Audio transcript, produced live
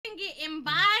get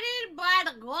invited by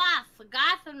the goth.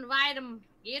 Goth invite him.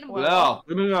 Get him. Well,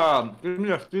 give me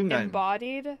a stream name.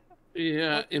 Embodied?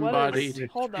 Yeah, embodied.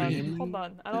 Hold on.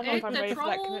 I don't know if I'm ready for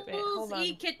that commitment. Hold on.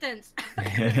 Eat kittens.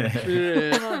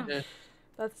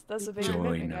 That's a big Join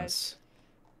commitment, us. guys.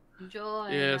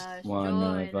 Join Yes. us. One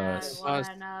join of us. One of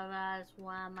us.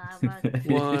 One of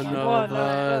us. One of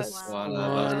us. One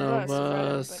of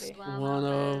us. One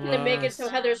of gonna make it so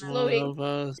Heather's floating. One of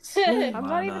us. I'm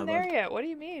not even there yet. What do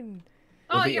you mean?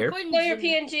 Oh, you're putting. No, your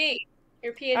PNG.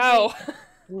 Your PNG. Oh. I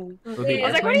Will was the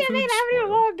like, what do you airplane mean? I haven't even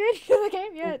food logged into the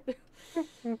game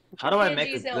yet. How do I make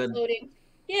PNG's a now good? floating.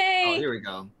 Yay! Oh, here we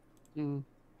go.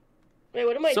 Wait,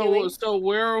 what am I doing? So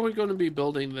where are we going to be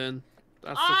building then?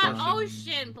 That's the question.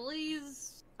 Ocean,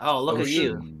 please. Oh, look at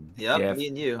you. Ocean. Yep, Yeah. me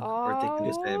and you. We're thinking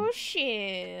the same.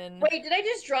 Ocean. Wait, did I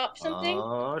just drop something?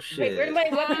 Oh shit. Wait, where did my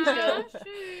weapons go?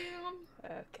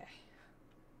 Okay.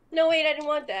 No, wait, I didn't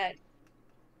want that.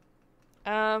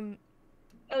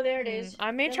 Oh, there it is.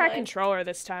 I may Never try mind. controller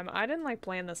this time. I didn't like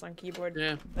playing this on keyboard.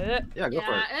 Yeah. Yeah, go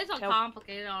for it. It's so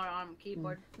complicated on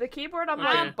keyboard. The keyboard, I'm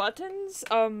Yeah. like, buttons?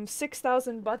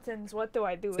 6,000 buttons. What do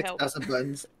I do? Help. 6,000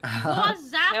 buttons. Oh,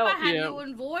 Zappa, Help. have Yeah. you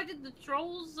avoided the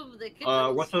trolls of the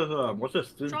kittens? What's this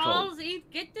stream called? Trolls eat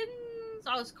kittens?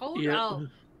 Oh, it's code? Yeah. Oh.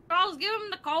 Trolls, give them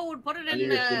the code. Put it I in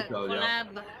need the a stream code, yeah.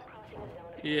 collab.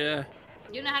 Yeah.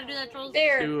 You know how to do that, Trolls?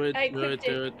 There, Do it, I do it, equipped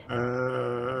do it.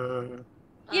 it.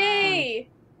 Yay!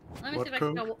 Let me What see if I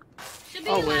can code? go. Should be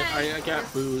Oh, wait, like I got your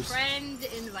booze. Friend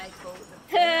invite code.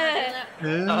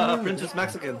 Princess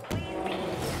Mexican. Go to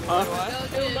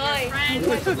Oh, my. your friend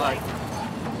Princess invite.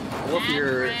 Black. Whoop,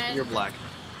 you're black.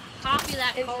 Copy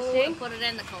that code Interesting. and put it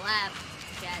in the collab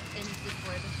chat in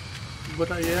Discord.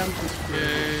 But I am just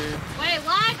Yay. Wait,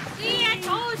 what? See, I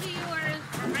told you you were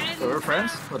friends. So we're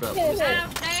friends? What up? How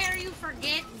dare you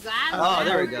forget God? Oh,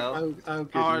 there we go. I'll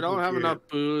Oh, I don't have enough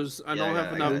booze. I don't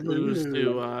have enough booze to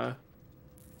do that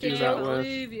Can't with.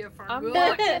 believe you I'm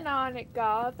forgot. working on it,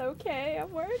 Goth. Okay,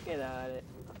 I'm working on it.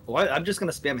 What? I'm just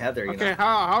gonna spam Heather, you Okay, know.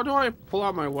 how do I pull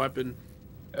out my weapon?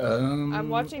 I'm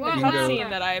watching the Well, cutscene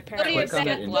that I Go to your, apparently Click on back,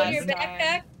 it skipped go to your last time.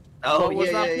 backpack. Oh, What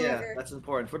was yeah, that? yeah. That's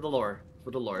important for the lore. For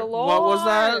the lore. The lore. What was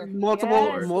that? Multiple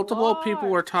Yes, people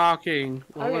lore. were talking.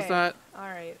 What was Okay. that?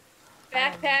 Alright.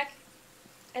 Backpack.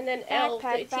 And then L,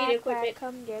 Backpack, the cheat equipment.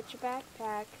 come get your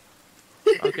backpack.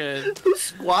 Okay. Who's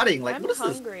squatting? Like, I'm what is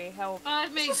this? hungry, help.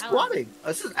 It's me. Who's squatting?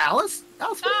 This is Alice?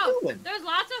 Alice, what are you doing? There's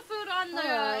lots of food on the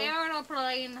Hello.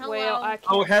 aeroplane. Hello. Well, I can't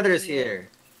Oh, Heather's see it. here.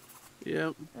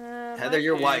 Yep. Heather,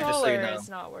 you're white, just so you know. It's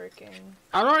not working.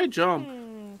 How do I jump?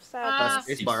 Sad.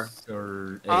 Space bar.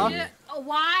 Or Huh? Yeah,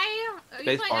 why? Are you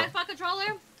Space playing bar. Xbox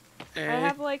controller? I A.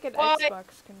 have like an Why? Xbox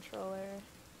controller.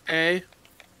 A.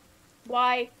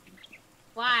 Why?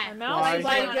 Why? I'm Why? out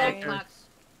Why on don't- Xbox,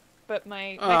 but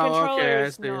my Oh, controller okay, I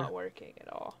is see. not working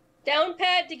at all. Down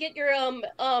pad to get your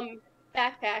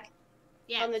backpack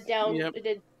Yes. on the down. Yep.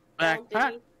 The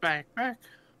Backpack. Backpack.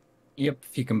 Yep,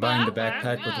 if you combine the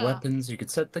backpack with Yeah. weapons, you could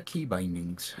set the key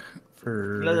bindings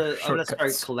for I'm gonna start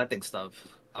shortcuts. collecting stuff.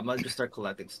 I'm gonna just start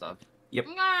collecting stuff.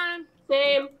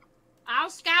 Same. I'll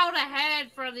scout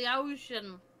ahead for the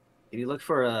ocean. Can you look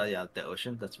for the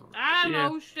ocean? That's I'm Yeah.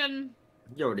 ocean.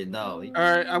 you already know.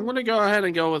 Alright, I'm gonna go ahead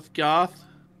and go with Goth.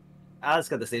 Alice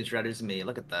got the same strategy as me.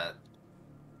 Look at that.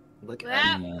 Look Yeah.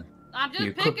 at Yeah. I'm just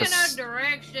You equip picking a a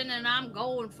direction and I'm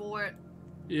going for it.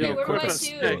 You where do equip I a do?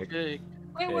 stick. Wait,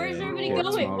 where's Okay, everybody towards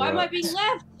going? Why am I being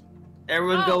Mara. left?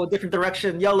 Everyone go a different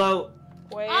direction. Yellow.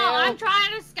 Well, Oh, I'm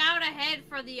trying to scout ahead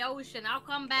for the ocean. I'll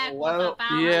come back Well, once I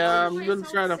found Yeah, it. I'm gonna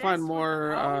try to find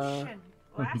more.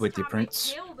 With your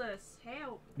prints. I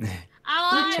Good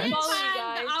didn't chance. find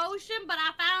Guys. the ocean, but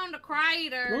I found a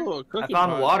crater. Ooh, a I cookie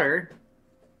found pot. water.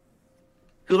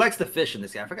 Who likes to fish in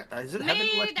this game? I forgot. Is it Heaven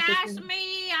who Me, likes to that's fish?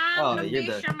 me. I'm the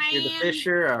fisherman. You're the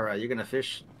fisher. All right, you're gonna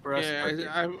fish for us. Yeah,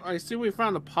 Okay. I see we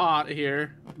found a pot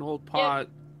here. An old pot.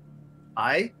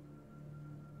 I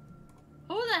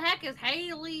Who the heck is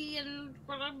Haley and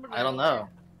I don't know.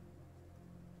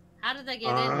 How did they get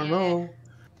I in don't here? know,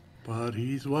 but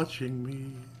he's watching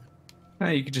me.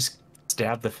 You could just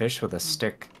stab the fish with a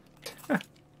stick.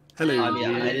 Hello. I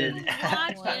mean, I didn't.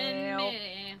 Watching Well,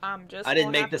 me. I'm just I didn't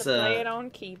gonna make have this to play a- it on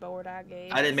keyboard, I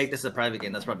guess. I didn't make this a private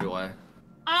game. That's probably why.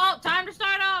 Oh, time to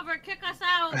start over. Kick us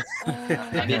out.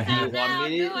 I mean, Kick do us you out. want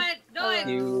me to? Do it. Do it.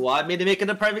 You want me to make it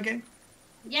a private game?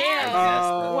 Yeah.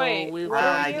 Oh, Wait, we what are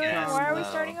I we doing? guess Why are we no.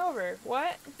 starting over?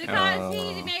 What? Because he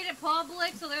Oh. made it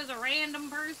public, so there's a random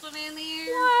person in there.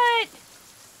 What?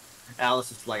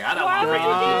 Alice is like, I don't Why want would to you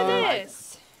do make it.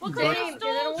 this? Well, Damn, because you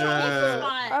stole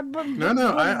uh, Troll's spot.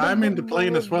 No, I'm into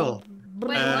playing as well. Wait,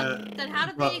 what? Then how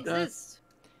did well, they exist?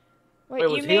 Wait,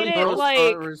 was you made healing it girls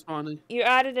like responding. you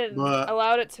added it, and But-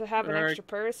 allowed it to have an Alright. extra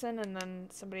person, and then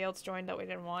somebody else joined that we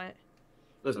didn't want.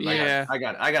 Listen, Yeah. I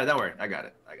got it. Don't worry. I got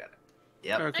it.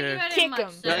 Yep. Thank you Okay. very Kick much,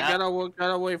 'em. sir. Yeah.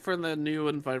 Gotta wait for the new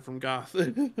invite from Goth.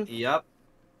 Yep.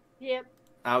 Yep.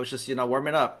 I was just,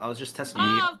 warming up. I was just testing you.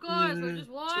 Oh, of course, we're just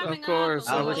warming Of course,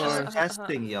 up. I of was just course.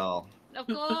 testing y'all. Of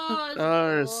course.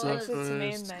 Course, of Exit to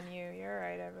main course. menu. You're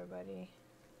right, everybody.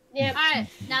 Yep. Alright,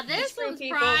 now this Just for one's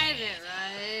people. private,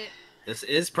 right? This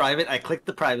is private. I clicked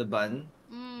the private button.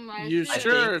 I You see.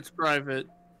 sure it's private?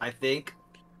 I think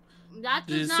That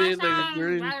Did you does see not the sound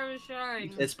green? very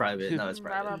reassuring. it's private. No, it's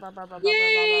private.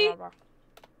 Yay!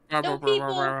 No people.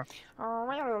 Alright,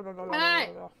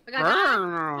 I got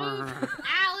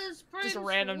Alice Prince. Just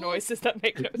random Wolf. noises that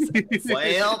make no sense.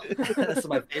 Well, that's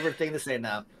my favorite thing to say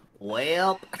now.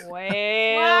 Well,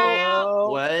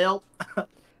 Well, well. that's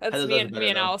Heather me does and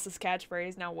better, though. Alice's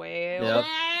catchphase now. Well, Yep.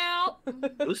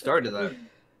 Well, Who started that?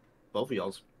 Both of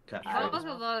y'all's both catchphrase.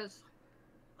 of us.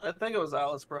 I think it was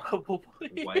Alice, probably.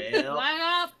 Well,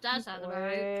 Well, that sounds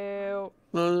right.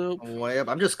 well, well.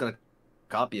 I'm just gonna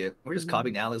copy it. We're just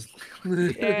copying Alice.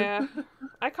 yeah.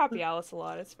 I copy Alice a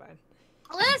lot. It's fine.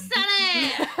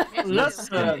 Listen!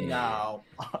 Listen now.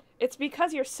 It's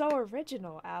because you're so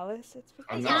original, Alice. It's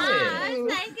I'm because not.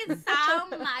 Yeah, thank you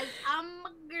so much. I'm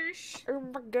a gersh. you're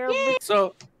my girl.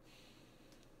 So,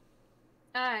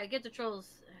 Alright, get the trolls.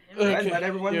 Okay. Not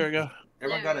everyone- here we go.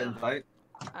 Everyone got an invite.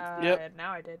 Yep.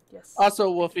 Now I did. Yes. Also,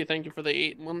 Wolfie, thank you for the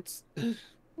 8 months.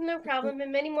 No problem,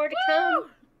 and many more to come.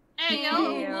 Hey, yo.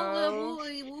 Heyo.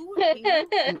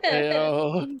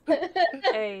 Heyo.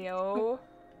 Ayo.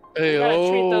 Heyo. Gotta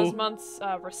treat those months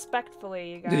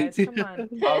respectfully, you guys. Come on.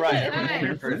 All right, Alright. everyone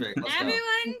here, perfect. Let's go.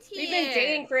 Everyone's here. We've been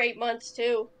dating for 8 months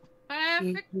too.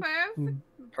 Perfect.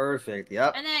 Perfect.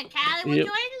 Yep. And then Callie will Yep.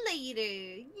 join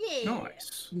later. Yeah.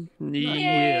 Nice.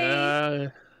 Yeah.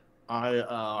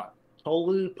 I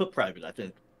totally put private. I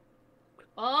think.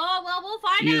 Oh, well, we'll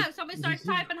find You- out if somebody starts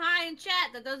typing hi in chat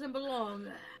that doesn't belong.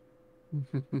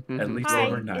 At least Hi,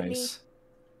 they were Indy. nice.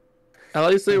 At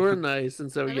least they were nice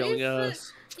instead of At yelling least at it-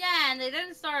 us. Yeah, and they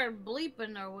didn't start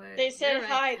bleeping or what. They said You're right.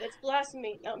 hi. That's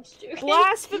blasphemy. No, I'm stupid.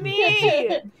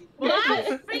 Blasphemy!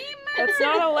 Blasphemy! That's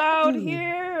not allowed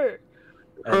here.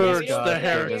 Purge don't the do that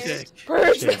heretic.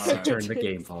 Purge Chance to the- turn the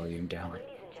game volume down.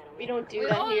 We don't do We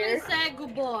that only here. said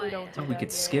good boy. We don't do Oh, we that could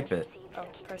here. skip it. Oh,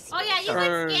 press Oh yeah, you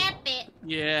Turn. can skip it.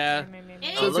 Yeah.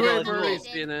 It So is it's look way at for all already these-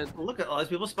 seen it. Look at all these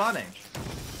people spawning.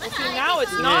 Well, see, now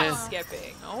it's Oh. not Yeah.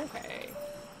 skipping. Okay.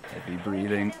 Heavy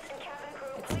breathing.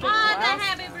 It's skipped Oh, the last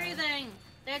heavy time. breathing.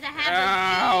 There's a heavy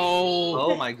Ow.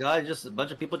 Oh my god! Just a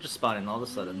bunch of people just spawning all of a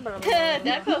sudden.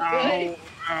 That felt good.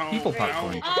 Ow. People Ow.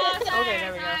 popcorn. Oh, sorry, Okay,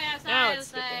 there we go. sorry, Now sorry, it's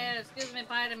sorry. skipping. Excuse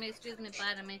me,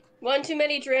 pardon me. One too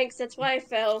many drinks. That's why I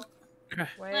fell.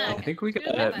 Well, I think we got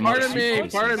Pardon that. me, much. pardon me, you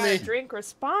pardon gotta me. drink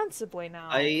responsibly now.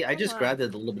 I Come just on. grabbed a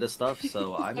little bit of stuff,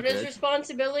 so I'm What is good.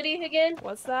 responsibility again?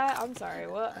 What's that? I'm sorry.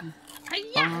 What?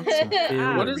 Hiya!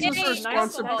 Ah, What is this Hey,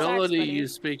 responsibility nice, you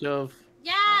speak of?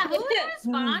 Yeah, who is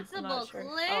responsible? I'm not sure.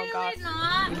 Clearly Oh, God.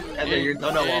 not. Heather, you're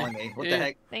no walling me. What the Yeah.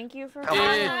 heck? Thank you for Come on.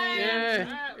 calling.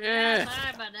 Yeah.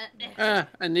 Sorry about that.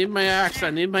 I need my axe. I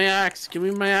need my axe. Give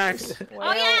me my axe.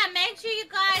 Oh yeah, make sure you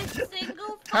guys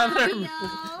single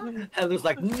file. Heather's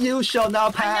like, you shall now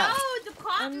I pass. know the I'm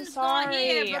cotton's not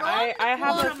here, sorry. but I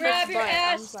have a a Grab fixed your butt. I'm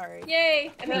ass. sorry.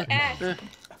 Yay! I mean, axe.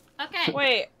 Okay.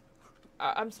 Wait.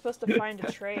 I'm supposed to find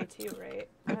a tray too, right?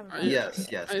 I haven't found Yes,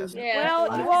 it. yes, I- yes. Yeah. Well,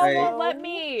 I'm you all afraid- won't let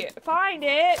me find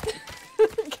it.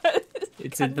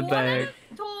 It's in the One bag.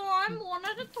 one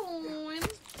at a time.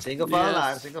 Single file Yes.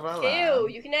 line, single file Ew!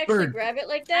 line. You can actually Bird. grab it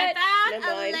like I that. found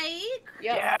Never a mind. lake.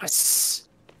 Yep. Yes.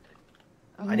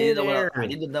 I need to know what There. I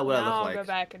need to know what I Now I'll look go like.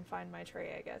 back and find my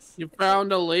tray, I guess. You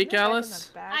found a lake, Is it back in Alice?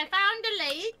 the back? I found a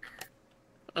lake.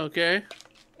 Okay.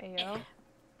 Ayo.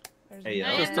 There's Ayo. I no-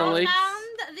 have Just a not lake.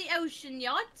 found the ocean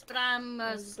yet, but I'm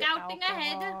There's the scouting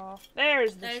ahead. alcohol.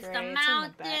 There's the There's tray. the It's in the back.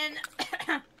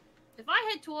 mountain. If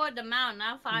I head toward the mountain,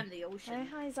 I'll find the Hi, ocean.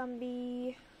 hi,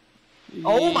 zombie.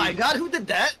 Oh my god, who did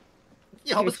that?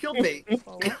 You almost killed me.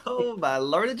 Oh, Oh my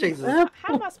lord and Jesus.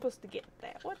 how am I supposed to get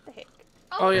that? What the heck?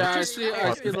 Oh, yeah, I just- see-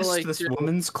 I see the This- lake. This too.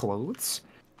 woman's clothes.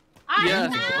 I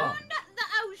Yes. found the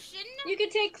ocean. You can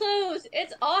take clothes.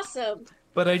 It's awesome.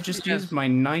 But I just Yes. used my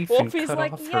knife Wolfie's and cut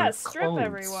like, off her yes, strip clothes.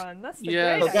 everyone. That's the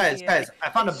Yes. great Oh guys, idea. guys, I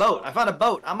found a boat. I found a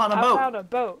boat. I'm on a I boat. found a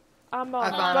boat. I'm on I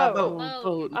a found a boat. boat.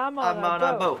 Boat. I'm on I'm a on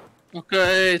a boat. boat.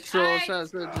 Okay, so Alright.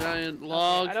 that's a giant Okay,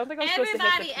 log. I don't think I'm supposed to hit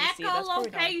Everybody, the PC. That's probably not a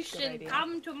good echolocation. idea.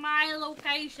 Come to my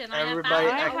location. I have Everybody, found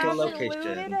I a haven't echolocation.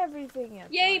 looted everything yet.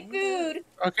 Yay, though. food!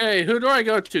 Okay, who do I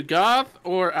go to? Goth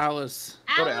or Alice?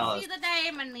 Go to Alice, Alice. the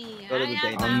demony. Go to I the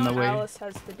have demon. found On the way. Alice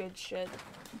has the good shit.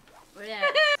 Yeah.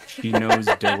 She knows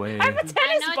the way. I have a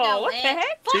tennis know ball. the What the way.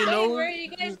 heck? She Hey, knows. where do you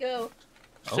guys go?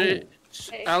 She,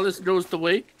 Hey. Alice knows the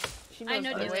way. She I knows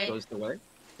know the the way. way. Goes the way.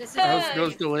 This is Alice Hey.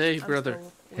 knows the way, I'm brother.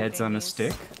 still Heads looting on a these.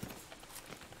 stick.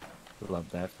 Love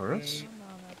that for us. I'm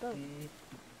on a boat.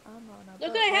 I'm on a Look boat.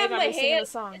 what I Wait, have in I'm my singing a hand.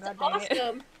 song. It's God dang it.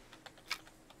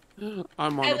 awesome.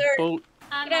 I'm on Heather. a boat.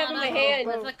 I'm Look at on my a hand.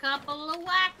 boat with a couple of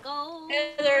wackos.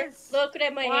 Heather, look what I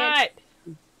have in my hand.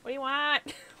 What? What do you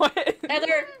want? What?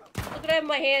 Heather, look what I have in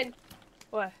my hand.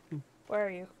 What? Where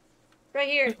are you? Right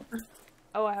here.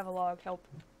 Oh, I have a log. Help.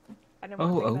 I didn't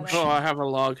want to Oh, pick that Oh, up. I have a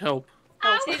log. Help.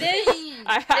 Oh, see this?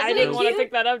 I Isn't didn't it want to cute?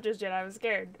 pick that up just yet. I was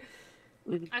scared.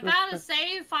 I found a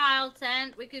save file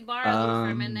tent. We could borrow those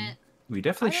for a minute. We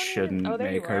definitely I don't even- shouldn't oh,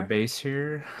 there you make our are. base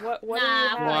here. What? What Nah, do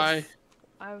you have? Why?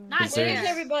 I'm Not Is there- Where's here.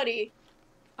 everybody?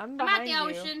 I'm I'm at behind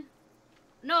the you. ocean.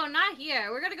 No, not here.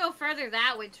 We're gonna go further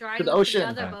that way, try To the to ocean. the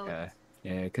other boat. Okay.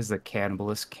 Yeah, because the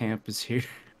cannibalist camp is here.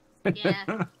 Yeah.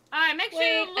 Alright, make sure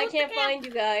Wait, you I loot can't the camp. find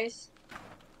you guys.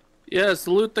 Yes,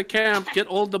 loot the camp. Get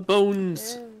all the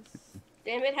bones. Yes.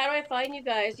 Damn it, how do I find you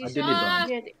guys? You I'll said give you bones.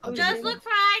 you had the I'll give ocean. Just look for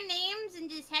our names and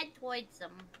just head towards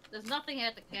them. There's nothing here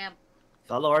at the camp.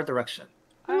 Follow our direction.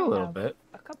 I A little have bit.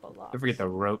 A couple logs. Don't forget the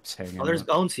ropes hanging. Oh, there's up.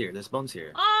 bones here. There's bones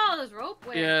here. Oh, there's rope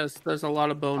where? Yes, there's a lot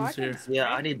of Oh, I bones can here. Yeah, I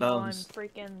sprint need while I'm bones.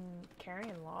 freaking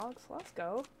carrying logs. Let's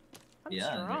go. I'm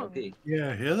Yeah, strong. okay.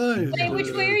 Yeah, Heather is. Wait,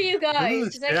 which way are you guys?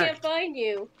 Because I Yeah. can't find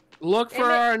you. Look for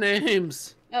our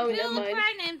names. Oh, We'll never look for mind.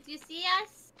 our names. Do you see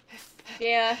us?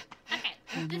 Yeah.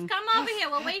 Okay, just come over here.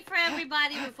 We'll wait for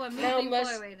everybody before No, moving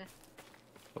must- forward.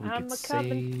 We I'm could a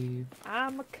coming.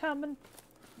 I'm a coming.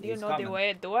 Do you He's know coming. the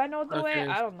way? Do I know the way? Okay.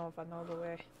 I don't know if I know the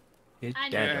way. It's I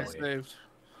know. Yeah, deadly. saved.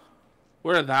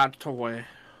 Where that toy?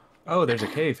 Oh, there's a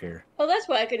cave here. Oh, that's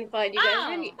why I couldn't find you guys.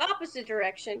 You're in Oh. the opposite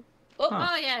direction. Oh, Huh.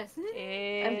 Oh, yes.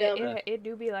 It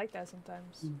do be like that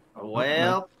sometimes.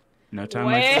 Well, No time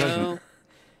like the present.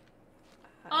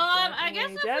 Well, I guess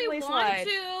if we Gently want slide.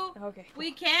 to, Okay.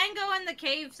 we can go in the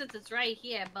cave since it's right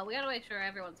here, but we gotta make sure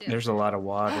everyone's here. There's a lot of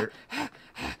water.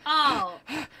 Oh,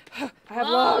 I have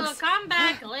well, we'll logs. come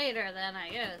back later then, I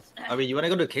guess. I mean, you want to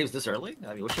go to caves this early?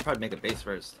 I mean, we should probably make a base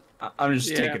first. I'm just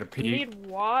Yeah. taking a You peek. need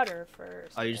water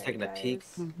first. Oh, you're just there, taking a peek?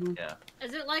 guys. Yeah.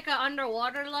 Is it like an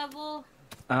underwater level?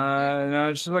 No,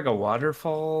 it's just like a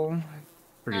waterfall.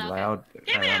 Pretty Okay. loud. Give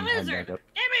me a I'm heading lizard! back up.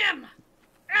 Give me him!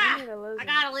 I Ah, need a lizard. I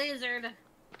got a lizard.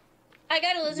 I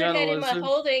got a lizard got a head in my lizard?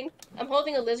 holding. I'm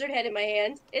holding a lizard head in my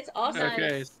hand. It's awesome. Nice.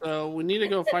 okay, so we need to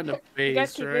go find a You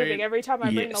guys base, keep moving right? every time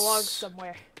I bring the logs Yes.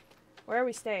 somewhere. Where are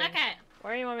we staying? Okay.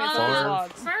 Where do you want me to put these Far.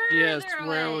 logs? Further Yes,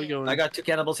 where are we away. going? I got two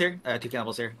cannibals here. I got two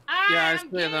cannibals here. Alright, Yeah, I I'm see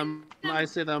getting them. I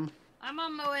see them. I'm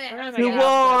on my way. We're gonna You make it out.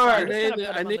 are! I'm just gonna put I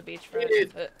them on need- the beach for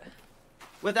need- us.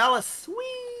 With Alice.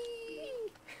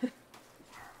 Whee!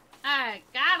 Alright,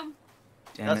 got him.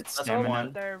 Damn That's- it, that's stamina.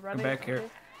 one. They're running. back here. okay.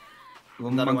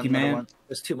 Little Another monkey one, another man. one.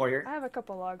 There's two more here. I have a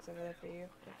couple logs over there for you.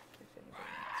 If anybody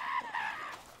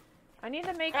wants. I need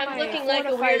to make I'm my looking like a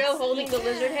fortified weirdo holding the steak.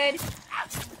 lizard head.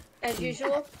 As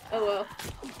usual. Oh well.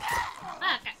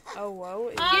 Okay. Oh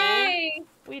whoa! Yay!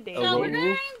 We did. So Oh, we're whoa.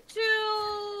 going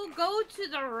to go to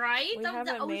the right We of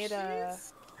the haven't made a-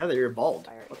 oceans. Heather, you're bald.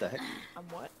 Fire. What the heck? I'm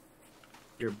what?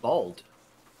 You're bald.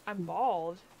 I'm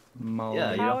bald. Molly.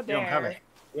 Yeah, you How don't, you don't have dare. it.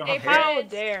 You don't Hey, have hair. How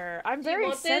Friends, dare! I'm do you very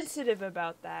want this? sensitive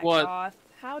about that. What? Goth.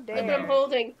 How Look what I'm dare!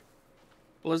 holding.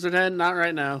 Lizard head, not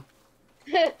right now.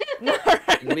 No,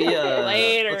 We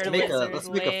later, let's make lizard, let's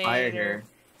make a fire later.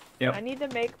 here. I need to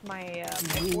make my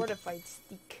my fortified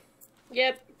steak.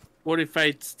 Yep.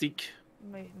 Fortified stick.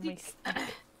 My steak.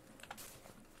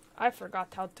 I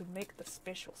forgot how to make the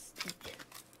special steak.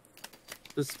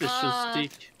 The special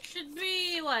stick. Should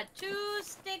be what? 2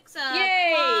 sticks of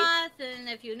Yay! cloth, and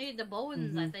if you need the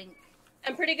bones, I think.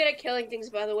 I'm pretty good at killing things,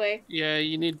 by the way. Yeah,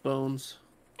 you need bones.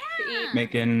 To eat.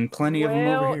 Making plenty of them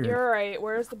Well, over here. you're right.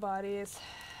 Where's the bodies?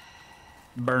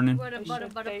 Burning. Butter, They butter,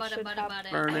 should- butter, they butter, should butter, have butter.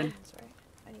 Burning. bones, right?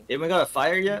 I need Even got a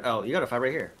fire yet? Oh, you got a fire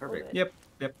right here. hold Perfect. it. Yep.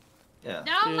 Yeah. Don't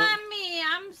Yeah. mind me,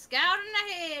 I'm scouting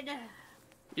ahead.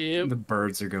 Yep. The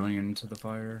birds are going into the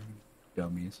fire.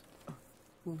 Dummies.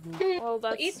 Well,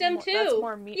 that's eat them more, That's too.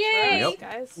 more meat Yay! for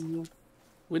us, guys.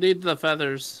 We need the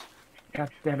feathers. God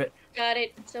damn it. Got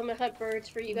it. So I'm gonna hunt birds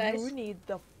for you guys. You need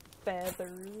the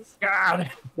feathers. God.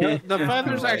 The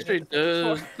feathers Right. actually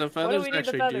do. The feathers we need the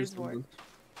actually feathers do. for?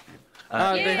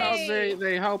 something. They help. Yay!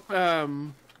 They help.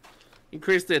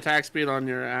 Increase the attack speed on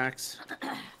your axe.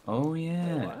 Oh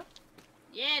yeah. What?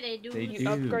 Yeah, they do. They You do.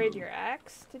 upgrade your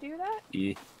axe to do that?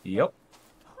 Yep.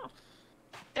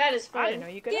 That is fun. I didn't know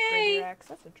you could upgrade your axe.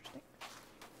 That's interesting.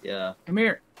 Yeah. Come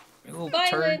here. You little turd.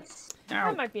 Violence. Ow.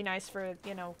 That might be nice for,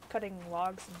 you know, cutting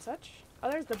logs and such. Oh,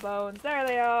 there's the bones. There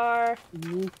they are.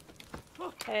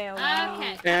 Hey,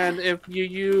 Okay. And if you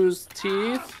use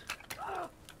teeth,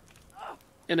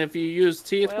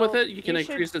 with it, you can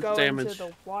increase its damage. Into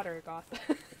the water, Goth.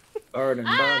 Burning.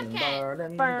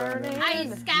 Burning.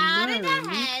 I scouted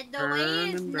ahead. The way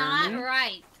is not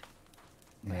right.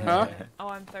 Huh? Oh,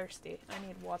 I'm thirsty. I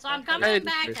need water. So I'm coming Hey,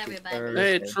 back, everybody.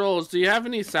 Hey, trolls, do you have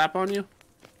any sap on you?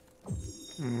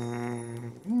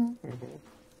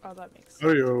 Oh, that makes sense.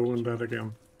 Oh, yo, and that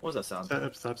again. What was that sound?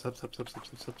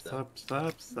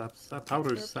 Stop. How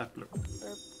does sap look?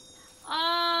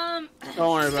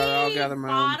 Don't worry about it, I'll gather my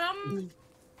own. Bottom.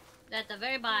 At the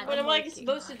very bottom. What am I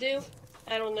supposed to do?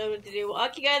 I don't know what to do. I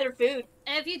can gather food.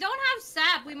 If you don't have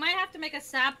sap, we might have to make a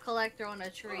sap collector on a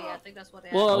tree. I think that's what it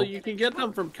is. Well, you can get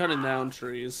them from cutting down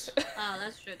trees. Oh,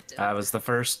 that's true too. I was the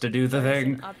first to do the There's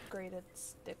thing. an upgraded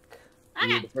stick. You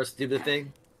Okay. the first to do the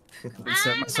thing? I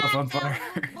set myself on fire.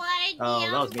 Oh,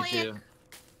 that was me too.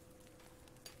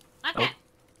 Okay.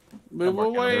 Move I'm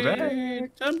working on away,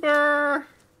 timber!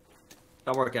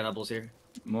 Got more cannibals here.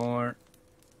 More.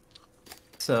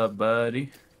 What's up,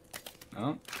 buddy?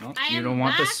 Oh, no, I you am don't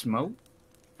want the back. smoke?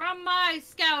 From my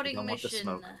scouting Don't want the mission.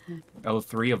 smoke. Oh,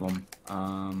 3 of them.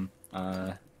 Oh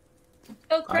I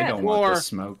crap. don't want More. the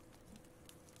smoke.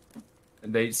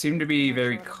 They seem to be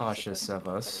very cautious of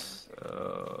us.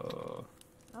 Not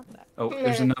that. Oh,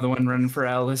 there's another one running for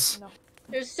Alice. No.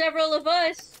 There's several of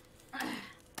us.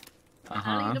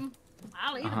 I'll eat them.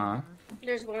 I'll eat them.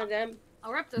 There's one of them.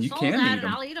 I'll rip the You souls can out eat and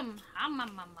 'em. I'll eat them.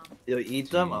 You'll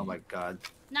eat them? Oh my god.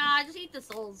 Nah, I just eat the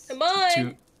souls. Come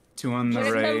on. Two on the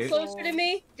Wanna come right. closer to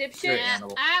me, dipshit? You're Yeah,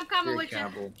 cannibal. I'm coming You're a with you.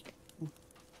 cannibal.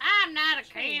 I'm not a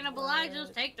cannibal. I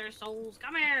just take their souls.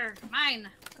 Come here. Mine.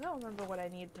 I don't remember what I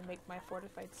need to make my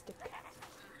fortified stick.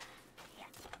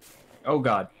 Oh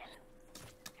god.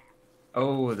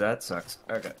 Oh, that sucks.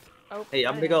 Okay. Oh, Hey,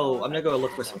 I'm I gonna didn't know go. I'm that. gonna go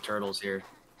look for some turtles here.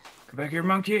 Come back here,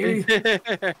 monkey.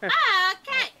 Ah,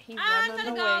 okay. He's I'm running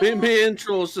gonna away. go. Me and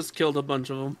trolls just killed a bunch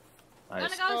of them. I'm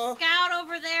Nice. gonna go scout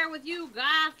over there with you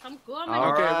guys. I'm coming.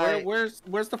 All Okay, right. where's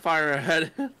the fire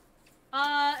ahead?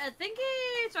 I think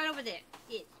it's right over there.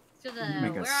 Yeah. To the.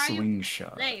 Make a Where are you?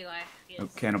 slingshot. There you are. Yes. Oh,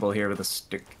 cannibal here with a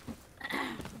stick.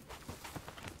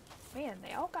 Man,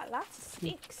 they all got lots of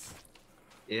sticks.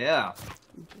 Yeah.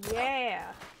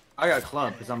 Yeah. I got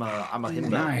clump because I'm a himbo.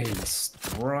 Nice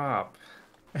drop.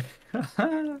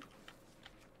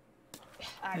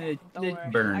 It Don't did worry.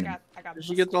 burn. I got Did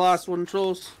you get the last one,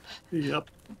 trolls? Yep.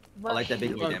 I like that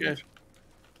big Okay. damage.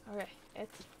 Okay,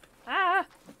 it's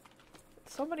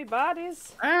so many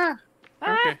bodies. Ah!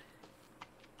 Ah! Okay.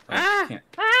 Ah!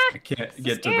 I can't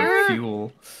get to the scared.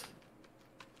 fuel.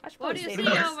 I should What probably do you save see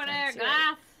this over and there, see what-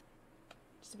 Goth?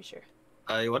 Just to be sure.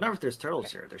 I wonder if there's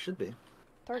turtles here. There should be.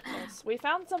 Turtles. We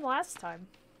found some last time.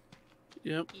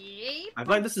 Yep. Yep. I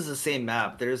feel like this is the same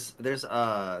map. There's I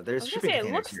was gonna shipping say it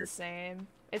containers looks here. the same.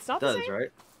 It's not It the does, same.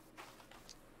 right?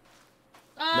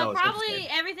 No, it's not the Probably same.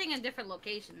 everything in different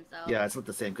locations, though. Yeah, it's not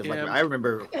the same because Yeah. like I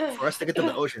remember for us to get to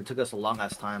the ocean it took us a long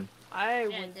ass time. I Yeah,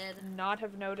 would it did. not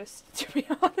have noticed, to be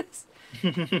honest.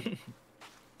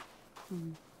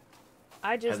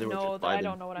 I just Heather was know just that I vibing.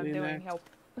 don't know what I'm doing. Help.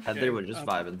 And they were just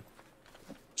vibing.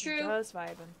 True. Just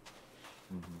vibing.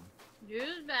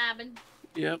 Just vibing.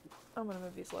 Yep. I'm gonna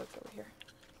move these logs over here.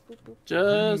 Boop, boop.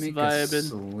 Just Make a vibing.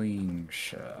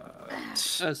 slingshot.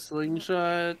 A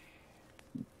slingshot.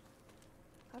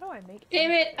 How do I make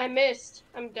Damn it, I missed.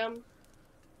 I'm dumb.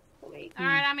 Oh, wait.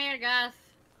 Alright, I'm here, Goth.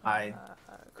 I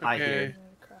Okay. hear.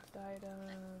 Craft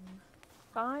item.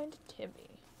 Find Timmy.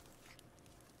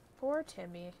 Poor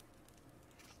Timmy.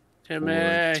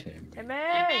 Timmy. Timmy!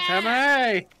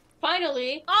 Timmy!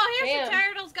 Finally. Oh, here's Damn. some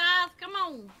turtles, Goth. Come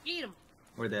on, eat them.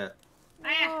 Where that?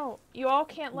 No, you all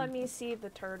can't let me see the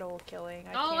turtle killing.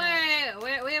 I Don't can't.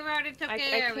 worry, we've already took I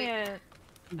care of it. can't.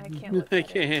 I can't. Look I at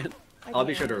it. can't. I'll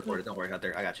be sure to can't. record it. Don't worry, out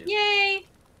there. I got you. Yay!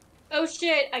 Oh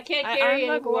shit, I can't carry I'm a any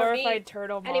more glorified meat.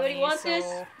 turtle mommy, Anybody want so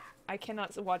this? I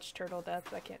cannot watch turtle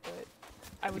death. I can't do it.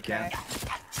 I would You can.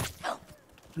 die.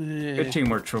 Good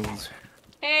teamwork, trolls.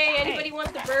 Hey, anybody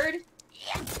want the bird?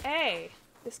 Hey,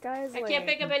 this guy's I like can't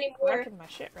pick up any more. wrecking my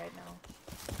shit right now.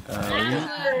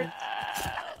 Yeah.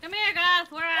 Come here,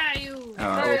 Goth. Where are you? Oh,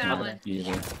 Where I are don't you?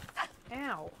 either.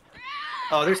 Ow!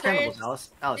 Oh, there's Birds. cannibals, Alice.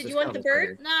 Alice, Did there's you want the cannibals right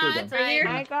bird? here. No, Here's it's them. Right here?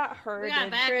 I got We herded.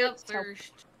 gotta back up Birds, help.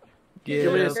 first.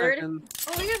 Give me a Yeah. Bird? second.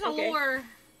 Oh, here's a Okay. lure.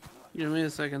 Give me a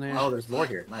second here. Oh, there's more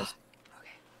here. Nice.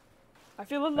 I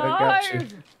feel I got you.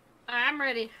 alive. I'm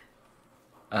ready.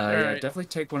 Yeah, Alright. definitely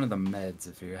take one of the meds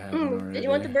if you haven't already. Did you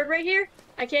want the bird right here?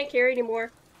 I can't carry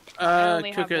anymore. I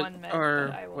only Cook have it. one med, Or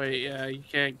but I will wait, take yeah, you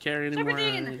can't carry anymore.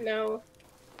 Serpentine. No.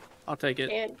 I'll take it.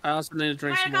 Can't. I also need to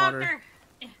drink some water. Firecracker.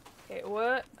 Okay,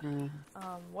 what? Mm.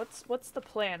 What's the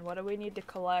plan? What do we need to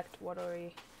collect? What do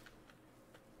we?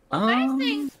 Well, first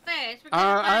things first. We're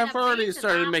gonna find I've a already base of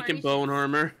started making bone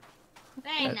operations. armor.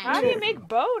 Very How nice. do you make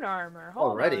bone armor?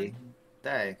 Hold Already? on.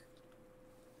 Dang.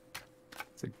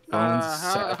 It's like bones,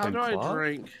 How sap, do and I cloth?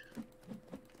 drink?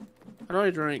 How do I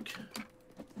drink?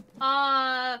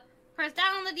 Press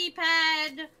down on the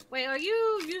D-pad. Wait, are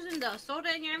you using the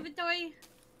soda in your inventory?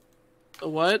 The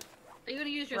what? Are you gonna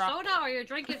use your Rock. soda, or you're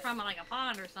drinking from like a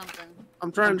pond or something?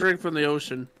 I'm trying to drink from the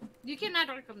ocean. You cannot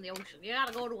drink from the ocean. You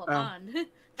gotta go to a Oh. pond.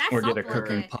 That's Or get a something,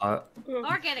 cooking okay. pot.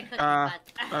 Or get a cooking Uh,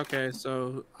 pot. Okay,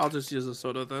 so I'll just use the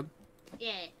soda then.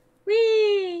 Yeah.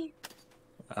 Whee!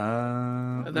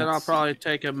 And then I'll let's probably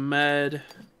take a med.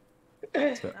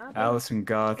 see. So Alice and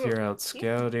Goth, you're out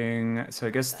scouting. So I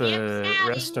guess the Yep,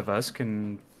 rest scouting. of us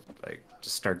can like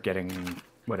just start getting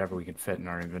whatever we can fit in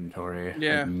our inventory.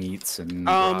 Yeah. Like meats and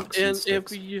rocks And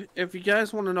sticks. if you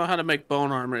guys want to know how to make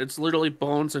bone armor, it's literally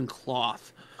bones and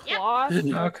cloth. Yep. Cloth?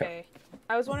 Okay. Okay.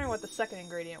 I was wondering what the second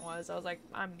ingredient was. I was like,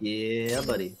 Yeah,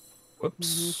 buddy.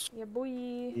 Whoops. yeah, boy.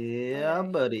 Yeah, Okay.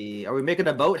 buddy. Are we making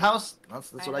a boathouse?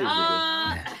 That's what I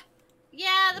usually do.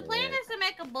 Yeah, the plan is to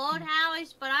make a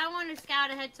boathouse, but I want to scout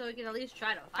ahead so we can at least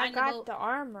try to I find the got boat. the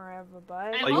armor,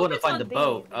 everybody. I'm Oh, you want to hoping find the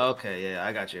boat? something. Okay, yeah,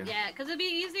 I got you. Yeah, because it'd be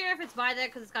easier if it's by there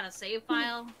because it's got a save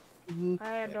file.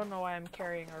 I don't know why I'm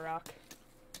carrying a rock.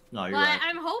 No, you're But right.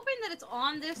 I'm hoping that it's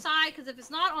on this side, because if it's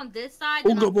not on this side,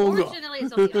 then Boonga, boonga. unfortunately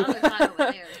it's on the other side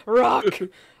over there. Rock!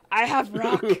 I have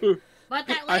rock! But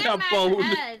that I have landmass bone.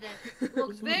 ahead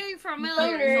looks very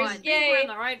familiar, so I Boners, think we're yay. in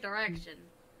the right direction.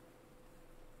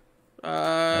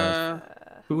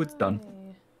 Food's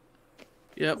done.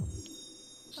 Yep.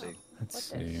 See. Let's What's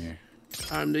see.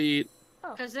 Time to eat.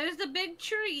 Because there's the big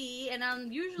tree,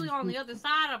 and usually on the other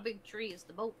side of big tree is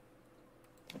the boat.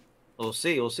 We'll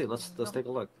see. We'll see. Let's take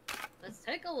a look. Let's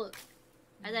take a look.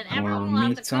 And then Well, everyone will have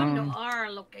to meat's come on. to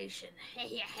our location.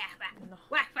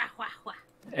 Wah, wah, wah, wah.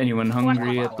 Anyone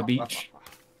hungry at the beach?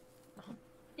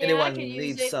 Yeah, Anyone I could use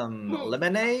need it. some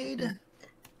lemonade?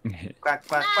 Quack,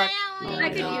 quack, I quack. only Oh my I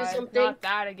could use God, something. Not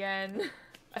that again.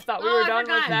 I thought we Oh, were I done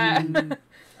with forgot.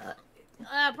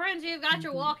 that. Prince, you've got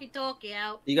your walkie-talkie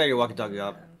out. You got your walkie-talkie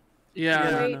up. Yeah,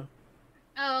 I Wait. know.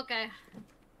 Oh, okay.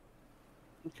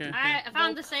 Okay. Alright, I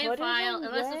found the save put it file.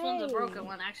 Unless this one's a away. broken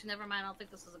one. Actually, never mind. I don't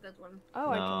think this is a good one. Oh,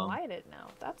 I No. can light it now.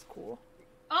 That's cool.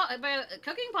 Oh, but a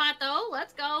cooking pot, though.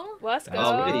 Let's go. Let's go.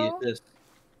 Oh, we could use this.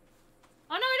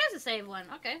 Oh, no, it is a save one.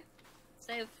 Okay.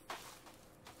 Save.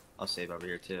 I'll save over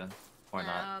here too. Why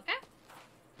not? Okay.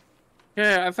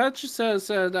 Yeah, I thought you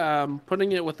said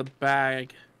putting it with a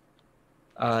bag.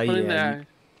 Putting Yeah.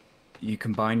 You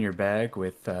combine your bag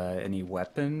with any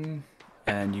weapon,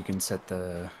 and you can set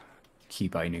the key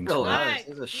bindings. Oh, for it. Alright.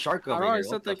 there's a shark I over already here.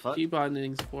 set What the the fuck? key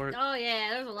bindings for it. Oh, yeah.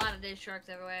 There's a lot of dead sharks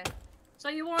everywhere. So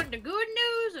you want the good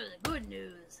news or the good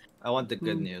news? I want the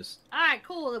good news. Alright,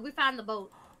 cool. We found the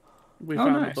boat. We Oh,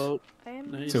 found nice. the boat. I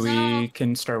am Nice. So we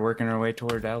can start working our way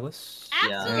toward Alice.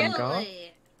 Yeah.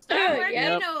 Absolutely. Start working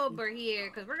Yep. over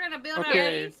here, because we're going to build our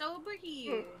Okay. base over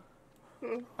here.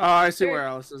 Oh, I see where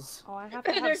Alice is. Oh, I have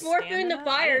to have There's more food in the stamina?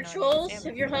 I fire, didn't know I trolls, needed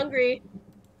if you're stamina. hungry.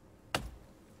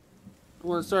 I'm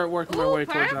gonna start working my Ooh, way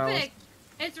towards Alice. perfect.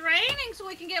 It's raining, so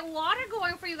we can get water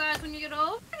going for you guys when you get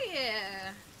over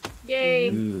here. Yay.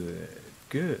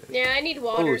 Good. Yeah, I need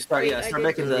water. Oh, start Wait, yeah, I start did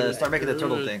making do the that. start making the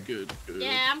turtle Good, thing. Good, good.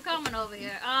 Yeah, I'm coming over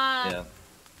here. Yeah.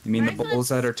 You mean the Bracelets? bowls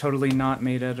that are totally not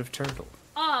made out of turtle?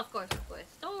 Oh, of course.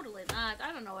 Totally not.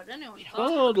 I don't know what anyone's talking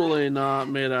Totally not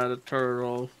made out of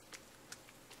turtle.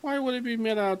 Why would it be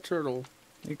made out of turtle?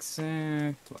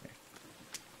 Exactly.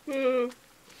 Hmm. Oh,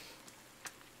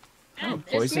 about. Just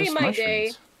poisonous made my mushrooms.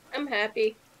 day. I'm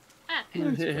happy. Ah,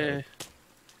 That's good.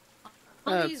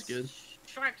 all That's these good.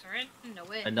 Sharks are in the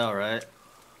way. I know, right?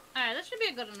 Alright, that should be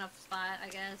a good enough spot, I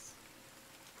guess.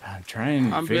 I'm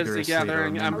trying I'm busy vigorously to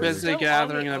gathering- I'm Are we remember. busy still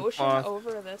gathering on a the ocean cloth.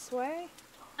 over this way?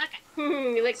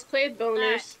 Okay. He likes to play with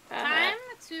boners. Haha. Time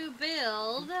to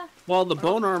build. Well, the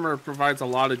bone armor provides a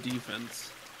lot of defense.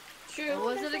 What True.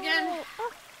 was it again?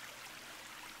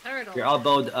 Turtle. Here, I'll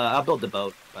build the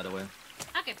boat, by the way.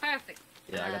 Okay, perfect.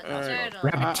 Yeah, I got that. Alright. Turtle.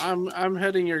 Rabbit. I'm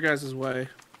heading your guys' way.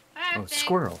 Oh, Perfect.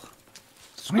 squirrel. Oh,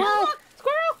 look!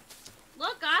 Squirrel!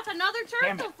 Look, got another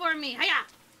Damn turtle for me. Hiya!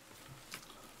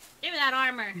 Give me that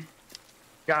armor.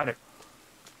 Got it.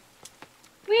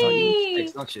 Oh, you need Whee!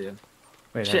 sticks, don't you?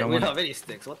 Wait, I Shit, don't we want don't have any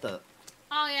sticks. What the?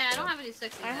 Oh yeah, I don't have any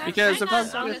sticks. I either. have Because I if got I'm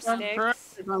some.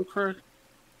 sticks.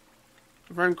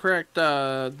 correct,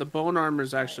 the bone armor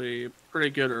is actually a pretty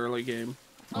good early game.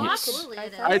 Oh, Yes. absolutely I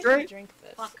it thought I is. could Hydrate? drink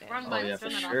this. Fuck, yeah. wrong Oh button. yeah, for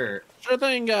Turn it off. sure. Sure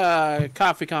thing,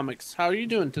 Coffee Comics. How are you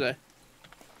doing today?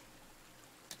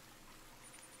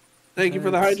 Thank you for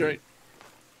the Let's see.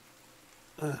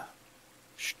 hydrate.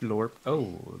 Schlorp.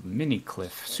 Oh, mini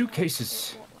cliff.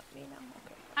 Suitcases. It won't let me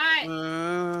now. Okay.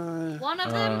 Alright, one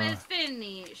of them is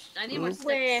finished. I need more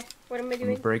Where? sticks. What am I I'm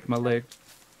gonna doing? break my leg.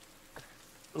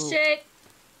 Ooh, Shit.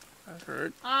 I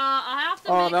heard. I have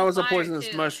to Oh, make that was a fire, poisonous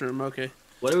too. mushroom. Okay.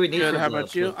 What do we need Good. for How the-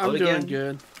 about you? for I'm food doing again?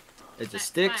 good. It's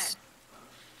just Fire. sticks.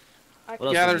 I, What else do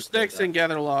we Gather need for sticks that? and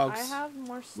gather I logs. have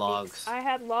more sticks. Logs. I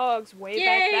had logs way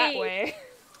back that Yay! way.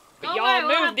 But Don't y'all worry,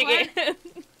 we'll moved have again.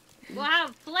 We'll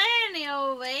have plenty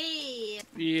over here.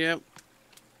 Yep.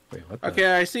 Wait, what the?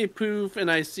 Okay, I see Poof and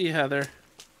I see Heather.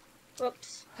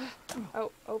 Whoops.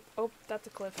 Oh, that's a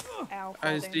cliff. Ow.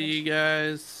 I fall see you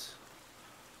damage. guys.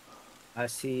 I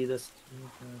see this.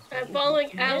 I'm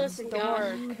following Alice and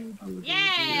God. Dork.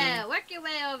 Yeah, work your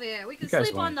way over here. We can You guys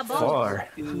sleep on went the boat. far.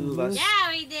 Yeah,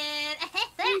 we did.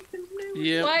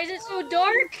 Yep. Why is it so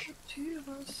dark?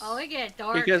 Oh, we get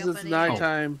dark. Because up it's in here.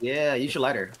 nighttime. Yeah, use your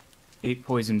lighter. 8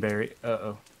 poison berry.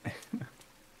 Uh-oh.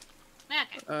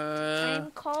 Okay.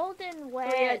 I'm cold and Oh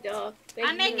wet. yeah, duh. Thank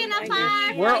I'm you making for a reminding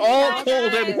fire. me. We're Yeah, all yeah,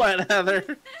 cold yeah. and wet,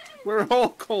 Heather. We're all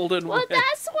cold and Well, wet.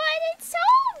 that's what it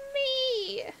told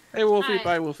me. Hey, Wolfie. Alright.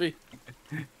 Bye, Wolfie.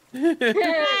 Hey,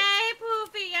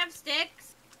 Poofy, you have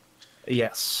sticks?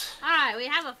 Yes. Alright, we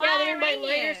have a fire Gathering my right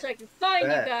lighter here. so I can find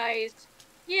Bet. you guys.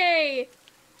 Yay!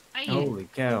 Right here. Holy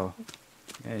cow.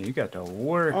 Yeah, you got to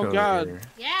work Oh, over God. here.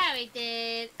 Yeah, we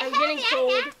did. I'm getting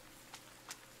cold.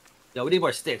 Yo, we need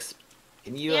more sticks.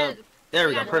 Can you? Yeah, There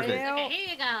we go. Yeah, Perfect. Yeah. Okay, here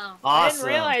you go. I Awesome. didn't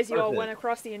realize you all Perfect. went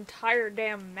across the entire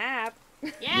damn map. Yeah,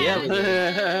 Yeah, we we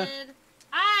did. did.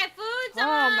 Alright, food Oh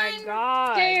time. my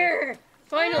god. There!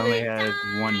 I only Finally! had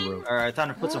 1 rope. All right, time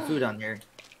to put some food on here.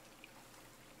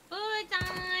 Food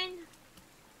time.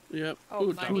 Yep. Oh,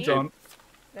 Food money? time. Food on.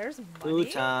 There's money.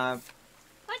 Food time.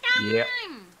 Food time. Yep.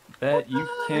 Bet you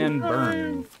can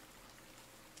burn.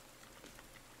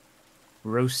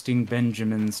 Roasting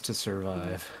Benjamins to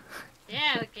survive.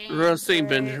 Yeah, we can. Roasting Right.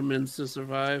 Benjamins to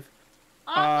survive.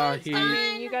 Oh, food's he- I fine.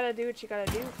 mean, you gotta do what you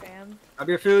gotta do, fam. Grab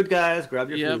your food, guys. Grab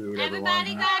your Yep. food,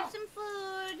 Everybody everyone. grab some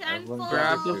food. I'm Everyone full.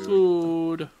 Grab the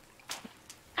food.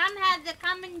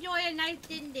 Come enjoy a nice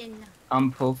din-din.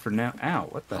 I'm full for now. Ow,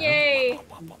 what the hell? Yay!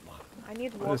 I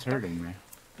need What is water. hurting me?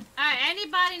 Alright,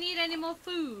 anybody need any more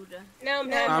food? Now I'm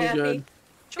I'm happy. good.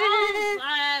 Charles,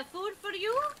 food for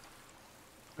you?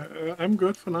 I'm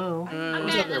good for now.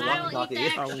 Okay, up then there I will eat walkie-talkie?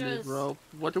 the Oh, we need extras. rope.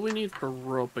 What do we need for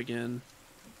rope again?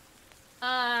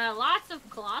 Lots of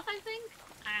cloth, I think.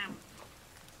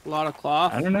 A lot of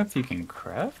cloth? I don't know if you can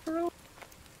craft rope?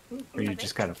 Or you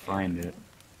just gotta find it.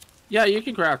 Yeah, you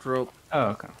can craft rope. Oh,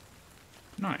 okay.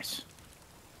 Nice.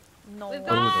 No. We've Oh,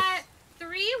 got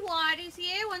 3 waters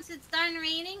here. Once it's done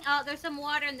raining, oh, there's some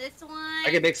water in this one. I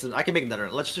can make some. I can make another.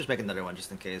 Let's just make another one just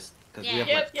in case, because we have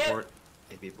Yeah. like Yep,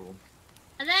 8 people.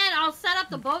 And then I'll set up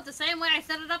the boat the same way I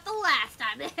set it up the last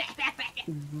time.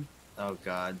 Oh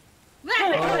God.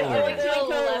 Going to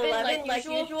 11 like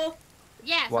usual?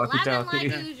 Yes, 11 Walkie-talkie.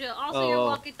 like usual. Also Oh, your oh.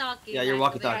 walkie-talkie. Yeah, your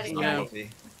walkie-talkie. actually. Yeah. Wolfie.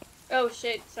 Oh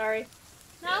shit, sorry.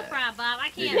 No Yeah. problem. I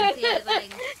can't see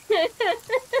anything.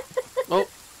 Oh,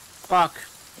 fuck.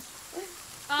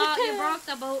 Oh, you broke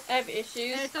the boat. I have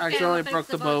issues. It's okay, Accidentally we'll fix broke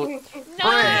the boat. Fell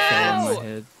on my No!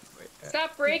 head.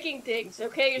 Stop breaking things,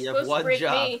 okay? You're You have supposed one to break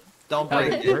job. me. Don't Oh,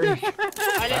 break it. break.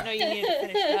 I didn't know you needed to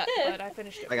finish that, but I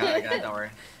finished it. I got it. Don't worry.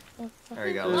 There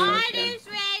we go. Water's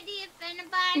ready if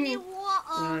anybody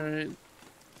water. Alright.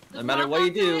 No matter what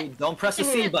you do, don't press the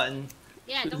C button.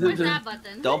 Yeah, don't press that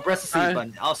button. Don't press the C I-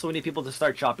 button. Also, we need people to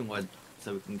start chopping wood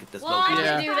so we can get this Well, boat I going.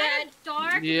 Yeah. can do that. It's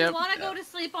dark. If Yep. you want to go to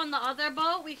sleep on the other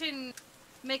boat, we can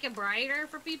make it brighter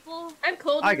for people. I'm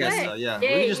cold I and guess wet. so. Yeah. We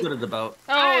Yay. can just go to the boat.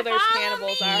 Oh, Alright, there's follow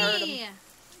cannibals. I heard them. me.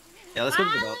 Yeah, let's go to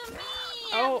the Follow boat. me,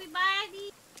 Oh.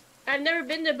 everybody. I've never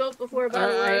been to a boat before, by the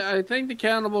way. I think the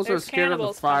cannibals There's are scared cannibals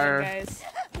of the fire. coming, guys.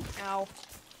 Ow.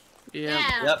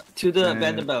 Yeah. Yep. To the Yeah.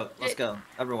 abandoned boat. Let's go,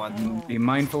 everyone. Be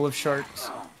mindful of sharks.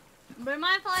 Be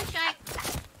mindful of shark.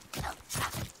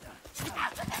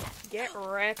 Get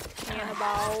wrecked,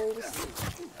 cannibals.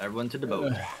 Everyone to the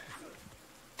boat.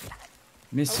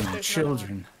 Missing there's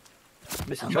children.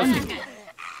 Missing I'm children. running. Okay.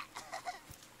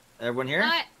 Everyone here?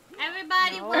 Alright,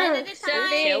 everybody, No. one at a Send time.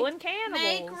 me. Killing Make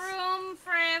cannibals. room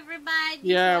for everybody.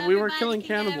 Yeah, so we were everybody killing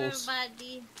can get cannibals.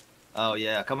 everybody. Oh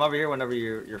yeah. Come over here whenever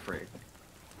you're free.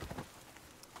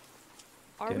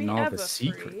 Are Getting we all ever the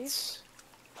secrets.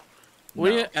 We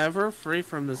No. ever free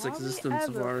from this Free? Are existence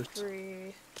we of ever ours?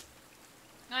 free?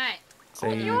 Alright. Say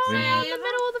You're in anything. the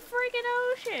middle of the freaking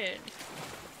ocean.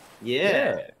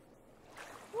 Yeah.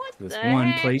 What There's the one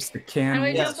heck? place the How do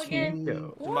I camels jump Yes. again?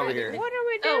 go. Come over here. What are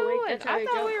we doing? Oh, wait, that's how I I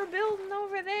thought jump. we were building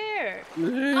over there.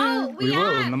 Oh, We will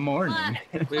are, in the morning.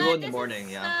 We will in the this morning,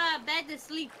 is, yeah. bed to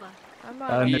sleep. I'm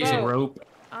on And a there's a boat. rope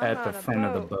I'm at the on a front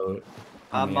of the boat. boat.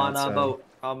 I'm the on a outside. boat.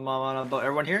 I'm on a boat.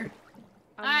 Everyone here?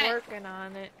 I'm Alright. working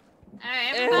on it.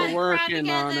 Alright, We're everybody crowd working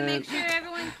on together, make it. sure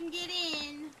everyone can get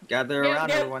in. Gather Yep, around,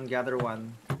 yep. everyone. Gather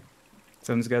one.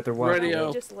 Someone's got their Why walkie. don't Radio.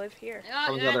 we just live here? Oh,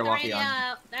 Someone's you got got their the walkie radio on.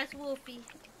 out. That's Wolfie.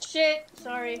 Shit,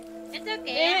 sorry. It's okay, Damn it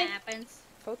it. happens.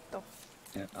 Photo.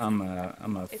 Yeah, I'm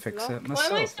gonna It's fix locked. it Why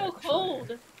myself. am I so actually.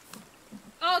 cold?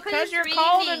 Oh, Because it's you're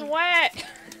cold raining. and wet.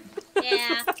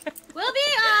 Yeah. We'll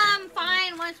be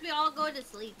fine once we all go to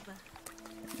sleep.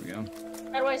 Here we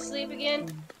go. How do I sleep again?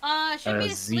 Should be a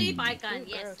Z. sleep icon. Ooh,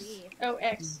 Yes, gross. Z. Oh,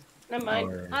 X. Not mine.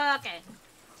 Or Okay.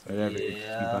 whatever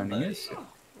Yeah, key binding is.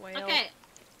 Well, Okay.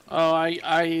 Oh,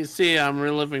 I see. I'm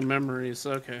reliving memories.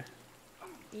 Okay.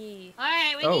 E.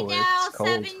 Alright, we Oh, need now it's cold.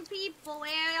 7 people.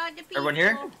 Where are the people? Everyone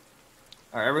here?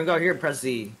 Alright, everyone go here. Press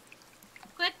Z.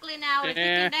 Quickly now, we're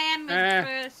Eh, taking damage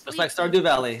for Just sleep. like Stardew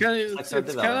Valley. It's, kind Just of, like it's, Stardew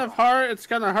it's Valley. kind of hard. It's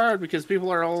kind of hard because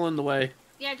people are all in the way.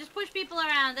 Yeah, just push people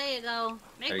around. There you go.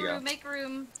 Make There you room, go. make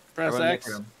room. Press Everyone make X.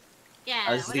 room.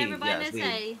 Yeah, Z, whatever yeah, buttons Z.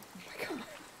 say.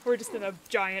 We're just in a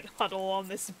giant huddle on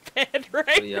this bed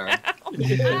right We are. now.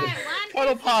 Alright,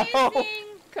 Cuddle one pile. person missing.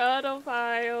 Cuddle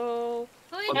pile.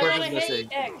 Who One is I person's wanna missing.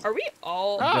 hit X. Are we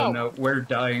all? I Oh. don't know. We're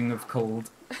dying of cold.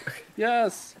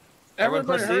 Yes. Everyone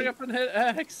Everybody, press hurry Z. up and hit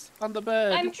X on the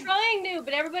bed. I'm trying to,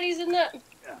 but everybody's in the. You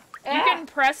Ah. can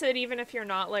press it even if you're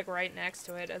not like right next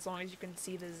to it, as long as you can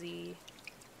see the Z.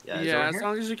 Yeah, is Yeah, everyone as here?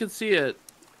 long as you can see it.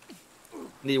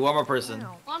 Need one more person.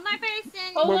 Wow. One more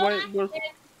person. Hold We're on. wait- we're-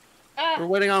 Ah, We're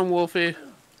waiting on Wolfie.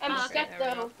 I'm Okay, stuck there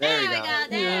we though. There There we we go. go,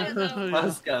 there we go.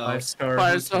 Let's go. 5-star.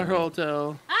 5-star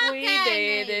hotel. We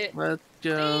Okay, did it. Let's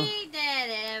go. we did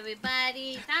it,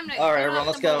 everybody. Time to All right, get everyone, off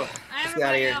let's the go. boat. Let's get outta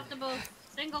Everybody here. off the boat.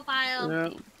 Single file. Yeah.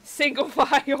 Single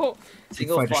file.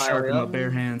 Single Fight a file. shark in my Yep.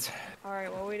 bare hands. All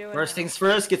right, what are we doing? First now? things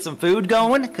first, get some food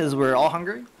going because we're all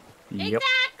hungry. Yep.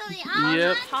 Exactly. I'm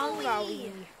Yep.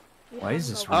 Hungry. Why is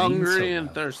this Hungry. rain so Hungry and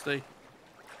loud? thirsty.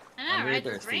 I know, Hungry, right?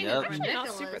 This thirsty, rain yep. is I'm actually not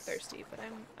super ridiculous. thirsty, but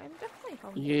I'm definitely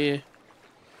hungry. Yeah.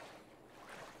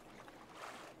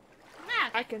 Yeah,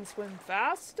 I can swim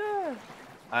faster.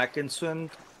 I can swim.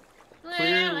 clearly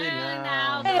Clearly now.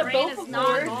 now. The Hey, rain both is of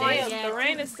not them. gone Damn, yet. The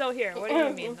rain is still here. What do you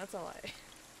mean? That's a lie.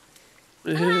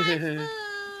 Alright, food.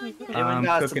 Anyone I'm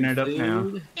got cooking some it up now.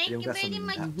 food? Thank Anyone you got very some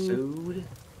much. food?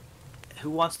 Who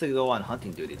wants to go on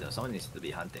hunting duty though? Someone needs to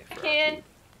be hunting. I For can.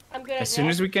 I'm good at As soon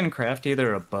that. as we can craft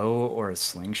either a bow or a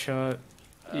slingshot,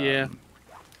 Yeah.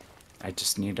 I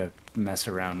just need to mess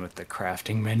around with the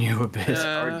crafting menu a bit.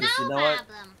 Yeah. Or No just, you know what?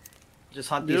 problem. Just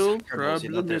hunt No these criminals. You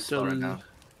know they're slow right now.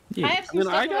 I have I some mean,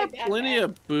 stuff I in my got plenty backpack.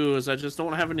 of booze. I just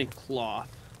don't have any cloth.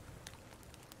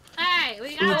 Alright,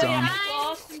 we Food's gotta on.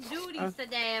 find some duties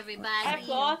today, everybody. I have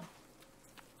cloth.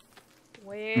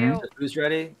 Well, Who's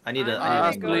ready? I need I'm a. gonna I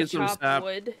I need go need some chop sap.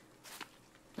 wood.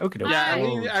 Okay, Yeah, I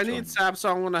Alright. need I need sap, so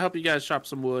I want to help you guys chop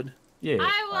some wood. Yeah.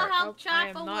 I will Alright. help Oh, I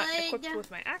chop am a not wood. equipped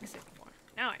with my axe anymore.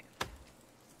 Now I am.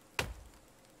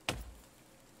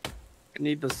 I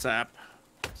need the sap.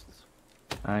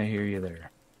 I hear you there.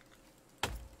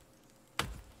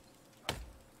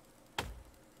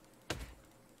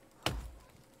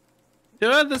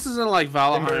 Yeah, this isn't like Timber.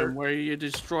 Valheim where you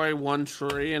destroy one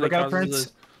tree and Look it out, causes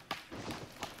Prince. a...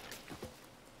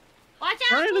 Watch out,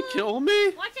 Trying to food. kill me?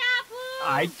 Watch out, food.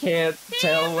 I can't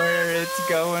tell where it's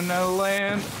going to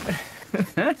land.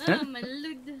 Oh, my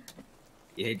lord.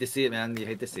 You hate to see it, man. You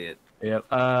hate to see it. Yep.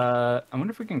 I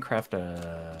wonder if we can craft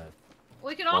a.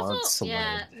 We could Log also, sled.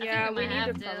 yeah. I think Yeah, we might need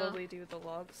have to probably do the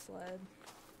log sled.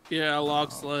 Yeah, a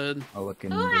log sled. I'll look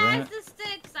into Who has that. the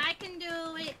sticks? I can do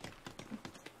it.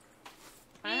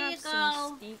 I Here have you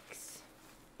some go. steaks.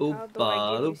 How do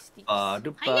I give you Oopa, sticks? doopa,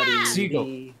 doopa, Hiya! dee.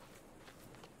 Seagull.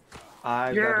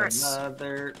 I Yes. got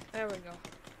another. There we go.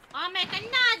 I'll make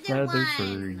another Feather one.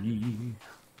 free.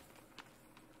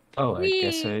 Oh, I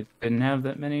guess I didn't have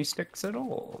that many sticks at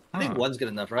all. I think Huh. one's good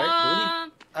enough, right?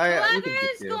 we Whoever can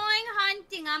is get going two.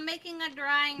 hunting, I'm making a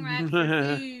drying rack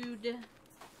for food.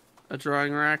 A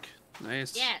drawing rack.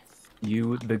 Nice. Yes.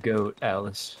 You the goat,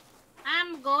 Alice.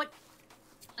 I'm good.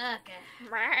 Okay.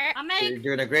 I'll You're make.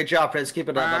 doing a great job, Prince. Keep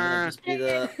it up. I'm gonna just be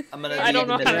the. I'm gonna. I be don't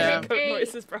know the how to man. make goat Hey.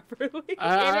 noises properly.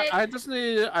 I just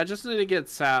need to get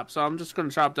sap, so I'm just gonna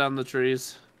chop down the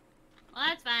trees. Well,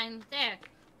 that's fine. There.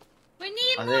 We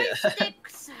need Are more they-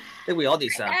 sticks. I think we all need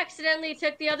some. I accidentally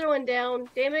took the other one down.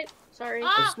 Damn it. Sorry. Is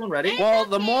this one ready? Well,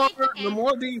 the more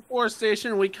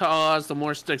deforestation we cause, the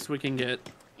more sticks we can get.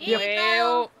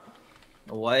 Well,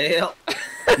 Well,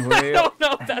 I don't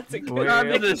know if that's a good Not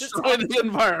to idea. destroy the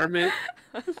environment.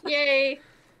 Yay.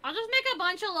 I'll just make a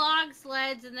bunch of log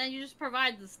sleds and then you just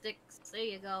provide the sticks. There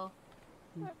you go.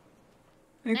 I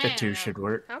think the There. 2 should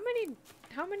work.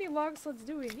 How many log sleds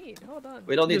do we need? Hold on.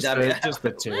 we don't need Just that. the, just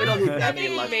the 2. We don't need that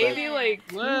many left. Maybe like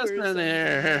 2 or Listen something.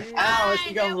 there. Ow,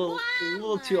 she got a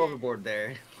little too overboard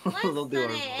there. a little too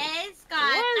Listen, overboard. it's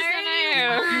got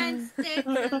 31 sticks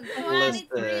and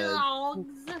 23 Listen. logs.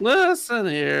 Listen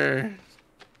here.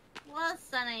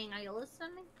 Listening, are you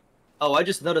listening? Oh, I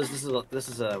just noticed this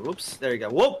is a whoops. There you go.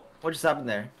 Whoop! What just happened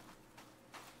there?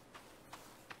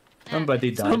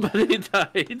 Somebody died. Somebody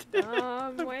died.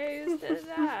 Ways to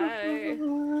die.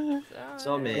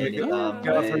 So many. Gav,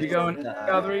 where you going?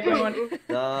 Gav, where you going?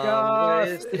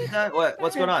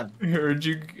 What's going on? Where'd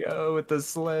you go with the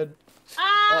sled?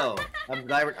 Oh, I'm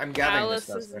gathering this Alice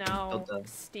stuff. is now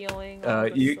stealing.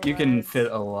 You can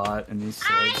fit a lot in these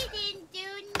I sleds. didn't do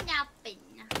nothing.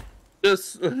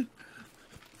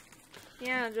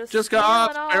 Just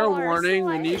got fair warning.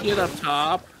 When you get up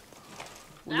top,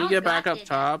 when you get back up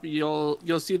top, you'll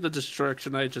see the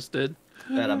destruction I just did.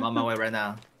 Bet I'm on my way right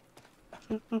now.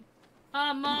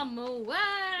 I'm on my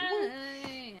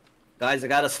way. Guys, I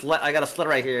got a sled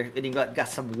right here. And you got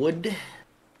some wood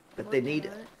that they need.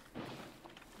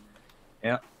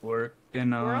 Yeah,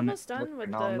 working on We're it. almost done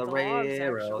with on the the logs,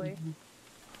 railroad. actually.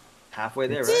 Halfway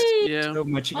there, right? Yeah. So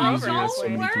much Oh, easier. don't so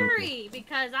many people. worry,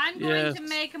 because I'm going to Yes.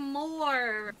 make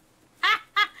more.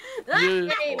 You,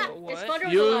 Hey, What? it's fun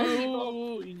with a lot of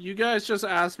people. you guys just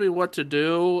ask me what to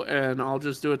do, and I'll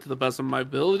just do it to the best of my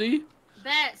ability.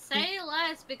 Bet, say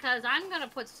less, because I'm going to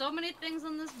put so many things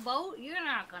on this boat, you're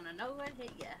not going to know what hit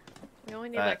you. We only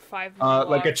need Right. like 5 more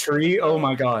Like a logs. tree? Oh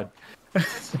my god.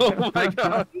 Oh my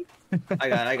god. I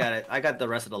got it. I got the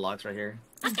rest of the logs right here.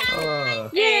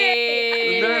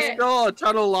 Yay! There's still a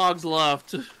ton of logs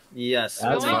left. Yes.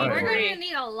 That's We're fine. going to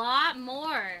need a lot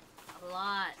more. A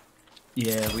lot.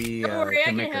 Yeah, we Don't worry, I can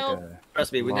can make help. like a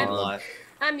Trust me, we need a log. lot.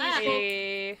 I'm useful.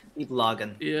 Hey. Keep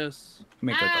logging. Yes.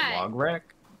 make like Alright. a log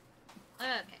rack. Okay.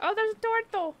 Oh, there's a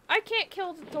turtle. I can't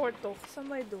kill the turtle.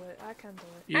 Somebody do it. I can't do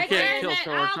it. You I can't can kill do it.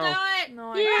 I'll Torto. do it.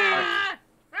 No, I Yeah.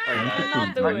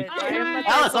 cannot do it. I am a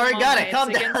Alice already got it.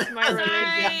 turtle Calm mama. It's down. against my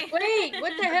religion. Sorry. Wait,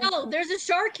 what the hell? There's a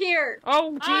shark here.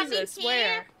 Oh, Oh, Jesus, be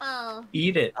where? careful.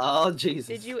 Eat it. Oh Jesus.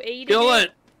 Did you eat Kill it?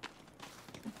 it.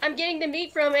 I'm getting the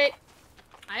meat from it.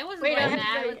 I wasn't Wait, I like have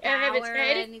that it- with I have its power or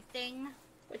head. anything.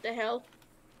 What the hell?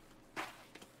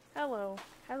 Hello.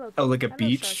 Hello. Oh, like a Hello,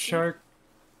 beach Sharky. shark?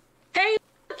 Hey,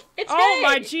 look, it's Oh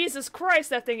my head. Jesus Christ,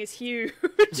 that thing is huge.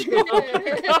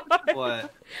 What?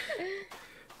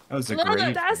 That was a Look,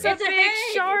 great That's thing. a It's a big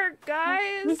head. shark,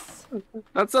 guys.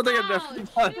 That's something I Oh, never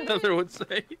thought shoot. Heather would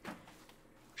say.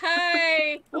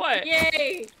 Hi. What?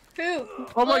 Yay. Who?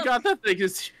 Oh my Look, god, that thing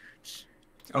is huge.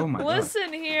 Oh my god.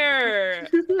 Listen here.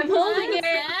 I'm holding it.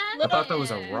 I thought that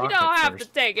was a You rock don't at have to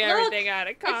first. take everything out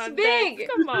of context. big.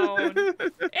 Come on.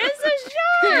 It's a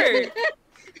shark.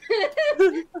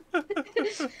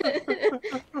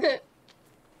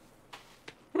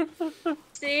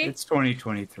 See? It's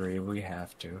 2023. We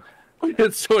have to.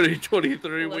 It's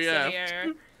 2023. We Listen have.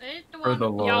 here. It's the For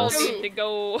the one- Y'all lols. need to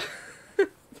go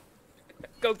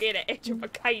get an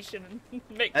education and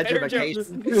make better jokes.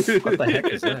 Education. What the heck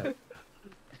is that?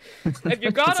 If you're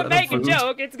Is gonna that a make a food?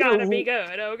 joke, it's gotta be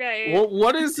good, okay?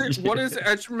 What is it? What is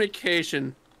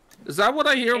education? Is that what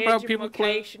I hear about people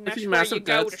Education, that's collecting where massive you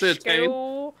go debts to to attain?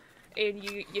 school and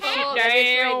you sit Oh, that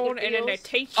is right, down the and then they feels.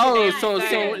 teach you Oh,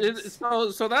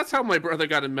 these so that's how my brother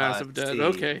got in massive debt. see.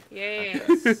 Okay. Yes.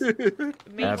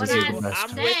 Me That was too. even less I'm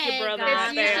fun. with your brother It's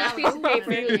right useless there. piece of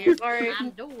paper. Sorry. I'm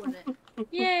doing it.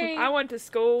 Yay. I went to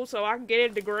school so I can get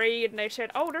a degree, and they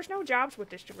said, "Oh, there's no jobs with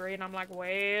this degree," and I'm like,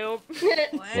 "Well,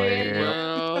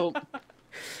 Well,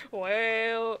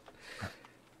 well,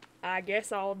 I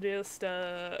guess I'll just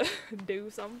do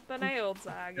something else."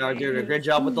 I You're doing a guess. great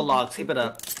job with the logs. Keep it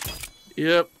up.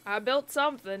 yep. I built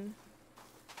something.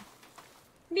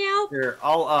 Meow. Here,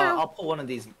 I'll put one of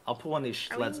these. I'll put one of these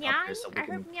sleds up meow? here so we I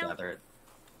can heard meow. gather it.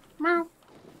 Meow.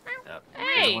 Yep.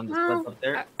 Hey. One of the sleds up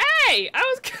there. Hey, I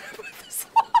was gonna put this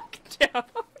log down.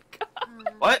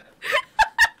 God. What?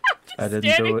 I didn't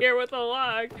Standing do it. here with a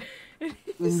log. And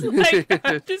he's like,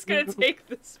 I'm just gonna take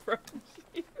this from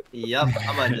you. Yep.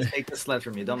 I'm gonna just take the sled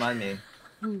from you. Don't mind me.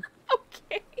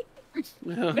 Okay.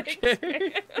 Okay.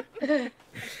 Hey, there's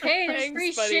Thanks,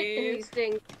 free buddy. shit in these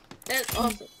things. That's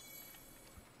awesome.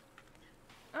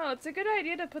 Oh, it's a good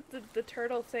idea to put the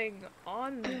turtle thing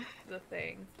on the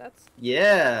thing. That's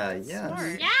Yeah, That's yeah.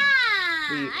 smart. Yeah,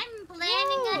 I'm planning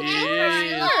Whoa,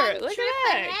 ahead. smart. Look at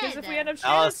that. Because if we end up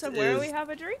stranded Alice somewhere, we is- have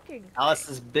a drinking.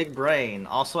 Alice's big brain.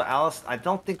 Also, Alice, I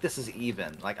don't think this is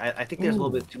even. Like, I think there's a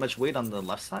little bit too much weight on the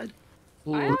left side. I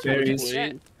Ooh, don't Very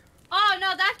forget. Oh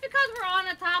no, that's because we're on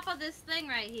the top of this thing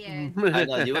right here. I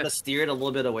know. Do you want to steer it a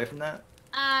little bit away from that?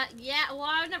 Yeah. Well,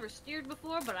 I've never steered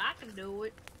before, but I can do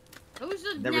it. Who's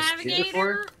the Never steered before?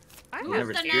 navigator? I Who's have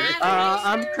never the steered?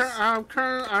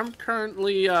 I'm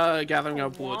currently gathering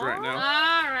up wood right now.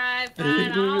 Alright,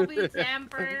 fine. I'll be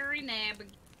temporary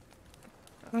navigator.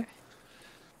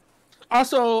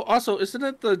 Also, isn't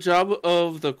it the job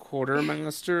of the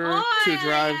quartermaster to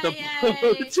drive the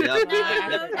boat?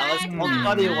 Yep. Alice, don't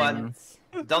tell anyone.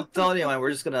 Don't tell anyone.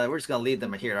 We're just gonna lead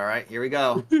them here. All right, here we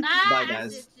go. Bye,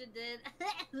 guys.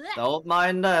 Don't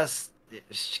mind us.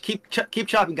 Keep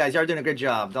chopping, guys. You're doing a good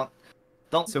job. Don't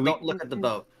look at the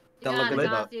boat. Don't look at the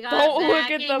boat. Don't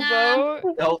look at the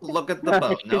boat. Don't look at the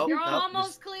boat. Nope. You're nope.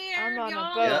 almost clear. I'm on You're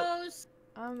a boat. almost.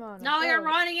 I'm on a No, you're boat.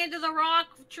 running into the rock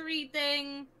tree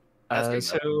thing. That's good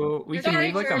So we You're can very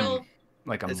leave like turtle.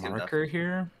 a That's good enough. marker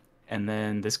here, and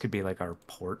then this could be like our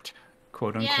port,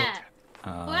 quote unquote. Yeah.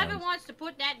 Whoever wants to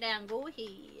put that down, go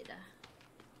ahead.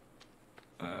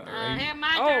 Right. Here,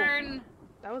 my Oh. turn.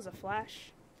 That was a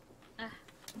flash.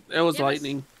 It was Give us-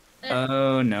 lightning.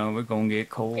 Oh no, we're gonna get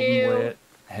cold Ew. and wet.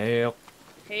 Help!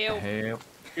 Hail. Help!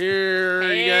 Here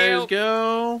you guys Help.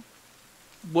 go.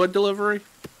 Wood delivery.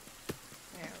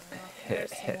 There we go.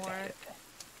 There's some more.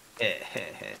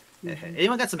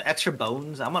 Anyone got some extra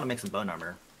bones? I'm gonna make some bone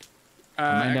armor. I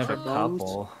might have a extra bones.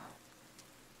 couple.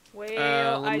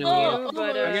 Well, let I me do, look.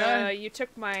 but Okay. you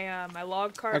took my my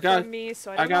log I cart got- from me,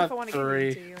 so I I don't know got if I want to give 3.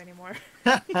 it to you anymore.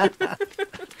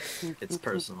 It's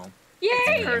personal. Yay!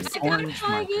 I Person. got Orange my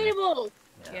marker. eatable.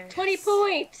 Yes. 20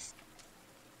 points.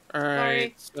 All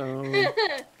right. So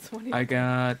 20. I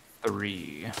got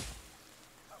 3.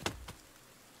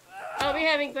 I'll be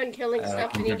having fun killing I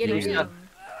stuff can and you give getting you- meat.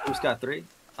 Who's got 3?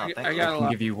 Oh, I thank you. got I a can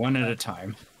lot. give you one at a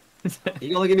time. You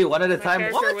can only give me one at a My time.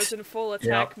 character What? was in full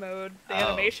attack mode. The Oh.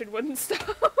 animation wouldn't stop.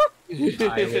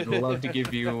 I would love to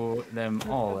give you them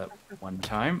all at one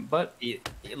time, but You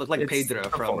look like It's Pedro the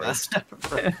from. forest.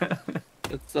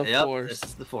 it's the Yep, force. this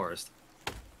is the forest.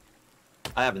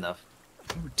 I have enough.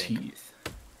 teeth.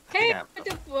 Hey, Yeah.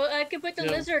 I could put the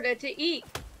Yeah. lizard to eat.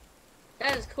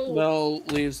 That is cool. No,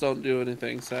 leaves don't do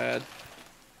anything sad.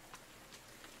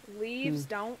 Leaves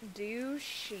don't do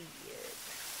shit.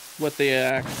 With the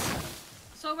axe.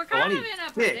 So we're kind I of need in a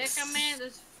sticks. predicament.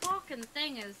 This fucking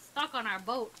thing is stuck on our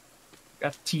boat.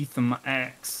 Got teeth in my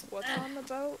axe. What's on the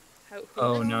boat? Who's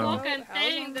Oh, on the no. boat? Fucking How's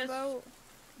thing, on the this- boat?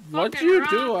 What'd Fucking you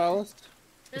do, rock. Alice?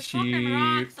 There's She- fucking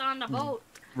rocks on the boat.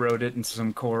 Wrote it into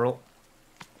some coral.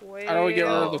 Well, How do we get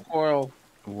rid of the coral?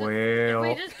 We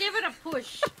Well, just give it a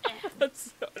push.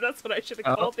 that's what I should have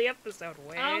Oh. called the episode.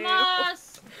 Well,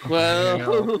 Almost.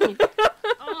 Well,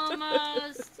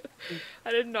 Almost.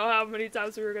 I didn't know how many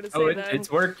times we were gonna say oh, that. it's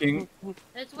working.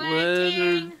 It's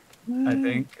Wizard. working. I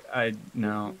think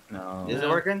no. Is it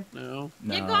working? no,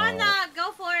 No. Keep going,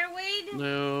 go for it, Wade.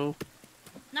 no.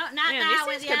 No, not Man, that these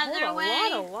way, things the can other hold way.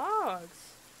 a lot of logs.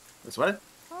 This what?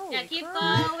 Holy Yeah, keep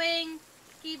crap. going.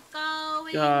 Keep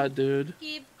going. God, dude.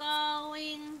 Keep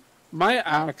going. My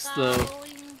axe, though.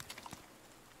 Going.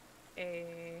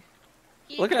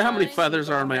 Keep Look at how many going, feathers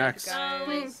keep are on my going, axe.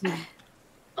 guys.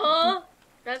 Oh,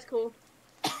 that's cool.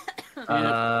 Keep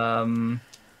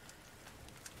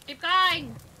going. Keep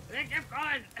going.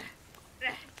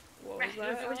 What was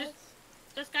that? We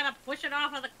just gotta push it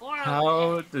off of the coral.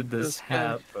 How did this Just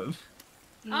happen?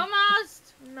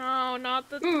 Almost. No, not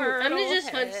the I'm turtle gonna just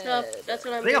hunt head. stuff. That's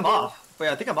what I I'm think I'm gonna do. off. Wait,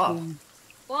 I think I'm off.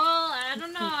 Well, I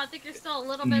don't know. I think you're still a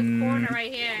little bit corner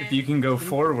right here. If you can go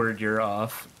forward, you're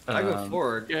off. I go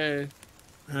forward. Okay.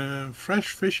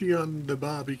 Fresh fishy on the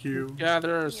barbecue.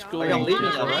 Gather a Yeah. school. I got leaves,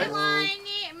 Oh, alright? mine.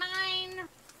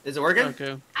 Is it working?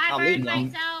 Okay. I I'll burned leave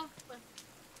them. myself.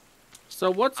 So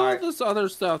what's all Alright. this other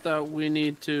stuff that we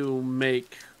need to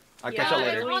make? I'll Yeah, catch you what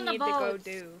later. do we On the need to go boats.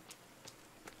 do?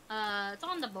 It's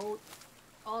on the boat.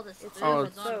 All the stuff Oh,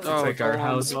 is on the it's- boat. It's like our go on the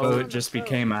houseboat boat. just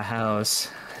became a house.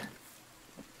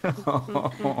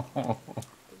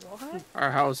 What?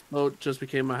 Our houseboat just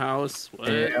became a house.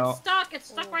 What? Yeah. It's stuck. It's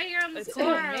stuck right here on this It's in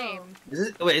the coral. name.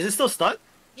 Wait, is it still stuck?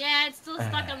 Yeah, it's still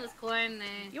stuck on this corner.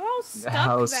 You all stuck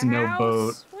house, the no house?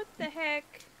 boat. What the heck?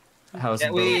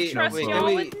 Houseboat, we- Trust wait, no y'all can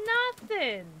boat. we- with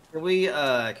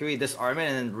nothing. Can we disarm it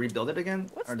and rebuild it again?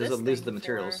 What's or does this it lose thing the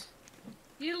materials?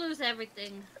 You lose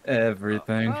everything.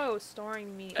 Everything. Oh,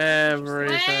 storing meat.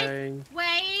 Everything.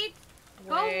 Wait.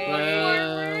 Go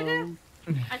forward.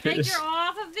 I think you're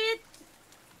off of it.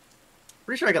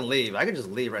 Pretty sure I can leave. I can just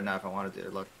leave right now if I wanted to.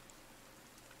 Look.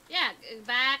 Yeah,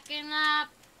 backing up.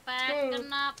 But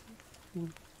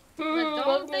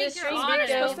don't think you're on it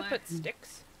supposed to anymore. put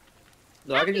sticks.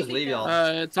 No, I can just leave y'all.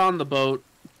 It's on the boat.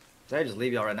 So I can just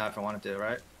leave y'all right now if I wanted to,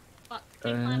 right? Fuck,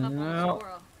 can't climb up on the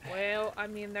squirrel. Well, I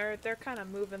mean, they're kind of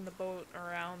moving the boat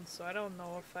around, so I don't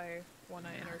know if I want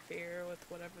to interfere with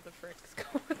whatever the frick's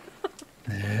going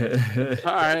on.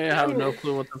 I have no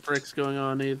clue what the frick's going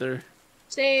on either.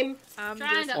 Same. I'm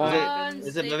Trying just to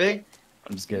Is it moving?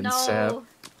 I'm just getting sap.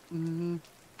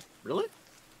 Really?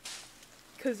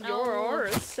 Because your aura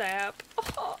is sap.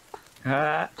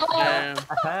 Ah,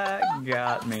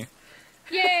 got me.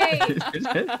 Yay!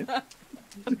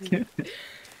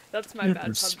 That's my bad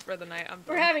pun for the night.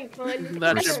 We're having fun.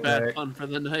 That's your bad fun for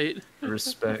the night.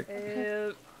 Respect.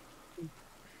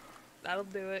 That'll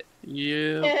do it.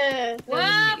 Yeah.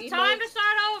 Well, time to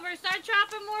start over. Start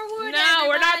chopping more wood. No,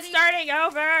 we're not starting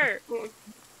over.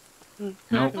 Nope.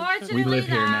 Unfortunately, We live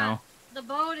here now. The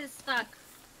boat is stuck.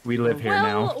 We live here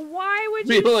now. Well, why would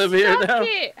We you live here stuck now.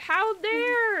 it? How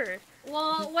dare?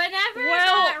 Well,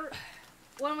 whenever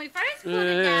when we first put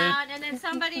it down, and then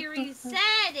somebody reset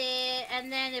it,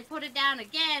 and then they put it down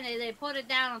again, and they put it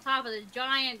down on top of the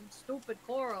giant, stupid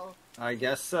coral. I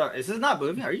guess so. Is this not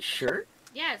moving? Are you sure?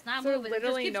 Yeah, it's not So moving. It just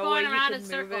literally keeps no going way you around can in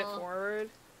move it circles. forward.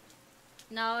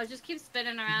 No, it just keeps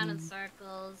spinning around in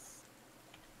circles.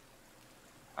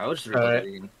 I will just rebuild it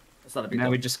again. That's not a big Now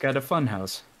deal. we just got a fun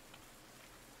house.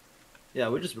 Yeah,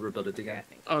 we'll just rebuild it again.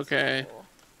 Okay. Cool.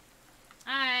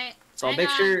 Alright. So I'll make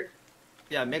sure.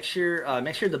 Yeah, make sure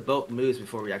the boat moves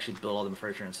before we actually build all the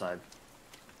furniture inside.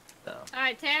 So.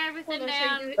 Alright, tear everything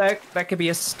down. That could be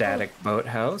a static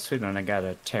boathouse. We don't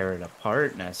gotta tear it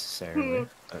apart necessarily.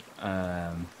 But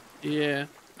Yeah.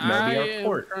 maybe I our am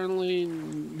port. currently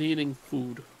needing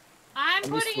food. I'm I'm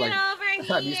just, putting like, it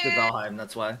over I'm used to here. Valheim,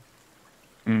 that's why.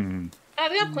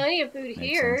 I've got plenty of food Makes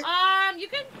here. sense. You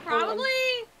can probably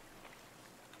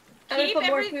I'm gonna keep put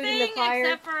more food in the everything fire.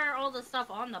 except for all the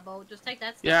stuff on the boat. Just take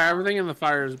that stuff Yeah, out. everything in the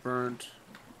fire is burnt.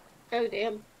 Oh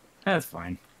damn. That's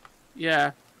fine.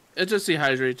 Yeah. It just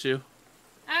dehydrates you.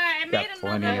 Alright, I Got made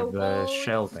plenty another of the boat.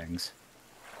 shell things.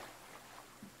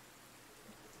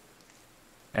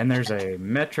 And there's a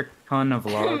metric ton of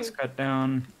logs cut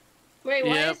down. Wait,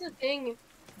 why Yep. is the thing?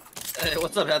 Hey,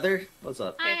 what's up, Heather? What's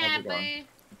up? Hi, How's it going? Happy.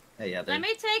 Hey, Heather. Let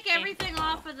me take everything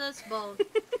off of this boat.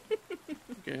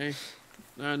 Okay.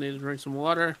 Now I need to drink some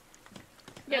water.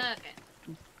 Yep.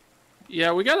 Okay.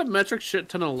 Yeah, we got a metric shit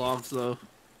ton of logs though.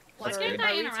 Why That's can't good.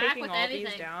 I Are we interact taking with all these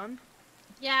anything? down?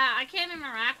 Yeah, I can't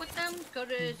interact with them.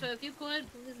 So if you could,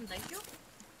 please and thank you.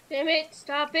 Damn it!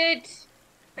 Stop it!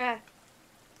 Ah.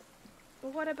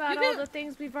 But what about You all can- the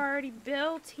things we've already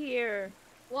built here?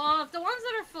 Well, if the ones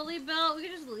that are fully built, we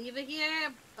can just leave it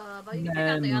here. But you can pick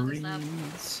out the other stuff.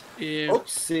 Memories. Yeah.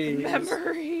 Oopsies.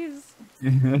 Memories.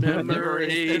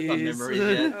 Memories. Memories.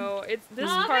 yet. Oh, it's this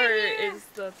Over part here. is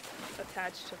the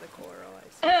attached to the coral. I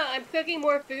see. I'm cooking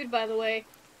more food, by the way.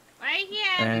 Right here,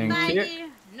 Thank everybody.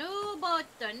 No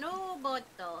butter, no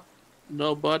butter.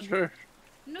 No butter.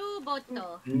 No butter.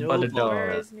 No Butter butter.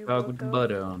 Where dog. is new Dog with Baka?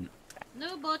 butter on it.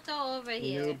 No butter over No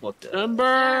here. butter.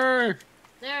 Timber.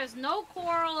 There's no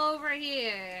coral over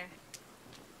here.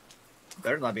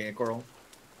 Better not be any coral.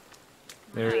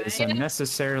 There is Alright.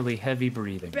 unnecessarily heavy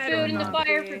breathing. Better Food in the not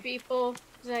fire be. for people,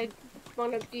 because I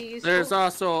want to be useful. There's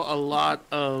also a lot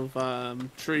of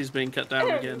trees being cut down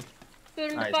again. Food in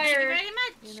the Nice. Thank you fire. very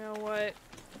much. You know what?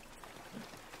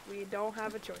 We don't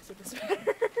have a choice in this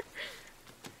matter.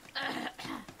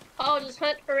 I'll just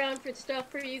hunt around for stuff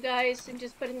for you guys and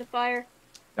just put in the fire.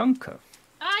 Dunka.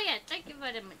 Oh yeah, thank you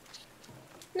very much.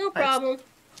 No problem.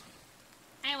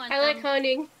 I want I like some.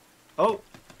 hunting. Oh,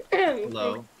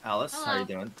 hello, Alice. How Hello. you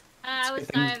doing? I was We've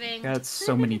starving. got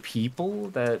so many people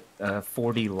that a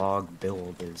 40 log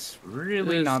build is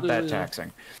really It's, not that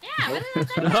taxing. Yeah, what is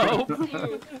that?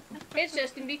 No. It's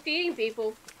just gonna be feeding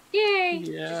people. Yay!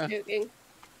 Yeah. Just joking.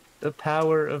 The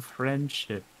power of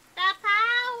friendship. The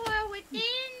power within.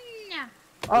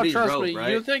 Oh, Please trust rope, me.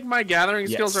 right? You think my gathering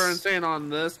skills are Yes. insane on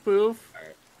this poof?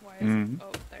 Why is Mhm. it?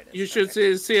 Oh, there it is. You should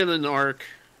Okay. see it in the arc.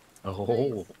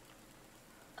 Oh.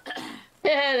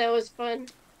 Yeah, that was fun.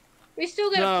 We still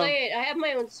gotta No. play it. I have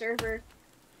my own server.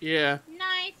 Yeah.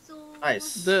 Nice.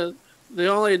 Nice. The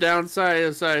only downside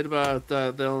about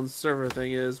the own server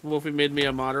thing is Wolfie made me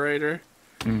a moderator,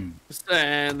 Mm.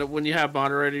 and when you have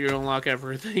moderator, you unlock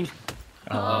everything,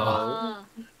 Oh.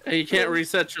 and you can't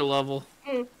reset your level.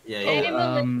 Yeah, Hey,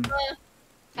 yeah. Melissa.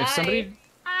 If somebody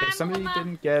I'm if somebody Mama.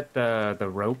 didn't get the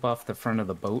rope off the front of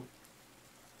the boat,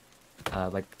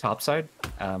 like topside.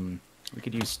 We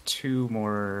could use 2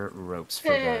 more ropes for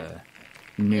the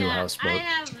new houseboat. I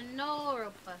have no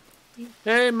rope.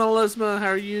 Hey, Melisma, how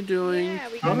are you doing? Yeah,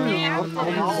 we got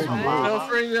Feel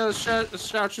free to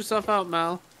shout yourself out,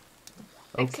 Mal.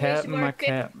 Oh, Captain, my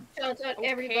cap. Shout out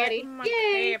everybody.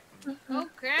 Yay! Oh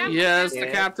crap! Yes, the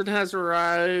captain has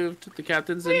arrived. The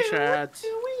captain's in chat.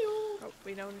 Oh,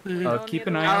 we don't Keep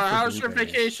an eye out for how's your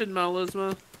blueberries. vacation,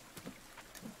 Melisma?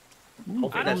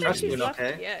 Hopefully that truck's doing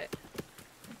okay. Yet.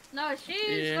 No,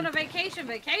 she's on a vacation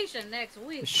next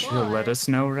week. She'll let us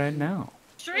know right now.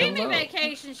 Streaming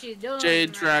vacation she's doing.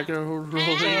 Jade Dragon rolling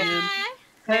in.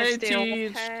 Hey,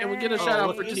 Teach. Can we get a shout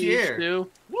out for Teach, too?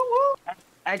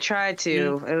 I tried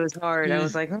to. It was hard. I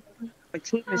was like, my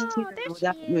team is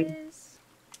without me.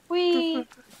 Wee.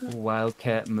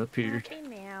 Wildcat appeared.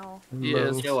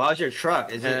 Yes. Yo, how's your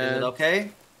truck? Is it okay?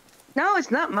 No,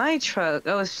 it's not my truck.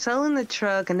 I was selling the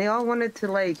truck, and they all wanted to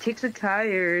like kick the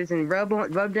tires and rub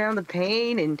down the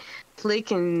paint and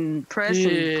click and press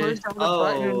and push on the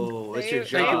button. Oh, it's your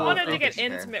They job. wanted to get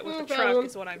intimate with the truck,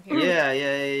 is what I'm hearing.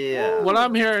 Yeah. What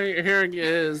I'm hearing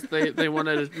is they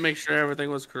wanted to make sure everything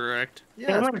was correct.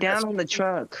 They went down on the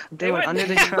truck. They went under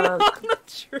the truck.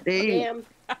 Damn.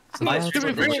 To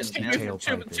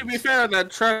be fair,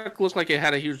 that truck looked like it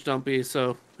had a huge dumpy,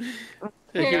 so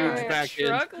a huge package.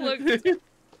 Truck looked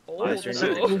old.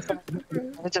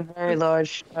 It's a very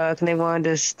large truck, and they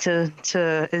wanted us to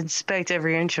inspect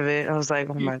every inch of it. I was like,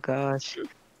 oh my gosh.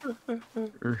 And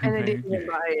they didn't even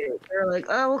buy it. They were like,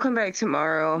 oh, we'll come back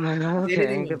tomorrow. I'm like,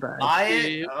 okay, goodbye. Buy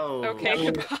it? Oh.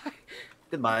 Okay,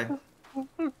 Goodbye.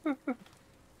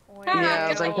 Yeah, I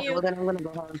was like, well, then I'm gonna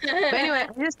go home. But anyway,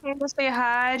 I just came to say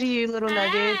hi to you, little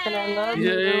nuggets, and I love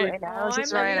you. And I was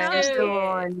just right, I'm still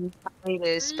on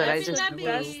hiatus, but I just the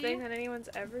best thing that anyone's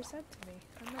ever said to me.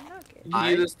 I'm a nugget.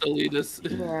 Yes.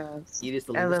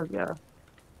 I love y'all.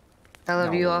 I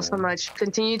love you all so much.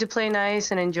 Continue to play nice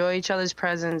and enjoy each other's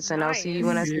presents, and I'll see you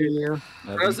when I see you.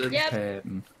 Yep.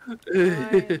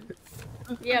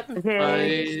 Yep.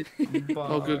 Okay.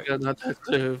 Oh, good God, not that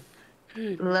too.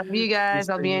 Love you guys.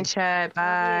 I'll be in chat.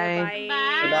 Bye.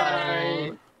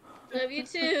 Bye. Love you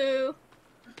too.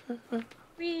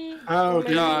 Oh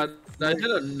God, I did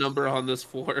a number on this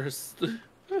forest.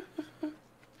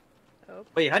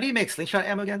 Wait, how do you make slingshot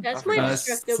ammo again? That's my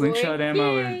destructible. Slingshot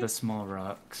ammo Yay. or the small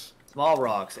rocks? Small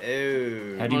rocks.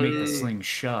 Oh. How do you make the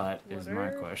slingshot? Is my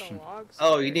question.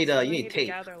 Oh, you need tape.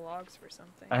 Gather logs for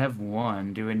something. I have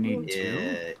 1. Do we need 2?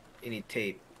 Yeah, you need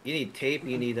tape. You need tape.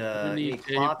 You need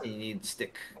cloth, and you need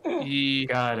stick.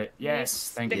 Got it.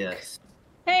 Yes, thank you. Yes.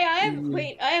 Hey,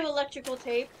 I have electrical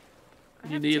tape.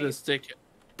 You need a stick.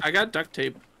 I got duct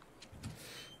tape.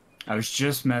 I was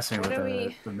just messing with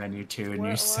the menu too, and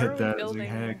you said that. I was like,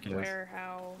 heck yes. Where,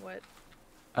 how, what?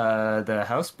 The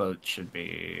houseboat should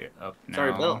be up now.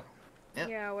 Sorry, Bill. Yep.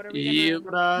 Yeah, what are we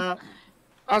gonna...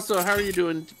 Also, how are you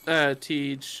doing,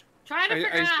 Teach? Trying to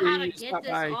figure out how to get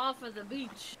this off of the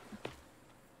beach.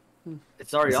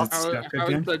 It's already off. How is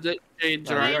the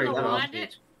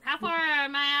How far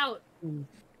am I out?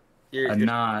 You're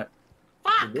not.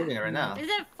 Fuck! You're moving it right now. Is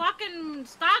it fucking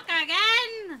stuck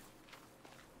again?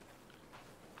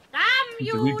 Damn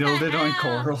you! Did we build it on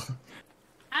coral?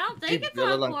 I don't think it's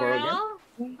on coral.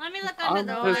 Let me look under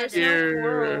the water.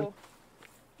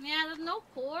 Yeah, there's no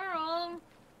coral.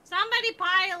 Somebody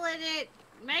pilot it.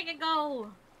 Make it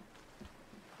go.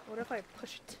 What if I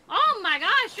push it? Oh my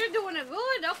gosh, you're doing it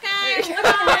good. Okay.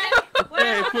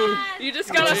 You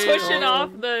just gotta push it off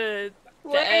the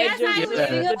edge of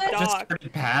the dock.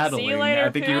 Just paddling. See you later, I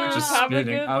think you were just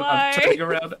spinning. I'm turning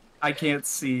around. I can't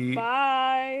see.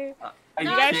 Bye.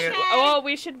 Well,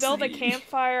 we should build a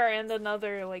campfire and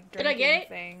another like drinking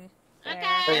thing.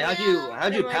 Okay. Wait,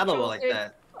 how'd you paddle like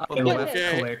that?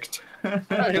 It clicked.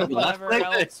 Whatever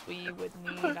else we would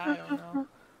need, I don't know.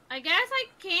 I guess I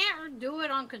can't do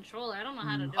it on controller. I don't know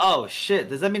how to do it. Oh shit!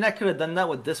 Does that mean I could have done that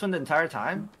with this one the entire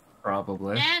time?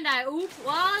 Probably. And well,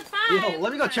 it's fine. You know,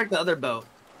 let me go check the other boat.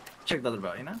 Check the other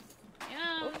boat, you know?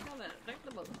 Yeah, check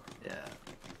the boat. Yeah.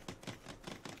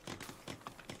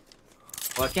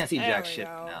 Well, I can't see jack shit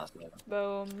now. So.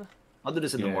 Boom. I'll do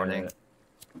this in the morning.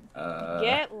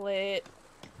 Get lit.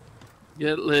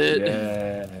 Get lit.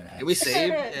 Yeah. Can we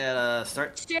save and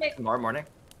start tomorrow morning?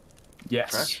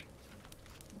 Yes. Fresh?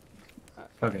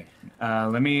 Okay.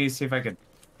 Let me see if I could.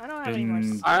 I don't have any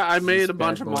more. I made a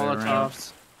bunch of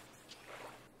Molotovs.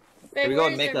 Can we go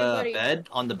and make a bed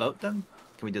on the boat then?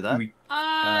 Can we do that? Do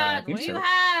you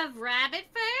have rabbit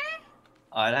fur?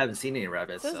 I haven't seen any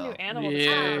rabbits. It says So. new animal Yeah.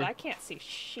 discovered, but I can't see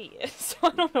shit, so I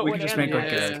don't know We what could just make animal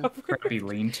like I a discovered. crappy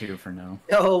lean-to for now.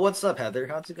 Yo, what's up, Heather?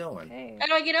 How's it going? Hey, How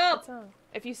do I get up? what's up?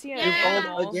 If you see an You're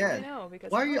animal, bald again. I know,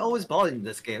 because Why are I'm you bald. always balding in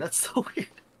this game? That's so weird.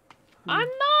 I'm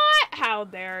not! How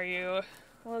dare you?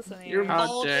 Listen You're here. How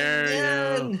bald dare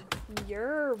again. you.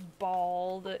 You're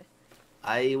bald.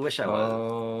 I wish I was.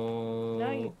 Oh.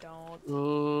 No, you don't.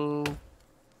 Oh.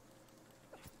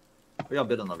 What y'all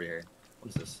building over here? What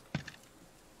is this?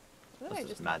 What did This I is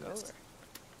just madness. knock over?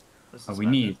 This Oh, is we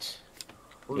madness. need.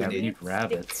 What do Yeah, we we need? need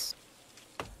rabbits.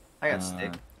 I got Uh,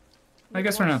 stick. I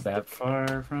guess we're not that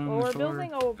far from Well, the we're shore.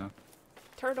 building a Oh.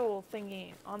 turtle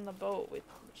thingy on the boat, which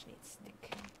needs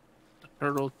stick.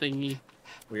 Turtle thingy.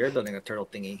 We are building a turtle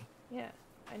thingy. Yeah.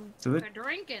 And So We're that,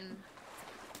 drinking.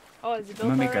 oh, is it I'm built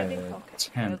gonna make already? a Okay.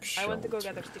 temp I went to go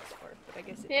gather shelter. sticks for it, but I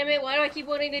guess it Damn it, why do I keep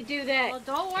wanting to do that? Well,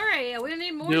 don't worry. We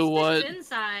need more Do sticks what?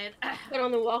 inside. Put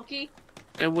on the walkie.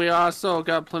 And we also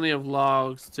got plenty of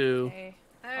logs too. Okay.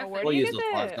 Oh, Perfect. where We'll do you use get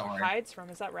those logs, the don't worry. hides from?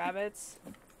 Is that rabbits?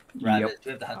 Rabbits.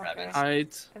 We have to hunt Okay. rabbits.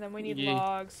 Height. And then we need Yeah.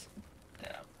 logs.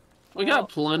 Yeah. We got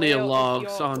plenty of Whale,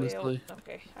 logs, whale, honestly. whale.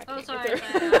 Okay. I Oh, can't sorry. get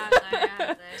sorry, through.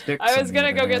 sorry. Sticks I was on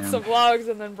gonna the go get other some end. logs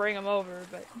and then bring them over,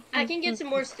 but I can get some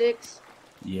more sticks.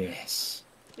 Yes.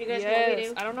 You guys want me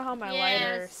yes, to? I don't know how my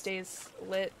lighter Yes. stays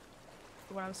lit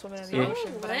when I'm swimming in the Yeah.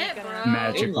 ocean, but Lit, I'm gonna. bro.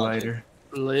 Magic Hey, love lighter.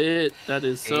 Lit. That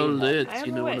is so Hey, lit. I am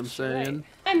You a know what I'm witch, saying? right.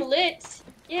 I'm lit.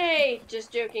 Yay!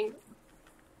 Just joking.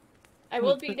 I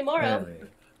will be tomorrow.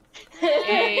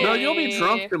 Hey. No, you'll be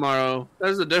drunk tomorrow.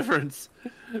 There's a difference.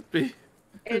 Be-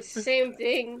 It's the same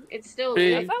thing. It's still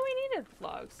Hey. I lit. thought we needed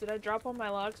logs. Did I drop all my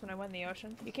logs when I went in the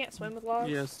ocean? You can't swim with logs?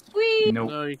 yes. Sweet. Nope.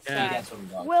 No, you Sad.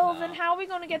 can't. Well, then how are we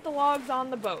gonna get the logs on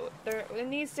the boat? It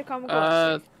needs to come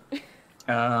Uh,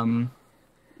 closer.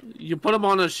 You put them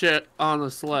on a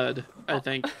sled, I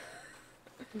think.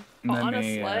 On a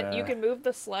sled? You can move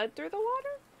the sled through the water?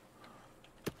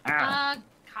 Kind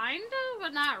of,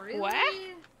 but not really. What?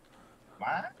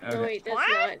 What? No, Okay. wait, that's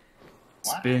What? not.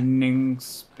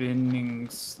 Spinning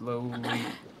slowly. Okay.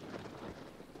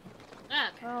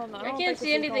 Oh, no, I don't can't think see this is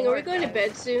anything. gonna Are we work, going to guys.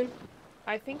 bed soon?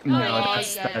 I think No, the yeah,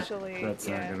 logs yeah, yeah. actually. That's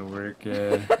yeah. not gonna work. I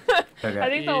Okay.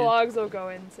 think the Yeah. logs will go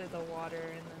into the water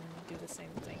and then do the same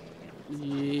thing again.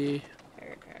 Yeah.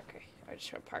 Okay. I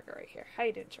just gonna park it right here. How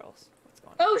you doing, Charles? What's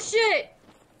going on? Oh shit!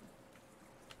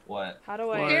 What? How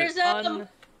do I? What? There's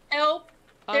help.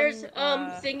 There's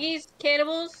thingies,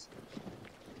 cannibals.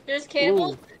 There's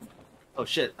cannibals. Oh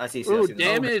shit! I see. Ooh, I see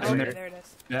damage. Okay, there. there it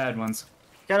is. Bad ones.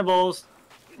 Cannibals.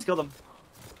 Let's kill them.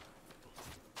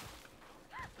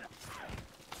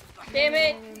 Damn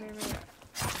it!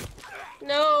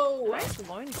 No. Nice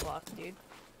loincloth, dude.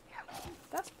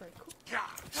 That's pretty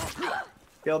cool.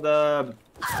 Kill them.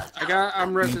 I'm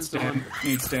Need resting stamp. someone.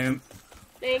 Need stamp.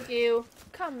 Thank you.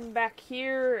 Come back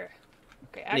here.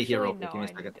 Okay, Let me heal actually, real quick, no. give me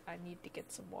a second. I need to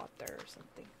get some water or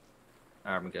something.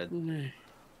 Alright, I'm good.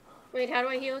 Wait, how do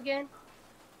I heal again?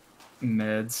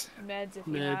 Meds. Meds if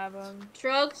you Meds. have them.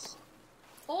 Drugs?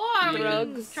 Or we can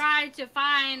Drugs. try to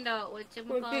find Would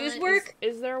booze work?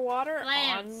 Is there water on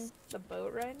Plants. the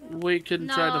boat right now? We could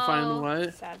try to No. find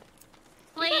what? Sad.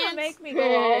 You're gonna Plants. make me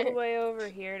go all the way over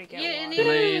here to get You water.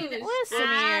 need Listen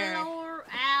here.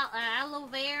 aloe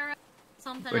vera,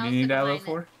 something What do else. you need to aloe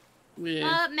combine for?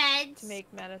 Yeah. it. Meds. To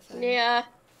make medicine. Yeah.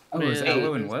 Oh, is Yeah.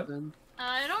 aloe and what?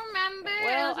 I don't remember.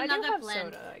 Well, it was I do another have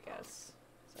plant. soda, I guess.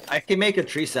 So I can make a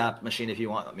tree sap machine if you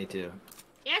want me to.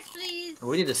 Yes, please.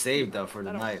 We need to save though for the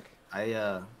I don't- night. Let's Here,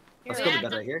 go we to have bed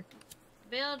to- right here.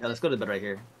 Build. Yeah, let's go to bed right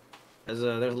here. There's a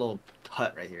little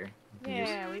hut right here.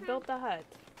 Yeah, we built the hut.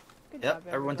 Good Yep,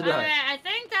 job, everyone to everybody. the hut. Alright, I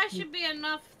think that should be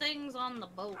enough things on the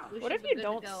boat. We What should if be you good to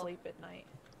don't go. sleep at night?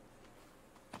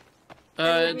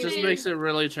 It just makes it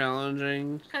really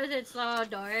challenging. Because it's so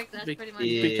dark, that's pretty much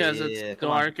Yeah. it. Because it's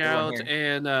come on, dark everyone out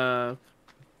here. and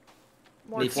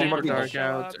More Need four more super people. dark show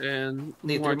out up. and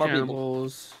Need more three more people.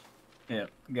 cannibals. Yeah,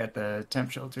 got the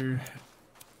temp shelter.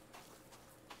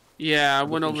 Yeah, I The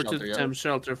went temp over to shelter, the yeah. temp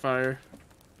shelter fire.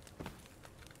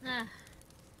 Ah,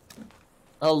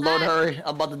 Oh Lord, hurry!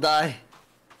 I'm about to die.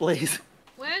 Please.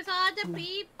 where's all the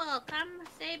people? Come,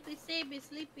 savey,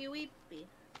 sleepy, weepy.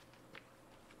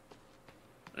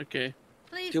 Okay.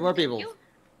 Please. Two more thank people. you.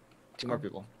 Two more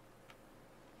people.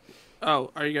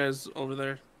 Oh, are you guys over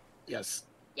there? Yes.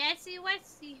 Yesy,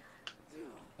 wesy.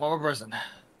 One more person.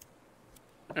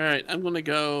 Alright, I'm gonna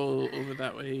go over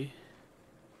that way.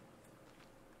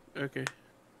 Okay.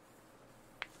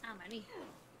 How many?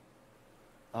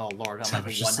 Oh Lord, I'm So like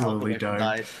it's one just health slowly away from died.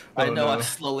 dying. I Oh, know no. I've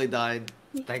slowly died.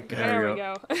 Thank God. There we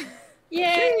go.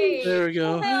 Yay! There we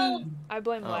go. Help! I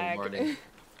blame Oh, lag. Lordy.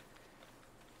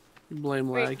 Blame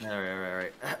lag.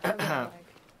 Alright.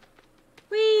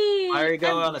 Whee! Fire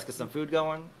going. Let's get some food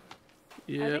going.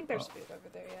 Yeah. I think there's food over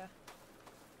there,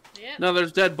 yeah. Yep. No,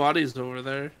 there's dead bodies over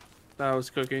there that I was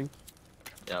cooking.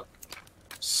 Yep.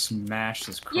 Smash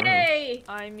this crow. Yay!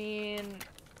 I mean,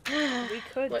 we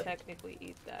could technically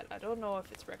eat that. I don't know if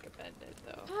it's recommended,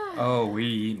 though. Oh, we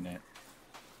eating it.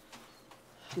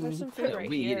 There's some food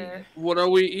right here. What are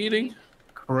we eating?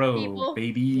 Crow, People?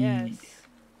 baby. Yes.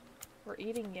 We're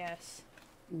eating yes.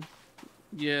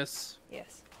 Yes.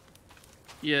 Yes.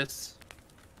 Yes.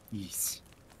 Yes.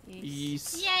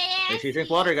 Yes. Make sure you drink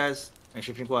water, guys. Make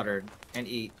sure you drink water and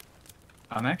eat.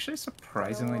 I'm actually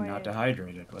surprisingly not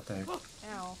dehydrated. What the heck?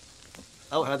 Ow.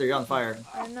 Oh, Heather, you're on fire.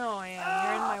 I know I am.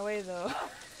 You're in my way, though.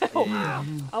 Yeah.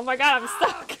 Oh my god, I'm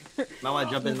stuck. Might want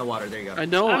to jump in the water. There you go. I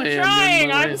know I'm I am.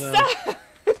 trying. I'm stuck.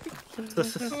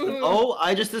 Oh,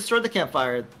 I just destroyed the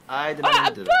campfire. I did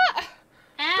not do that.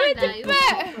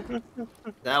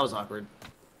 That was awkward.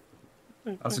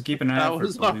 Also, keep an eye out for That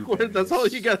was awkward. That's all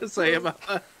you gotta say about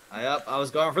that. Yep, I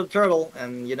was going for the turtle,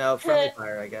 and you know, friendly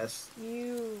fire, I guess.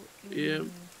 You. Yeah.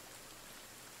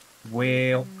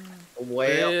 Whale.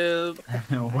 Whale.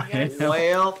 guess.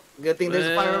 Whale. Good thing there's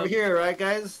a fire over here, right,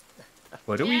 guys?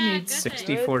 What do we Yeah, need good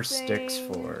 64 thing. sticks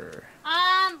for?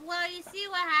 Well, you see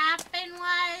what happened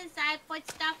was I put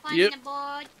stuff on Yep. the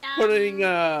board. Putting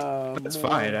That's more-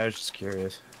 fine. I was just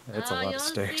curious. That's a lot you'll of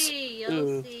sticks. See,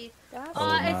 you'll see. That's Oh,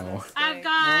 nice no. stick. I've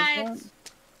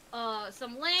got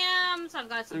some lambs. I've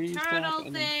got some 3 stack turtle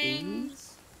and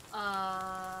things.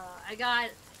 I got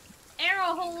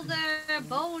arrow holder,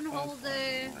 bone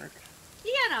holder.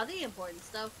 You know, the important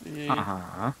stuff. Yeah.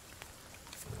 Uh-huh.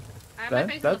 I have my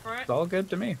face on the front. That's all good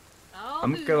to me. Oh,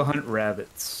 I'm gonna go hunt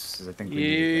rabbits. 'Cause I think we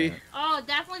need that. Oh,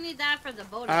 definitely need that for the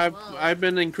boat as well. I've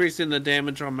been increasing the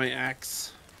damage on my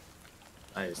axe.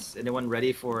 Nice. Anyone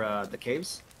ready for the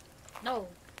caves? No,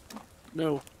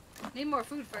 No. need more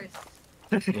food first.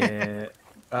 Yeah.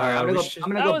 Alright, I'm gonna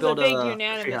That go was build a big a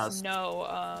unanimous treehouse.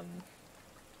 no.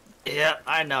 Yeah,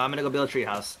 I know. I'm gonna go build a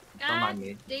treehouse. Don't mind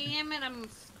me. Damn it,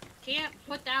 can't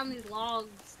put down these logs.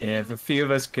 Yeah, if a few of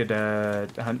us could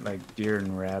hunt like deer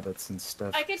and rabbits and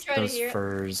stuff. I can try to those hear it.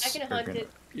 furs I can are hunt gonna...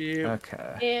 it. Yeah.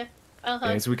 Okay. Yeah.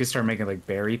 Yeah, so we could start making like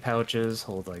berry pouches,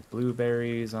 hold like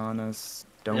blueberries on us.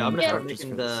 Don't Yeah, I'm gonna start pouches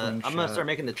making for the. I'm gonna slingshot. start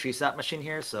making the tree sap machine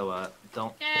here. So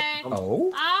don't. Okay.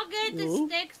 Oh, I'll get the Ooh.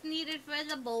 sticks needed for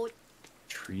the boat.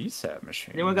 tree sap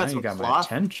machine. Anyone got Now some you got my cloth?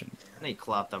 attention. I need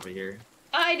cloth over here.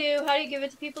 I do. How do you give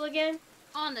it to people again?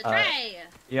 On the tray.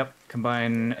 Yep,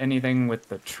 combine anything with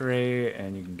the tray,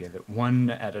 and you can give it one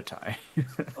at a time.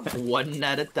 One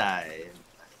at a time.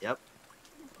 Yep.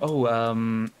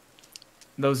 Oh,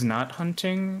 those not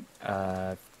hunting,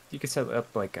 you could set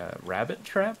up like a rabbit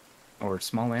trap or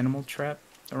small animal trap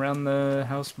around the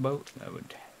houseboat. That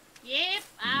would. Yep,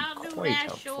 I'll do quite that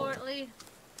helpful. shortly.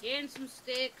 Getting some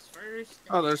sticks first.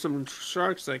 Oh, there's some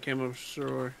sharks that came up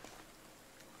shore.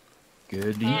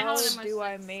 Good. How Eat. do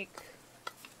I make?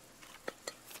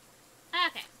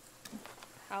 Okay.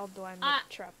 How do I make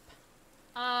trap?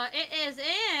 It is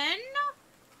in.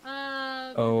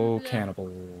 Oh, the-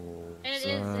 cannibals. It is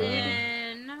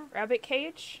in. Rabbit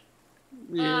cage?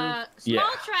 Yeah. Small Yeah.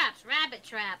 traps, rabbit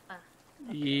trap.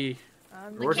 Yeah. The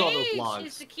Where's all those cage logs?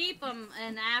 is to keep them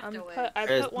in afterwards. I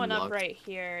There's put one some up logs. right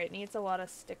here. It needs a lot of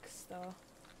sticks though.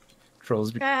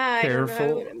 Trolls, be I don't know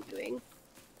careful. what I'm doing.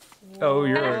 Oh,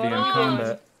 you're already in Whoa.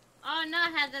 combat. Oh no,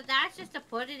 Heather, that's just to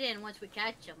put it in once we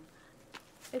catch them.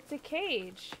 It's a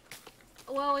cage.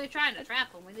 Well, we're trying to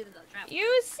trap them. We needed to trap them.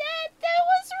 You said that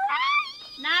was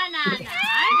right. Nah. I didn't.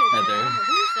 Heather.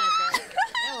 Who said that?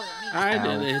 That wasn't me. I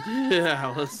Ow. did it. Yeah,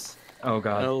 Alice. Oh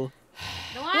god. Oh.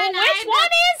 The one Well, which I- one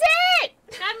is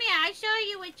it? Come here, I'll show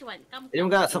you which one. Come.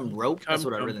 Anyone got some rope? That's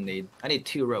Come, what I come. really need. I need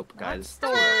 2 rope, Not guys.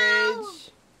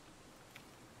 storage.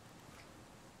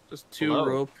 Just 2 Hello.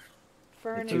 rope.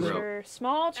 Furniture.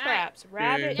 Small traps.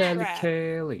 Rabbit Yeah. trap.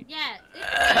 Kelly. Yeah.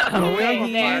 Oh, There,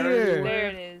 yeah. there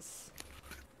it is.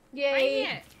 Right Yay.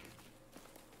 here.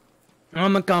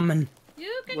 I'm a coming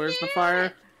You can Where's do the fire?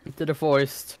 it. into the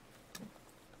forest.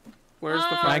 Where's the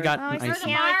Oh, fire? I got Where's the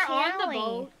icy. fire on the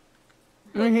boat?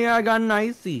 And here I got an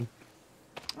icy.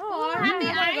 Oh, I happy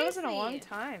haven't had those in a icy. long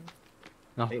time.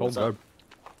 Oh, Hey, hold what's up? up.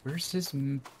 Where's his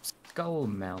skull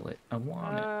mallet? I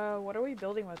want it. What are we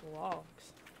building with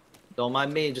logs? Don't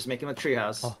mind me, just making a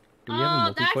treehouse. Oh, do we have a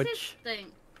Oh, that's his multi-twitch?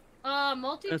 thing.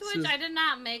 Multi-twitch, That's his- I did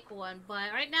not make one,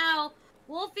 but right now,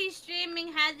 Wolfie's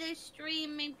streaming, Heather's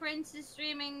streaming, Prince is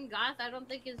streaming, Goth, I don't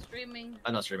think is streaming.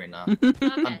 I'm not streaming now. Okay.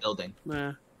 I'm building.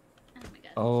 Nah. Oh my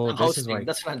god. Oh, I'm this hosting. is like.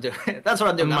 That's what I'm doing. That's what I'm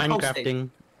I'm doing. I'm hosting. Minecrafting.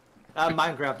 I'm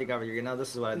Minecrafting over here. You know,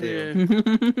 this is what I do.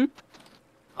 Yeah.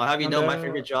 I'll have you know my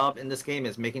favorite job in this game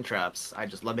is making traps. I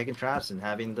just love making traps and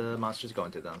having the monsters go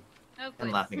into them.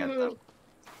 And laughing at them.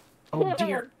 Oh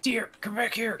dear, come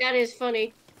back here. That is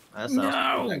funny. That's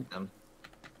how I protect them.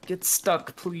 Get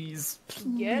stuck, please.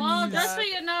 Well, just so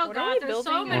you know, God, there's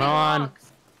so many on.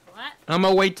 logs. What? I'm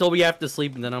gonna wait till we have to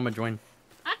sleep and then I'm gonna join.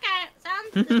 Okay,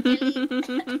 sounds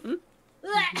good.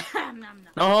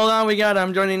 No, hold on, we got it.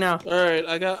 I'm joining now. Alright,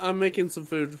 I'm making some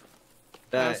food.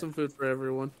 I have some food for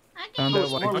everyone. Found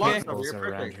out what Okay. vegetables are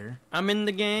around here. I'm in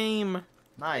the game.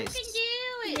 Nice. You can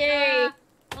do it. Yay.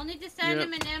 We'll need to send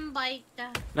him an invite.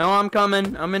 No, I'm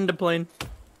coming. I'm in the plane.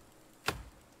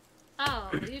 Oh,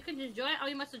 you can just join. Oh,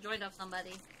 you must have joined off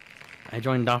somebody. I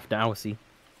joined off the Aussie.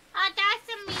 Oh,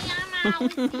 that's me. I'm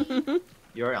Aussie.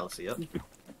 You're Elsie, yep.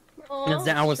 Oh, It's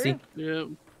the Aussie. Yep.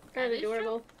 kind of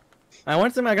adorable. I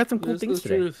want some. I got some cool That's things the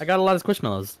today. truth. I got a lot of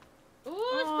squishmallows. Ooh,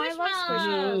 I love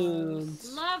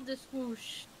squishmallows. Love the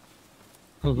swoosh.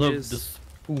 I love Yes. this.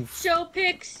 Oof. Show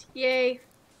pics, yay.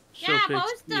 Yeah, Show post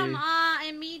pics, them yeah.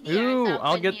 in media. Ooh, or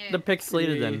I'll something get here. the pics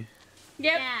later then.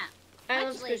 Yep, Yeah. I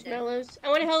love much later. Squishmallows. I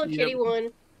want a Hello Kitty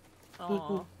one.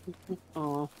 Aw.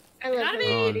 Oh. I love Gotta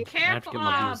Hello be Kitty. I have to careful. get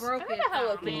my Ah, booze. broke I it. got a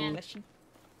Hello Oh, Kitty man. mission.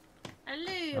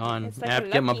 Hello. On. It's I like have a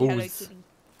to get my lucky Hello booze.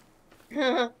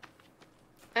 Kitty.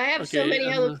 I have so Okay,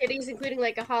 many Hello Kitties, including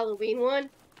like a Halloween one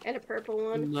and a purple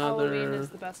one. Halloween Another. is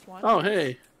the best one. Oh,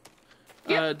 hey.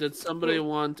 Yep. Did somebody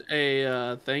want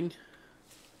a thing?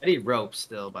 I need rope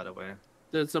still, by the way.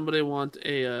 Did somebody want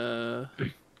a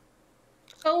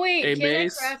Oh wait, A can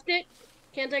maze? I craft it?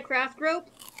 Can't I craft rope?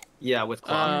 Yeah, with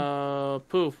cloth.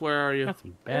 Poof, where are you? That's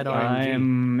some bad RNG.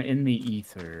 I'm in the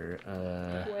ether.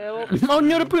 Well, Oh,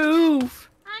 no, the poof!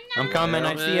 Oh, no. I'm coming.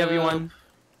 I see everyone.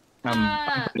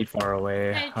 I'm pretty far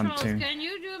away Hey, Trolls, hunting. can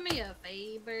you do me a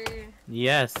favor?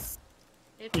 Yes.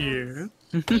 Hey, Trolls,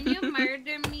 can you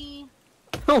murder me?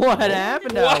 What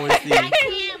happened to I Aussie?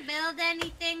 can't build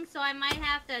anything, so I might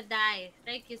have to die.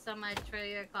 Thank you so much for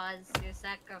your cause, your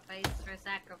sacrifice for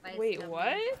sacrifice. wait,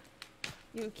 what?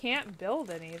 You can't build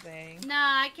anything. No,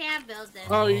 I can't build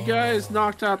anything. Oh, you guys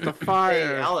knocked out the Hey,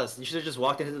 fire. Alice, you should have just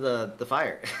walked into the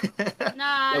fire.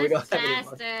 No, we it's don't have any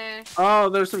more. faster. Oh,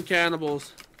 there's some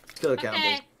cannibals. Still Okay.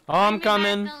 accountable. Oh, I'm bring me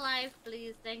coming. back to life,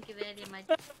 please. Thank you very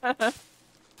much.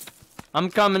 I'm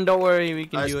coming. Don't worry. We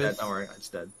can Oh, it's do dead. it. Don't worry, it's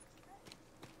dead.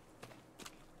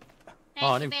 Thank Oh,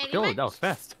 I you didn't very kill it. much. That was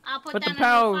fast. I'll put But the down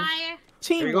power- a new fire.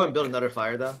 Can we go Teamwork. and build another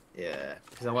fire though? Yeah,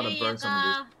 because I want There to you burn some of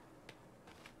go. these.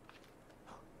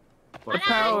 The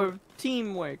power of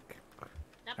teamwork.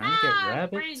 The Trying to get power of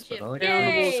rabbits, friendship. but all I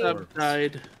Cannibals Yay. have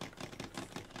died.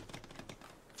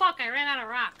 Fuck, I ran out of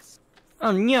rocks.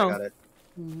 Oh, no. Got it.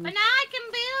 But now I can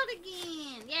build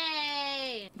again.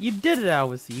 Yay. You did it,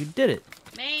 Alice. You did it.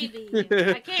 Maybe. I We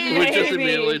can't. just Maybe.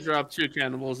 immediately dropped 2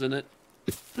 cannibals in it.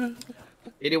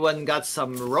 Anyone got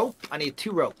some rope? I need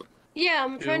 2 rope. Yeah,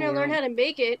 I'm trying to learn how to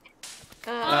make it.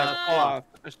 Cloth.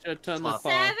 A shit ton of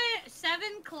cloth.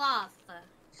 Seven cloth.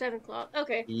 7 cloth.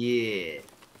 Okay. Yeah.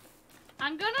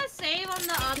 I'm gonna save on the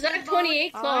Cause other I have boat,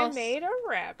 28 I cloths. made a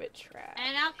rabbit trap.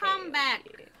 and I'll come back.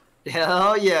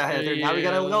 Hell yeah, Heather. Now we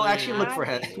gotta go actually look for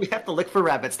Yeah. it. We have to look for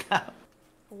rabbits now.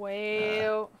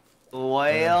 Well, Well,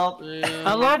 I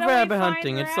Yeah. love do we rabbit find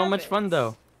hunting. It's so much fun,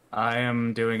 though. I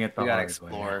am doing it the we gotta hard way.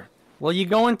 explore. Well, you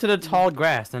go into the tall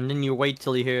grass, and then you wait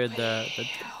till you hear the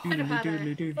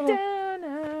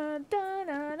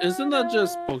Isn't that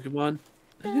just Pokemon?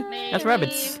 That's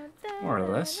rabbits. More or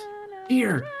less.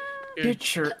 Here,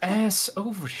 get your ass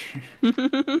over here.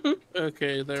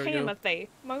 Okay, there we go. Timothy,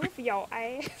 move your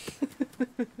ass.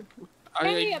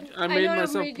 Hey, I I made know what I'm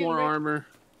myself gonna do more next. armor.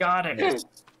 Got it.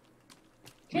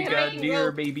 We Can I got make deer,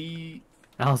 rope? baby.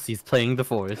 Elsie's playing the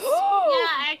forest. Yeah,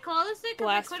 I closed it because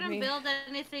I Blasphemy. couldn't build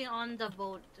anything on the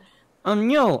boat.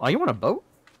 Yo, are you on a boat?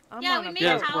 I'm Yeah, on we a made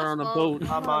Yes, a house we're on a boat.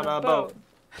 I'm on a boat.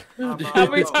 How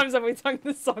many times have we sung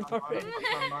this song already?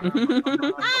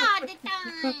 Ah, the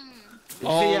time.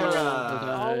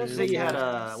 You say you had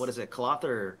a what is it, cloth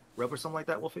or rope or something like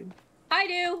that, Wolfie? I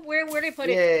do. Where'd I put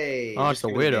it? Yay! Oh, it's a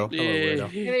weirdo. Hello, Yeah.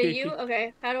 weirdo. Give it to you?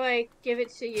 Okay. How do I give it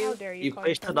to How you? dare you? You call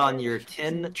placed yourself it on a your witch.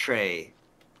 tin tray.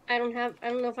 I don't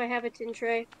know if I have a tin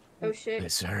tray. Oh shit.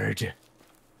 Lizard.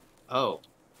 Oh,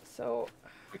 So,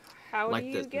 how Like do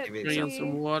you this, get give me Bring in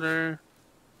some the water.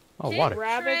 Oh, Shit. water.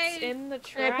 rabbits Tray. in the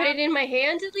Can I trap? put it in my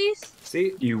hands at least?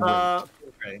 see? You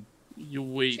okay. You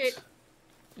wait. Shit.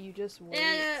 You just wait.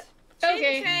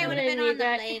 Okay, Tray I'm would gonna have been on need the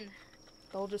that. plane.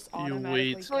 They'll just You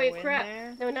automatically wait. go Holy in crap.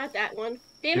 there. No, not that one.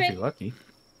 Damn If it. you're lucky.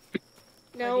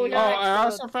 No, Or do you not. Oh, I like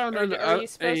also found or, an, or are you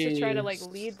supposed to try to a- like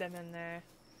lead them in there?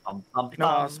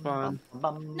 Claw spawn.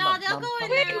 No, they'll go in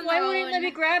there on Why their won't it let own.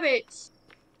 me grab it?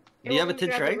 Do you have a tin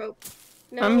tray?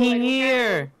 No, I'm I don't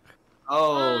here.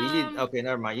 Oh, you need. Okay,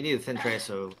 never mind. You need a thin tray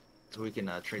so we can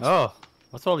trade. Oh,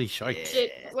 what's all these sharks?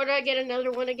 Where do I get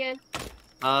another one again?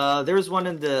 There's one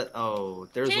in the. Oh,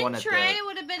 there's one at the. Tin tray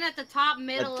would have been at the top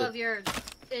middle of your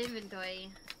inventory.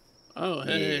 Oh,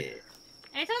 hey.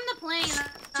 Yeah. It's on the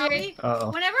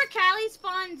plane. Whenever Callie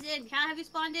spawns in, have you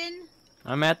spawned in?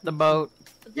 I'm at the boat.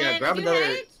 Yeah, Then grab if you another.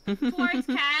 head towards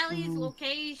Callie's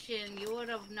location, you would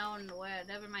have known where.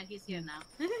 Never mind, he's here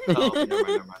now. Oh, okay,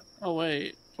 never mind. Oh,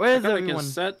 wait. Where's I got a everyone?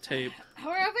 cassette tape.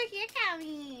 We're over here,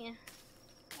 Callie.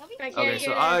 Okay,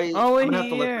 so I'm gonna have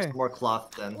to look for some more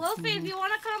cloth then. Wolfie, if you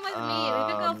want to come with me,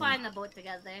 we could go find the boat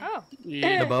together. Oh.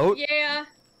 Yeah. The boat? Yeah.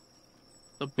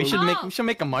 We should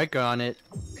make a marker on it.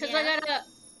 Cause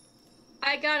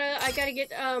I gotta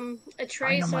get a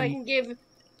tray so I can give.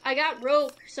 I got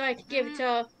rope so I can give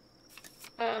to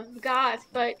Goth,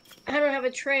 but I don't have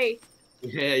a tray.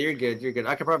 Yeah, you're good. You're good.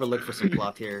 I could probably look for some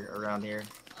cloth here around here.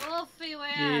 Wolfie, where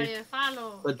are you?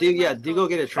 Follow. But do go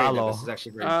get a tray. Follow. This is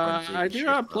actually very fun. I do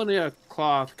have plenty of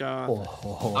cloth, God.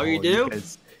 Oh, you do?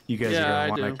 You guys Yeah, are gonna I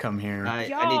want do. to come here.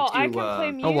 Y'all, I can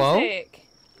play music. Hello?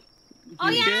 Oh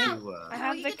yeah. I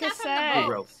have the get that from the cassette.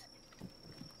 boat.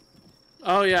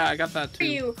 Oh yeah, I got that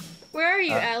too. Where are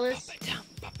you, Alice?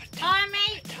 Oh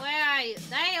mate, where are you?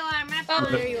 There you are, my Oh,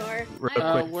 there you are. Real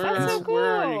quick, Where That's so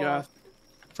where are you cool. guys?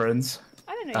 friends.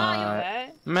 I didn't know you knew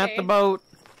that. I'm at the boat.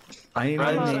 I am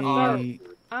I'm in on a a.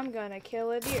 boat. I'm gonna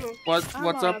kill a deer. What's I'm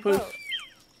up, on a Poof? boat.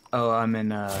 Oh, I'm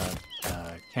in a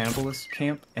cannibalist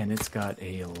camp, and it's got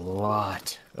a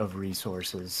lot of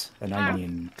resources, and I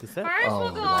mean. First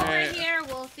we'll go over Okay. here,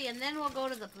 Wolfie, and then we'll go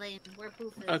to the plane where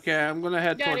Poof is. Okay, I'm gonna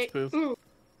head Got towards it. Poof.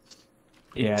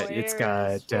 Yeah, it's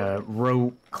got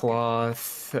rope,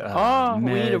 cloth. Oh,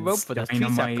 we need a meds, rope for the tree sap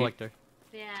dynamite, collector.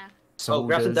 Yeah. Oh,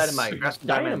 grab some sodas. dynamite. Grab some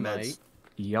dynamite meds.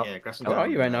 Yup. Yeah, grab some How are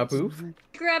you right now, dynamite Poof?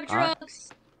 Grab drugs.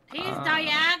 He's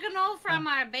diagonal from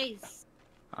our base.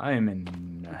 I am in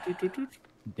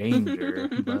danger,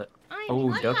 but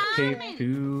duct tape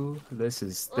too. This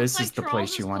is the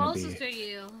place you want to be. To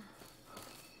you.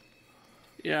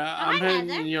 Yeah, Hi, I'm heading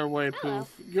Heather. your way, Poof.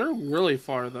 You're really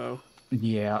far though.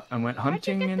 Yeah, I went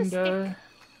hunting and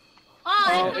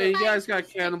Oh, hey, you guys got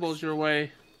cannibals your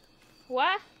way.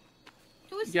 What?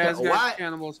 You guys got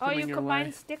cannibals Oh, coming you your combine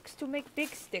way. sticks to make big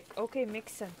stick. Okay,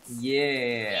 makes sense.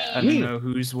 yeah. I don't know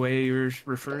whose way you're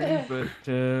referring, but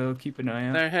I'll keep an eye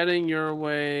out. They're heading your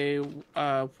way.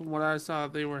 From what I saw,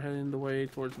 they were heading the way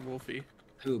towards Wolfie.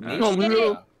 Who, me? Oh, me?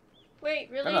 Wait,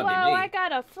 really? That'd be Whoa, me. I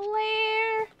got a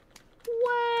flare.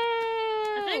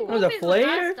 I think Whoa. There's a Wolfie's with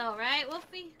flare? us though, right,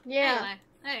 Wolfie? Yeah.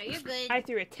 There, you're good. I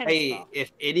threw a tennis Hey, ball.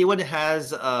 if anyone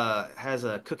has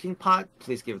a cooking pot,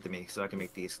 please give it to me so I can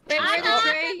make these. Wait, I where's got the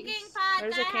a tray? cooking pot.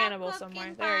 There's a I have cannibal cooking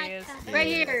somewhere. There he is. pot. Right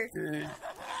here. Yeah.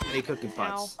 Any cooking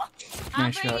pots? I'll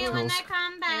Nice bring shot, you when Trolls. I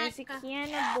come back. There's a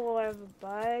cannibal,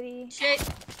 everybody. Shit.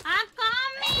 I'm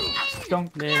coming.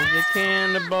 Don't. There's a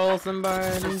cannibal,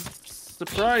 somebody.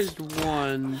 Surprised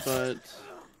one, but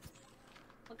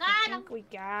We I got him. think we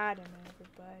got him,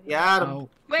 everybody. Got him. Oh,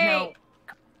 Wait.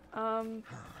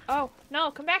 Oh,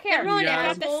 no, come back here. Everyone He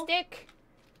got asshole. the stick.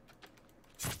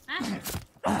 Huh?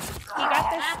 He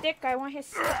got the stick. I want his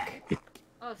stick.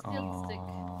 Oh, steal the stick.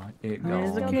 Aw, it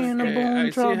There's a goes. cannibal okay, in I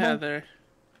see trouble. Heather.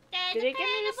 Did it give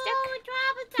me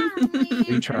the stick?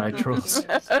 You tried, Trolls.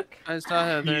 I saw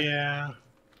Heather. Yeah.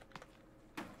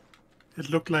 It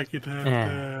looked like it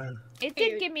had It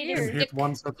did give me the been stick. hit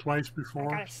once or twice I before.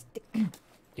 got a stick.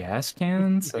 Gas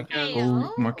cans? Hey,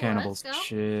 Oh, more let's cannibals. go.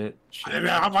 Shit.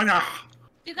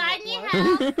 You guys need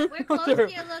help? We're close to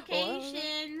your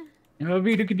location.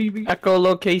 Echolocation.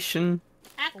 Echolocation.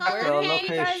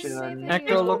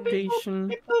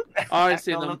 Echolocation. Oh, I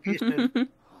see them. Location.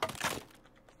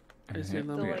 I see The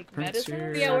them. like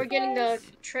medicine. Yeah, we're getting the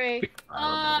tray.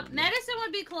 Medicine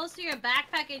would be close to your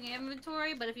backpack and your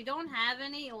inventory, but if you don't have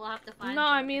any, we'll have to find No,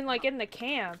 some. I mean like in the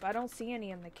camp. I don't see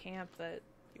any in the camp that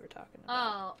you were talking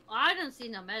about. Oh, I don't see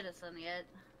no medicine yet.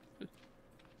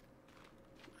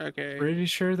 Okay. Pretty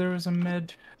sure there was a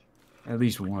med. At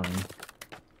least one.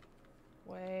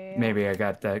 Well, Maybe I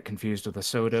got that confused with a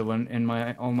soda when in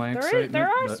all my excitement. there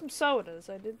are but- some sodas.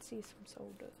 I did see some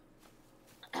soda.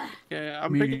 Okay,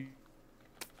 I'm picking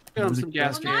up some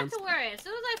gas Well, not cans. to worry. As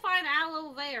soon as I find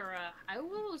aloe vera, I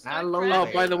will start Aloe crafting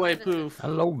Oh, by the way, medicine. Poof,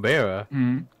 Hello, Vera.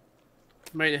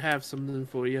 might have something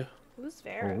for you. Who's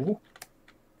Vera? Oh.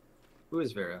 Who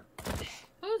is Vera?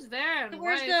 Who's Vera? and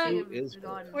Where's why the- she Who is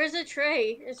gone? Where's the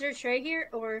tray? Is there a tray here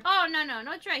or? Oh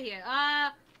no tray here.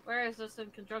 Where is this in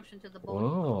conjunction to the bowl?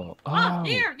 Whoa. Oh,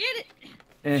 here, get it,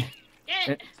 Eh, get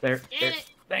eh, it, there. get there.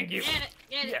 it, Thank you. get it,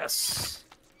 get it, Yes.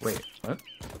 Wait, what?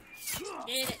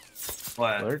 get it.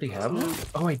 What? I already have one?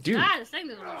 Oh, I do. Ah, this thing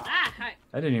doesn't work. Ah, hi.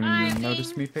 I didn't even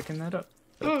notice me picking that up.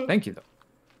 Oh, thank you, though.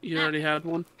 You already had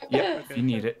one? Yeah, Okay. if you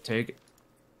need it, take it.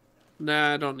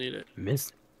 Nah, I don't need it.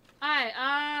 Miss. Alright,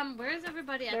 where's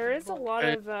everybody at? There is a lot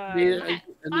of I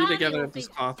need to gather we'll up this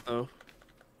see. cloth, though.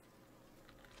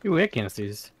 Ooh, I can't see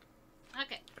this.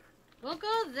 Okay. We'll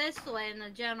go this way in the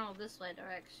general this way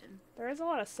direction. There is a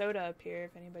lot of soda up here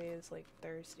if anybody is like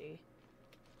thirsty.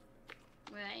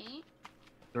 Right?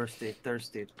 Thirsty,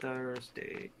 thirsty,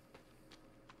 thirsty.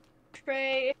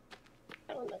 Tray.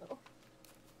 I don't know.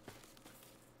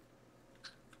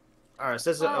 Alright,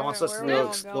 so this wants us to where are we go all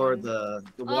explore going?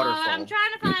 the waterfall. I'm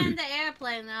trying to find the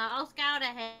airplane though. I'll scout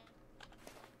ahead.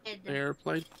 The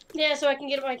airplane? Yeah, so I can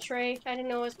get my tray. I didn't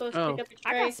know I was supposed to pick up a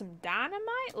I tray. got some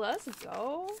dynamite. Let's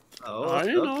go. Oh, I let's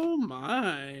go. know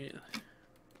my.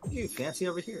 You fancy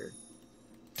over here.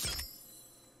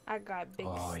 I got big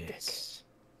Oh, stick. yes.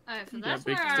 Alright, so You that's got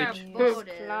big where our stick? boat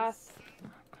is. Cloth.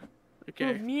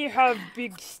 Okay. Me have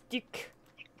big stick.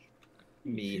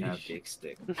 Me have big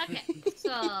stick. Okay,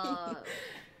 so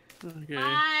Okay.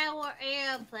 our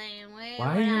airplane.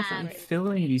 Why are you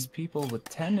filling these people with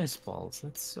tennis balls?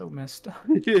 That's so messed up.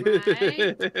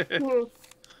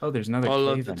 Oh, there's another All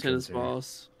of cave the entrance tennis there.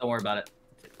 balls. Don't worry about it.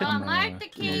 Mark the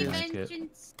cave like it.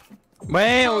 entrance.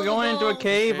 Wait, we're going into a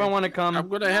cave. Okay. I want to come. I'm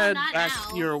gonna No, head not back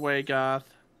now. your way, Goth.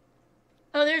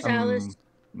 Oh, there's Alice.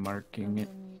 Marking it.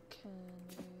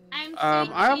 I'm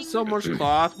I have so much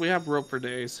cloth. We have rope for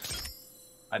days.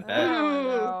 I bet.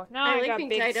 Oh, now I like got being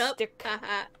big tied up. stick.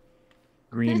 Haha.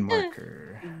 Green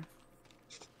marker.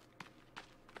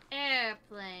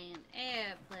 Airplane,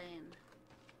 airplane.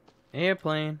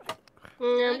 Airplane.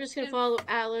 I'm just gonna follow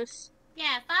Alice.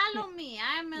 Yeah, follow me.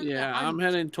 I'm in Yeah, the I'm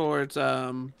heading towards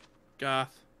Goth.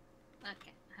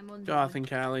 Okay, I'm on Goth and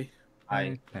Callie.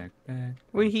 I Back, back.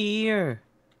 We're here.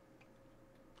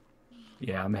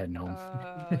 Yeah, I'm heading home.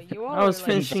 You all I was are,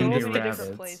 like, finishing totally the different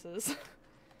rabbits. places.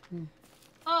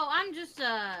 Oh, I'm just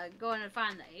going to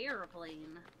find the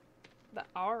airplane. The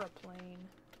aeroplane.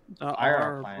 The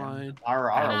Aeroplane.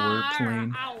 Our Our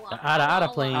plane. The Ada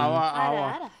plane.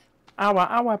 Awa.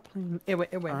 Our plane. Ewe.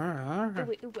 Ewe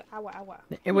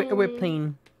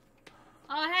plane.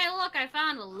 Oh, hey, look, I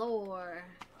found a lure.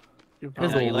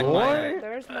 There's Oh, a you like lure?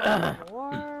 There's no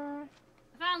more. I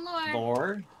found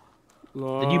lure.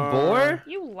 Lore? Did you bore?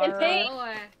 You And lure. paint.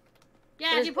 Lure. Yeah,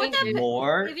 There's if you put paint.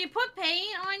 Lore? if you put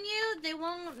paint on you, they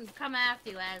won't come after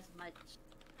you as much.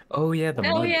 Oh yeah, the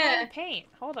Oh, mud. yeah. Paint.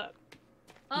 Hold up.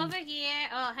 Over here.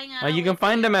 Oh, hang on. You can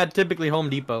find them at typically Home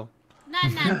Depot. No.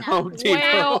 Oh, dear.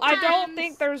 Well, I don't Sometimes-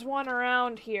 think there's one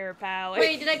around here, Pally.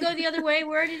 Wait, did I go the other way?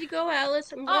 Where did you go,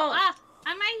 Alice? I'm lost.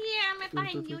 I'm right here. I'm right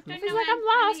behind you. Turn He's around. like, I'm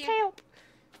lost. Over here. Help.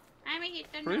 I'm right here.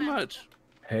 Turn Pretty around. much.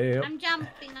 Hey, I'm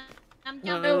jumping. I'm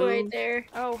jumping. Oh, right there.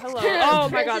 Oh, hello. Oh my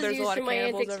Prince god, is there's a used lot to of my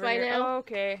cannibals antics over by here. now. Oh,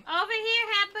 okay. Over here,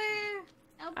 Hepper.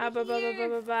 Over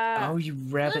here. Oh, you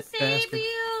rabbit We'll save bastard.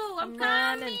 you. I'm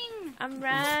running. coming. I'm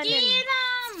running. Get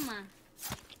 'em.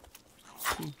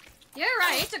 You're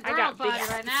right. It's a I girl got big party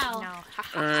right now. No. Ha,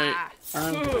 ha, Alright.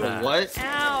 ha. What?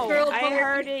 Ow! Girl I party.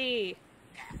 hurty.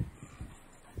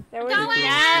 There was Don't worry,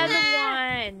 another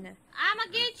Heather. one. I'ma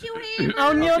get you here.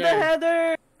 Oh no, the Okay.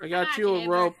 Heather! I got you a Gotcha,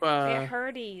 rope. It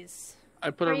hurties. I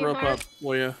put Are a you rope hard? up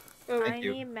for you. Oh, I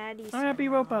you. need medicine. I'm happy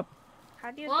rope up.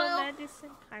 How do you Well- do medicine?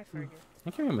 I forget. I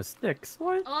can't remember sticks.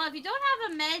 What? Well, if you don't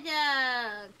have a med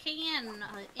can in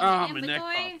Ah, the my neck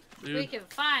inventory, popped, we dude. can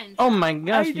find. Oh my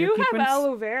gosh, I you do keep have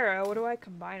aloe vera. What do I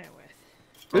combine it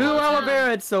with? Ooh, aloe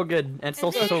vera, it's so good. It's so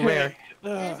Is it- rare.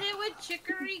 Is it with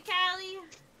chicory, Callie?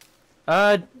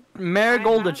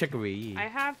 Marigold I or have- chicory. I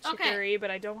have Okay. chicory,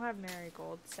 but I don't have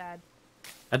marigold. Sad.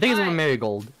 I think it's with Alright.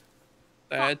 marigold.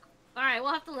 That Alright,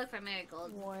 we'll have to look for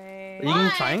marigold. Wait. You can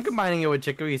What? try and combining it with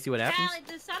chicory, see what happens. Callie,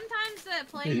 does sometimes the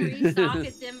plane restock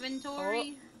its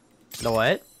inventory? The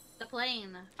what? The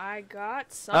plane. I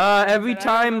got some. Every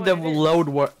time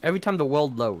the every time the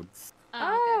world loads.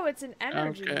 Oh, it's an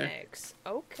energy Okay. mix.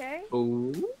 Okay.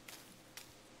 Ooh.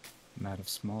 I'm out of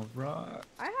small rock.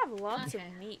 I have lots Okay.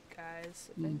 of meat, guys.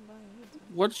 If anybody needs it.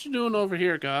 What you doing over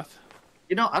here, Goth?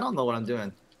 You know, I don't know what I'm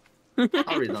doing. I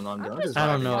really don't know what I'm doing. I'm just I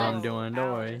don't vibing. know what Oh, I'm doing,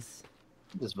 don't worry. Alice.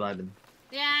 I'm just vibing.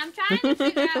 Yeah, I'm trying to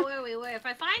figure out where we were. If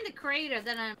I find the crater,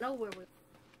 then I know where we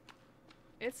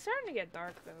It's starting to get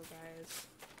dark though, guys.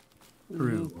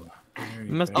 True.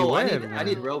 You must be Oh, I wet.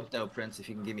 need rope though, Prince. If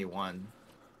you can give me one.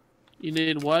 You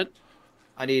need what?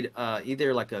 I need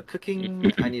either like a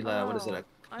cooking. I need what is it? A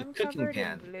I'm cooking covered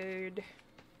pan. in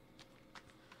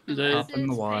blood. The- Hop in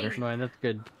the water. No, that's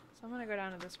good. So I'm gonna go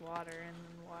down to this water and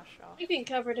then wash off. You've been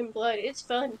covered in blood. It's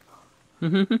fun.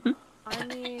 I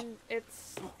mean,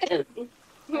 it's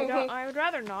I would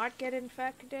rather not get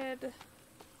infected.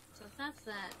 So if that's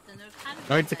that, then there's kind of.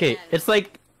 No, it's okay. It's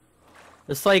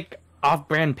like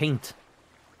off-brand paint.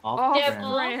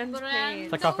 Off-brand paint.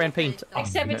 It's like off-brand paint.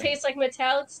 Except it tastes like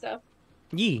metallic stuff.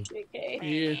 Yeah.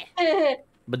 Okay. Yeah.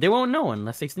 But they won't know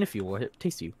unless they sniff you or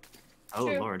taste you. Oh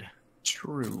True. lord.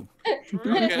 True.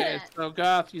 Okay, so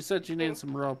Goth, you said you need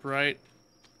some rope, right?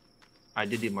 I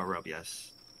did need more rope,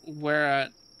 yes. Where at?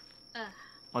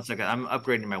 1 second, I'm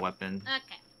upgrading my weapon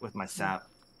Okay. with my sap.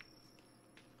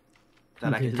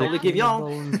 That I can totally give y'all.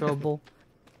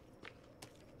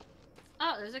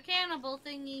 Oh, there's a cannibal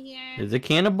thingy here. Is a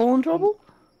cannibal in trouble?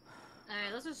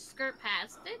 Alright, let's just skirt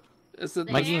past it. Is it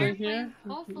The my game airplane, here?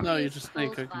 hopefully No, you it's just need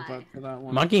close cooking by. pot for that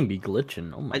one. My game be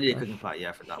glitching. Oh my I did a gosh. cooking pot,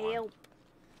 yeah, for that one. Help.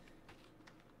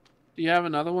 Do you have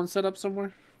another one set up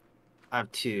somewhere? I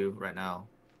have 2 right now.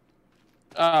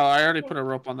 Oh, I already put a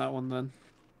rope on that one then.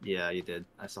 Yeah, you did.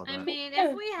 I saw that. I mean,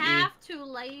 if we have to,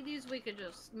 ladies, we could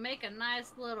just make a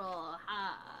nice little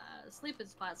sleeping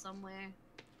spot somewhere.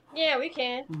 Yeah, we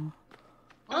can.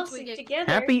 I'll Once we sleep get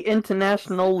together. Happy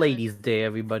International Ladies Day,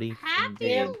 everybody.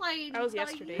 happy Indeed. ladies. That was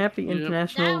yesterday. Happy Yep.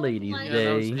 International Ladies like Yeah,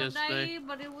 that was Day. yesterday.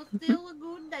 but it was still a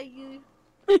good day.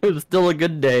 It was still a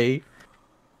good day.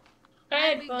 I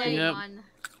had Happy fun. day Yep. one.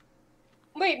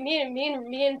 Wait,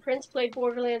 me and Prince played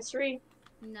Borderlands 3.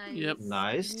 Nice. Yep.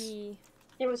 Nice. Me.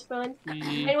 It was fun. And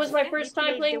Yeah. it was my first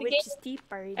time playing the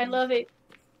game. I love it.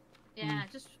 Yeah,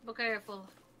 just be careful.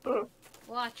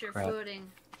 Watch your Crap.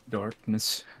 footing.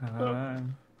 Darkness.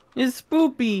 It's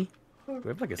spoopy. Do we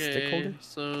have like a stick Okay, holder?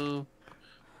 so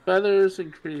feathers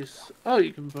increase. Oh,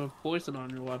 you can put poison on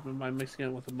your weapon by mixing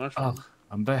it with a mushroom. Oh,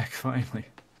 I'm back finally.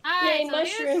 Alright, Yay, so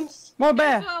mushrooms. More here's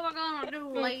bear. what we're gonna do,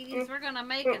 ladies. We're gonna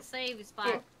make a savey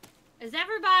spot. Is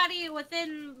everybody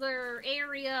within their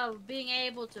area of being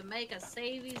able to make a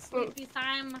savey sleepy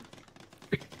time?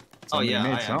 Somebody yeah,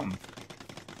 made I am. something.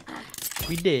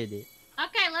 We did it.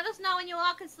 Okay, let us know when you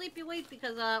all can sleepy weep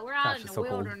because we're out Gosh, in it's the so cold.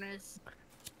 wilderness.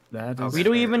 That Okay. is We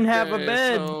don't even have a Okay,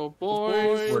 bed. So,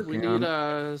 boys, we Working need on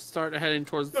to start heading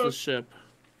towards the ship.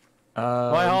 Wait,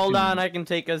 you hold can- on. I can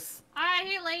take us. Alright,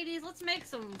 here, ladies, let's make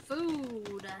some food.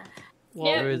 What,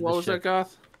 Yeah. Where is what the was ship? that,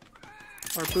 Goth?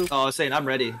 Or poop? Oh, I was saying I'm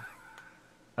ready.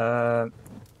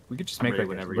 We could just I'm make ready like a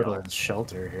whenever little y'all are.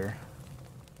 shelter here.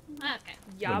 Okay.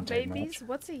 Ya Wouldn't take babies?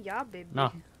 What's a ya baby?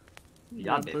 No.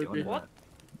 Yeah, baby. baby. What?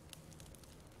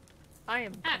 I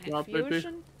am Okay. Ya baby.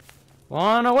 confusion.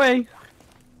 On away.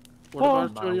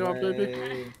 What about you, y'all, baby?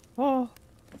 Way. Oh.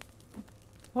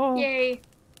 Oh. Yay.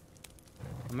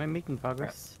 Am I making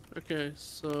progress? Okay,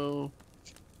 so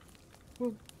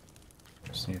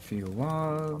Just need a few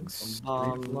logs. Bum,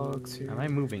 bum, 3 logs here. Am I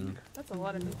moving? That's a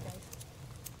lot of meat, guys.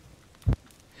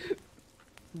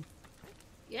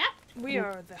 Yep. We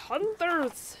are the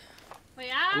hunters. We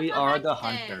are the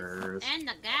hunters. And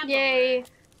the gabblers. Yay.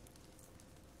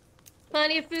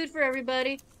 Plenty of food for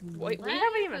everybody. Wait, we Plenty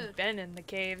haven't of even food. been in the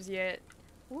caves yet.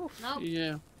 Oof. Nope.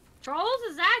 yeah. Trolls,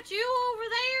 is that you over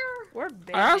there? We're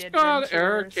big I asked about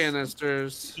air adventurers.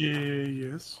 canisters. Yeah,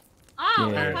 yes. Oh,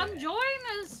 Yeah. well, come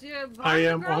join us. You I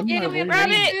am on Yeah, my we have way.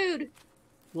 plenty of food.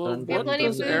 Well, Dun, what plenty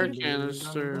of does air food.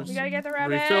 canisters? We gotta get the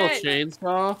rabbit. Refill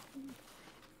chainsaw?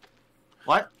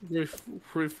 What?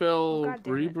 Refill Oh, God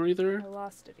damn it. rebreather? I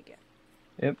lost it again.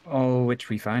 Yep. Oh, which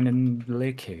we find in the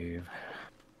lake cave.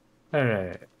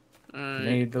 Alright. Alright.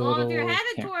 Made the Well, little if you're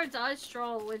headed camp. towards us,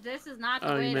 Troll, this is not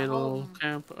the Oh, way you to made a little home.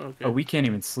 camp? Okay. Oh, we can't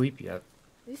even sleep yet.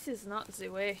 This is not the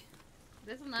way.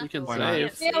 This is not We can the Why way.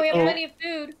 not? save. Yeah, we have Oh. plenty of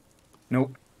food.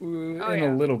 Nope. Oh, in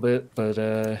yeah. a little bit, but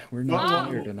we're not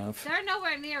Oh. tired enough. They're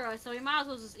nowhere near us, so we might as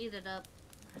well just eat it up.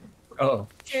 Oh.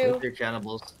 True. With your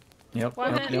cannibals. Yep. Why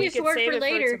yep, not? Maybe We it's could work save for it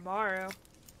later. for tomorrow.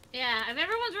 Yeah, if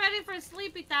everyone's ready for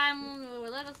sleepy time,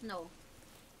 let us know.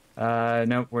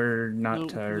 Nope, we're not Nope,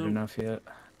 tired nope. enough yet.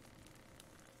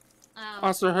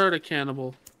 Also heard a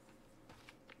cannibal.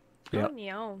 Yep. Oh,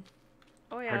 yeah.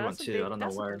 Oh, yeah, Heard one that's a too, big, I don't know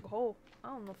that's where. a big hole. I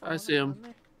don't know if I wanna see go 'em. in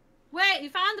there. Wait, you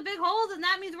found the big hole? Then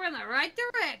that means we're in the right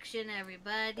direction,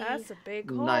 everybody. That's a big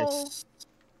hole. Nice.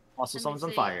 Also, Let me someone's on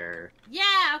see. fire.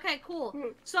 Yeah, okay, cool.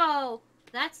 So,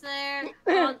 that's there.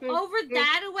 Over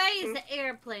that way is the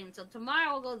airplane, so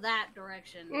tomorrow we'll go that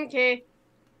direction. Okay.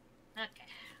 Okay.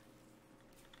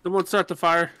 Someone start the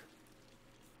fire.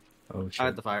 Oh, I shit.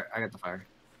 got the fire. I got the fire.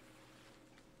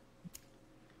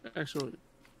 Actually,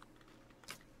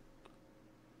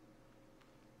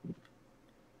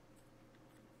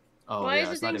 Oh, Why yeah, does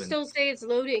the it's not thing even. still say it's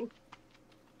loading?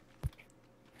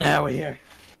 Now we're here.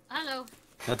 Hello.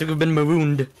 I think we've been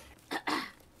marooned.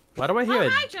 Why do I hear Oh, a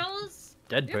hi, Jules.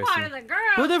 dead You're part of person? the girl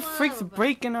Who the club. freak's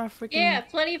breaking our freaking... Yeah,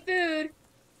 plenty of food.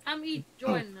 I'm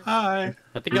joining us. Hi.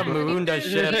 I think I'm marooned that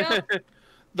ship.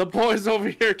 The boys over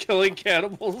here killing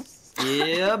cannibals.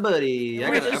 Yeah, buddy.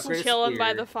 We're just chilling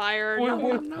by the fire. We're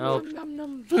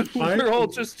all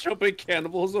just jumping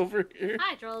cannibals over here.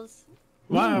 Hi, trolls.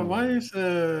 Why don't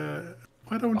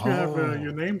you have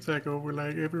your name tag over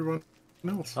like everyone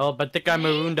else? Oh, but I think I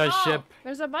marooned that ship.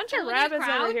 There's a bunch of rabbits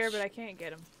over here, but I can't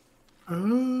get them. Oh.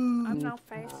 I'm not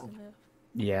fast enough.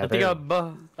 Yeah, I think our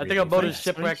boat is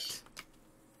shipwrecked.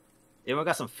 Anyone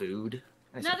got some food?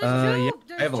 No, there's yeah,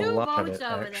 there's I have a two lot of boats it,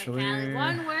 over actually. there, Callie.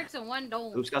 One works and one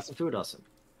don't. Who's got some food, Austin?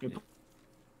 Put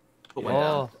one Oh,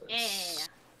 down. Yeah.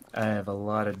 I have a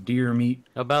lot of deer meat.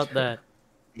 about that.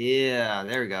 Yeah,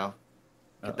 there we go.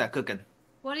 Get that cooking.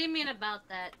 What do you mean about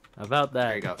that? About that.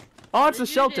 There you go. Oh, it's a What'd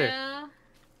you shelter.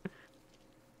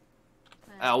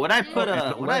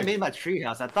 do? When I made my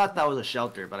treehouse, I thought that was a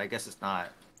shelter, but I guess it's not.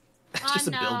 It's just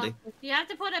a building. You have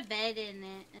to put a bed in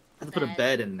it. I have to put a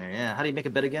bed in there. Yeah. How do you make a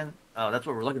bed again? Oh, that's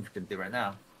what we're looking for to do right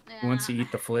now. Yeah. Once you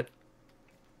eat the foot.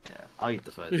 Yeah, I'll eat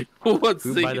the foot. What's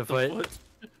Food the by the foot.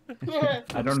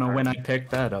 I don't know when I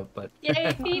picked that up, but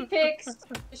Yay, feet pics.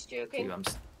 Just joking. Dude,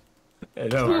 I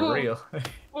know, for real.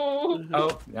 Oh,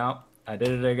 no. I did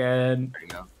it again. There you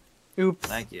go. Oops.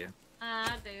 Thank you.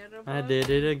 I did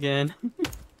it again.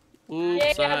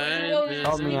 Oops, Yeah,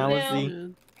 Help me,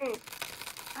 Alice.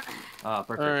 Oh,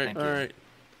 perfect. Alright, Thank you. alright.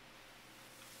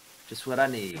 Just what I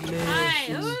need. Alright,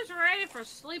 who's ready for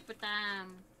sleep time?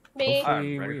 Me.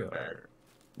 Hopefully ready we for bed. are.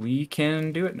 We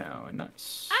can do it now.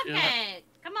 Nice. Okay,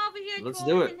 come over here, Let's Troll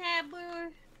do it. and Habler.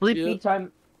 Sleepy Yep.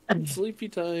 time. Sleepy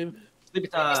time. Sleepy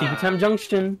time. Sleepy time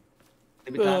junction.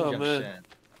 Sleepy time Oh, junction. man.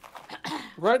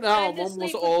 Right now, Time I'm to almost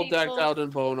sleep with all people. decked out in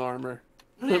bone armor.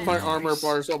 My armor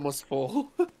bar is almost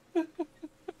full.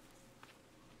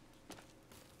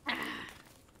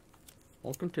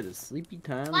 Welcome to the sleepy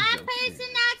time One junction. person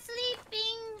not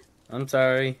sleeping. I'm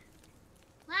sorry.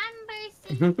 One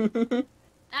person.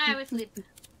 Alright, we're sleeping.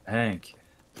 Thank you.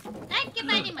 Thank you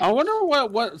very much. I wonder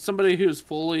what somebody who's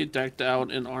fully decked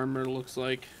out in armor looks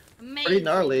like. Amazing. Pretty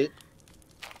gnarly.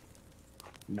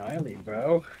 Gnarly,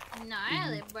 bro.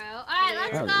 Gnarly, bro. Alright,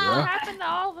 let's Gnarly, go. bro. What happened to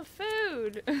all the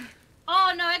food?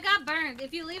 Oh no, it got burned.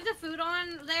 If you leave the food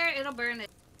on there, it'll burn it.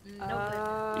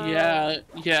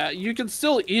 Yeah, you can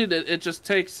still eat it. It just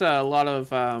takes a lot of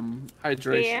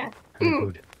hydration. Yeah.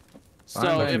 Food. So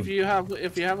Fine. if you have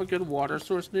a good water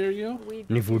source near you,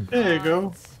 New food. There you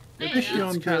go. There you Fish go.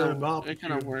 on it kind the of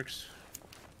barbecue. works.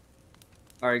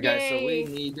 All right, guys. So Yay.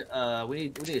 we need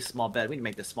a small bed. We need to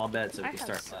make this small bed so we I can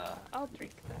have start some. I'll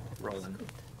drink that. rolling.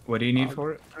 What do you need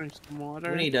for it? Drink some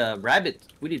water. We need rabbit.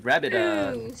 We need rabbit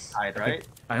Booze. hide, right?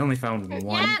 I only found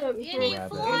one. Yeah, you need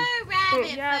rabbit. 4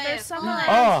 rabbit. Yeah, there's some food.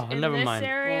 Oh, in never this mind.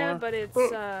 area, but it's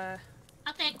I'll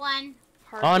take one.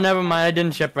 hard Oh, to never find. mind. I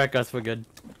didn't shipwreck us. We're good.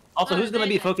 Also, Oh, who's gonna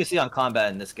be okay. focusing on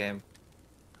combat in this game?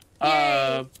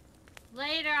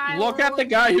 Later, I Look will at the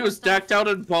guy who's myself. decked out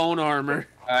in bone armor.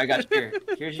 All right, I got you.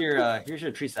 Here's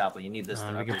your tree sapling. You need this. to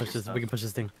We can upgrade push your this. stuff. We can push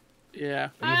this thing. Yeah.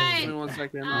 Alright. Give me 1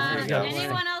 second. There you go.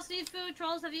 Anyone else need food?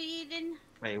 Trolls, have you eaten?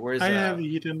 Wait, where's I have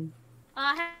eaten.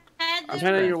 Head I'm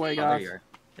heading your way, Oh, guys. there you are.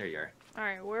 There you are.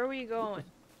 Alright, where are we going?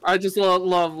 I just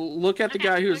love look at the Okay,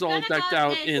 guy who's we're all gonna decked go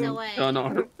out this in way.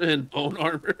 in bone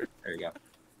armor. There you go.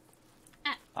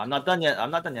 Ah. I'm not done yet.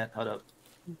 I'm not done yet. Hold up.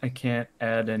 I can't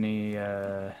add any.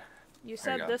 You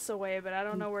said go. this away, but I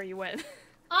don't know where you went.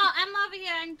 Oh, I'm over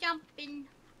here. I'm jumping.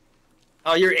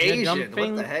 Oh, you're You're Asian.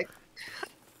 jumping? What the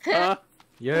heck?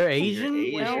 You're Asian?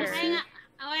 Asian. Well, Hang on.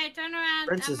 Oh, wait, turn around.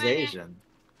 Prince I'm is right here. Asian.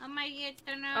 I'm right here.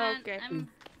 Turn around. Okay.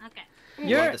 Okay.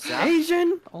 You're Want the sap?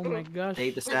 Asian? Oh my gosh.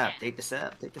 Take the sap. Take the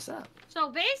sap. Take the sap. So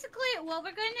basically, what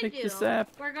we're gonna Take do, the sap.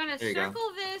 we're gonna There you go.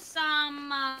 circle this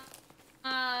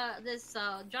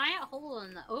giant hole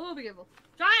in the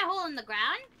giant hole in the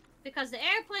ground because the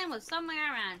airplane was somewhere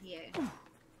around here.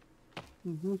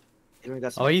 Anyone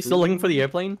got some Oh, are you still food? looking for the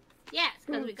airplane? Yes,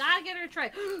 because we gotta get her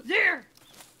tray. There.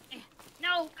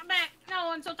 No, come back.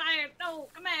 No, I'm so tired. No,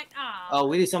 come back. Oh,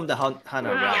 we need some of the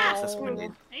HahnAraa. Yeah. That's what we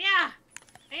need. Yeah.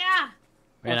 Yeah.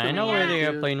 Man, I know where the Yeah.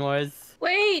 airplane was.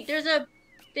 Wait, there's a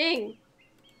thing.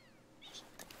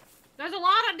 There's a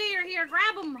lot of deer here.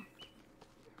 Grab them.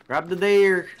 Grab the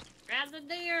deer. Grab the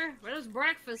deer. Where's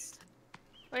breakfast?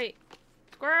 Wait,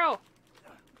 squirrel!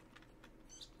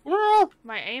 Well,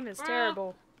 My aim is Squirrel.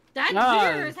 terrible. That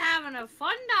Nice. deer is having a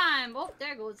fun time. Oh,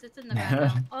 there it goes. It's in the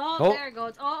background. Oh, Oh. there it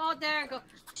goes. Oh, there it goes.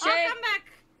 Shit. Oh, come back.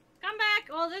 Come back.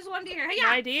 Oh, there's one deer. Hey,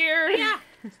 My yeah. deer! Yeah.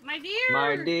 My deer.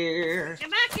 My dear. Get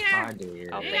back here. My dear.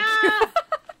 Oh, Yeah.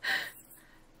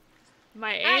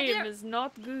 My Ah, aim deer. is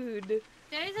not good.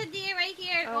 There's a deer right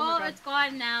here. Oh my Oh, God. it's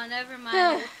gone now. Never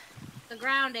mind. The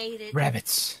ground ate it.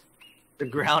 Rabbits. The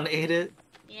ground ate it?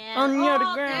 Yeah. Oh, yeah,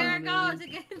 the There it ground. goes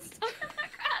again. Stuck in the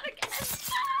ground again.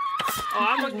 Oh,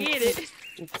 I'm gonna get it.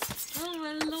 Oh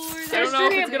my lord. I don't know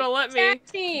if it's gonna let me.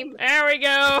 Team. There we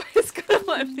go. It's gonna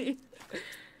let me.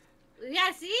 Yeah,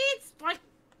 see, it's like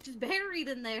just buried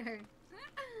in there.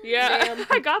 Yeah,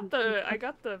 I got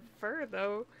the fur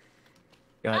though.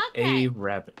 Got Okay. a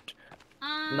rabbit.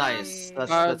 Nice.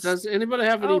 Does anybody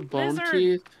have any bone lizard.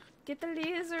 teeth? Get the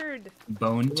lizard.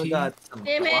 Bone We teeth. got some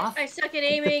Damn it! cloth. I suck at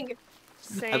aiming.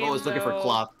 Same, I'm always looking for though.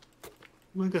 cloth.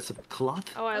 We got some cloth.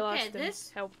 Oh, I Okay, lost him.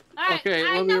 this- Help. Alright, Okay,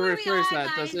 I let me know where we rephrase are,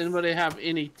 that. Does guys. anybody have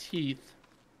any teeth?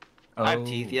 Oh. I have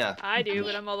teeth, yeah. I do,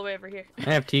 but I'm all the way over here.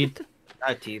 I have teeth. I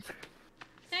have teeth.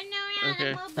 Turn around Okay.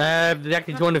 a little bit. There's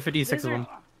actually 256 of them.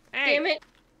 Hey. Damn it!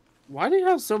 Why do you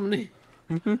have so many?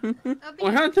 Oh,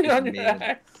 Why aren't they on your mean.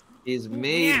 axe? He's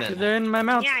mean. Yeah. They're in my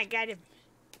mouth. Yeah, I got him.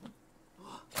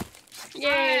 Yay!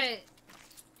 Alright.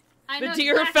 I The know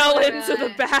deer exactly fell where into we the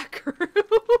are. back room.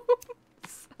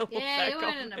 So Yeah, you back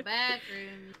went on in the it. back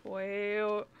room.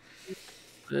 Well,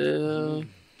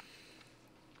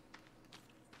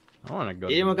 I want to go.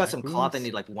 Anyone to the got some back cloth? I rooms.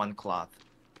 need like one cloth.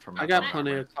 For my I got armor.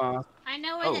 plenty of cloth. I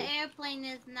know where Oh. the airplane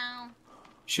is now.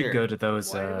 Should Here. go to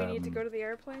those. why do we need to go to the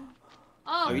airplane?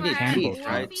 Oh, Oh, you for need our teeth, fluffy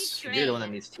right? tray. You're the one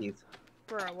that needs teeth.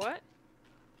 For a what?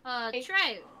 Hey.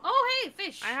 Tray. Oh, hey,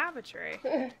 fish. I have a tray.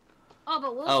 Oh,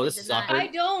 but Wolfie Oh, this did is not. awkward. I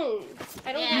don't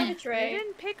Yeah. have a You tray.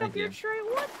 didn't pick Thank up your you. tray?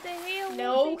 What the hell?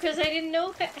 No, Wolfie? because I didn't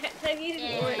know I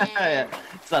needed one. Yeah.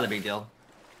 It's not a big deal.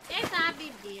 It's not a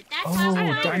big deal. That's Oh, how I we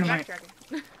know, we're dynamite.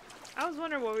 backtracking. I was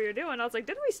wondering what we were doing. I was like,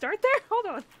 didn't we start there? Hold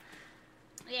on.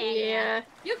 Yeah.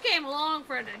 You came along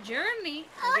for the journey.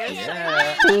 Oh, guess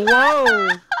yeah. Whoa!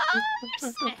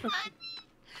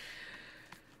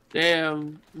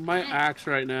 Damn, my axe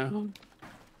right now.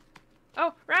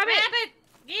 Oh, rabbit! Rabbit,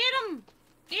 get him!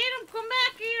 Get him! Come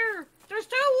back here! There's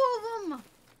 2 of them!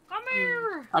 Come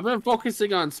here! I've been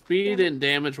focusing on speed and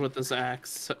damage with this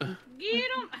axe.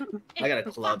 Get him! I got a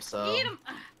club, so. Get him!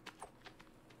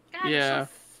 God, Yeah.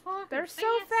 They're so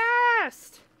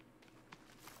fast!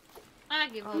 I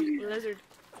give up. Lizard.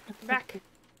 Back.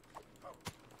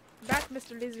 Back,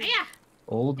 Mr. Lizard. Yeah!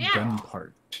 Old Yeah. gun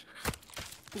part.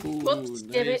 Ooh, Whoops,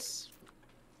 did it. nice.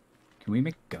 Can we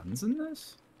make guns in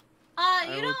this? I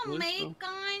You would don't believe make so.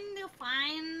 kind of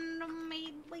find them,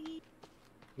 maybe.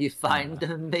 You find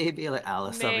them, baby, like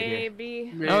Alice over here.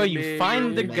 Maybe. Oh, you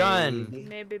find the Maybe. gun.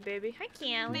 Maybe, baby. Hi,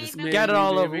 Cam. Just Maybe. got it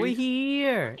all over. Maybe. We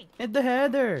here at the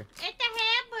heather. It's the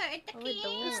hammer! It's the Oh,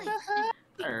 wait,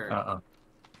 the key! Or- Uh-oh.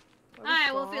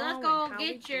 Alright, Wolfie, let's go How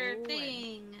get we your going?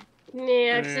 thing.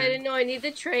 Yeah, because I didn't know I need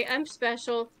the tray. I'm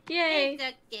special. Yay! It's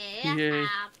okay. Yay.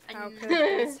 How happen. could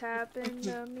this happen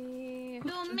to me?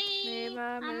 To me, Made my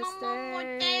I'm a momo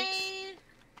mistakes. day.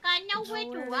 Got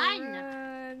nowhere to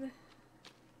run.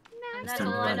 And that's time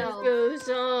all to I run. know. Goes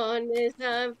on as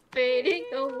I'm fading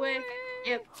away.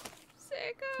 Yep.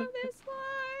 Sick of this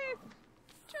life.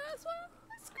 Just want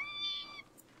to scream.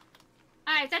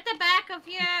 Alright, it's at the back of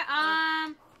here.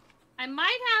 I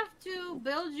might have to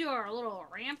build you a little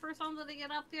ramp or something to get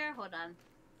up here. Hold on.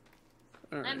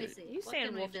 Let me Alright. see. You What saying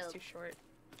can we wolf is build? too short.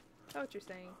 Is that what you're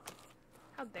saying?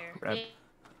 How dare. Rab-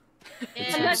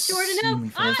 Yeah. I'm not short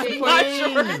enough. Oh, That's she's not in.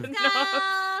 short Let's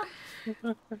enough.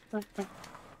 go.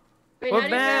 Wait, We're how do you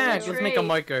grab back. the Let's make a tray?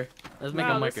 marker. Let's make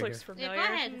Wow, a this marker looks here. familiar. Yeah,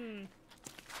 go ahead.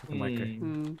 A marker.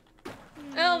 Hmm.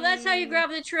 Oh, that's how you grab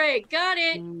the tray. Got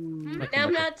it. Hmm. Make a Now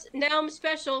I'm marker. not. Now I'm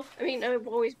special. I mean, I've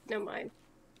always. Never mind.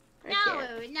 I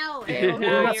can't. No. Well,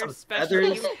 now got you're some special.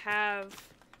 You feathers. have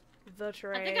the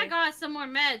tray. I think I got some more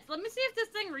meds. Let me see if this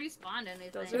thing respawned Does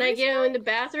anything. Can I get in the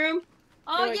bathroom?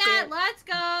 Oh No, I yeah, can't. let's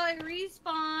go. It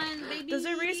respawn, baby. Does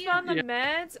it respawn the Yeah.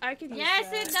 meds? I could use Yes,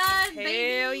 that. it does,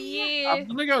 baby. Hell yeah. I'm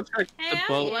gonna go check the Hell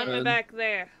boat. yeah. Let me then. back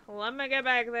there. Let me get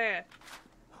back there.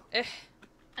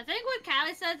 I think what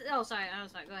Callie says. Oh, sorry. I'm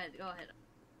sorry. Go ahead. Go ahead.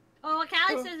 Oh, what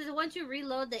Callie says is once you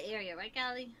reload the area, right,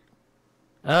 Callie?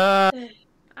 I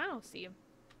don't see him.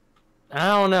 I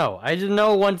don't know. I just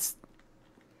know once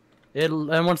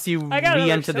once you I got another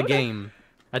re-enter the soda. game.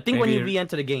 I think when Maybe you it-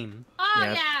 re-enter the game. Oh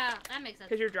Yeah. yeah, that makes sense.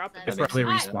 Because you're dropping I That it. makes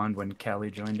probably sense. respawned when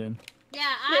Callie joined in.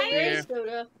 Yeah, There I is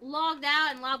soda. logged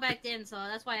out and logged back in, so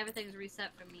that's why everything's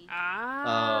reset for me.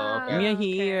 Ah. okay. Yeah, okay.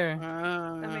 here.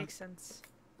 That makes sense.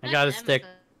 I got a That stick.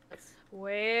 makes sense.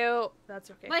 Well,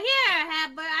 that's okay. But here,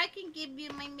 Habber, I can give you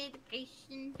my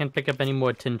medication. Can't pick up any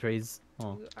more tin trays.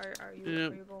 Oh. Are you Yeah.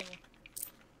 agreeable?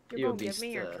 You You're gonna give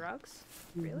me your beast, drugs?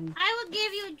 Really? I will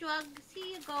give you drugs. Here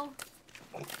you go.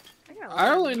 got a I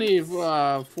lot of only need these.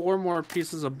 4 more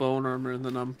pieces of bone armor, and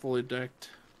then I'm fully decked.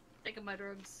 Taking my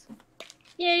drugs.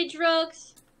 Yay,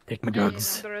 drugs. Take my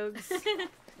drugs. Drugs.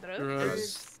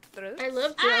 Drugs. I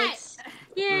love drugs.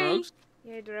 Yay! Drugs?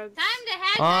 Yay, drugs. Time to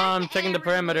head Oh, back I'm to checking the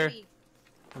perimeter. Airy.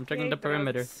 I'm checking Yay, the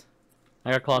perimeter. drugs.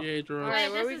 I got cloth. Yay, drugs.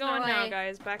 Alright, where are this we is the going now, way.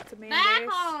 guys? Back to main Back base?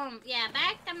 home. Yeah,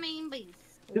 back to main base.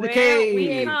 To the Where cave.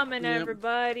 we coming, Yep.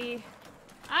 everybody?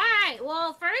 Alright,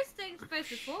 well, first things first,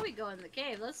 before we go in the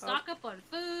cave, let's stock up on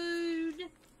food.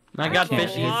 I got There's a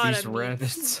fishy. lot These of meat.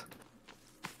 rabbits.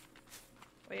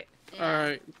 Wait, Yeah.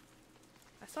 Alright.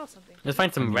 I saw something. Let's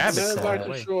find some rabbits. Head on back the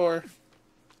to way. shore.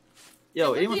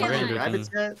 Yo, Yeah, anyone yeah. find any Yeah. rabbits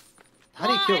yet? How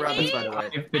do you Well, kill I rabbits, by made- the way?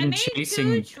 I've been made chasing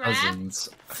 2 traps. cousins.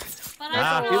 But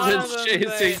Ah, I There's a lot You've of been them,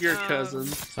 chasing but, your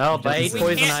cousins. Help! I ate We We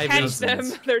poison can't ivy. catch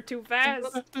them. They're too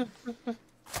fast.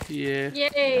 Yeah.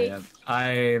 Yay! Yeah,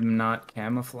 I'm not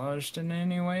camouflaged in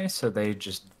any way, so they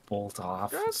just bolt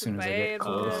off as soon as I get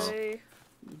close. Baby.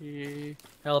 Yeah.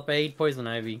 Help! I ate poison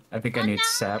ivy. I think I Oh, need no.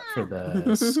 sap for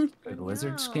the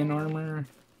lizard skin no. armor.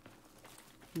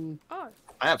 Oh,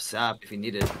 I have sap if you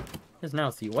need it. Here's an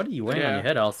Elsie. What are you wearing on Yeah. your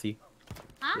head, Elsie?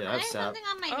 Huh? Yeah, I I've have sap. something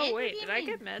on my head. oh What wait, do you did I mean?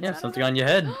 get meds? Yeah, out of something that? on your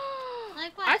head.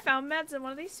 Like what? I found meds in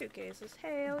one of these suitcases.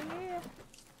 Hell yeah.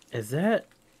 Is that?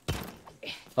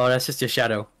 Oh, that's just your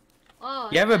shadow. Oh,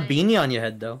 You have a nice. beanie on your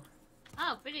head, though.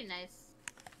 Oh, pretty nice.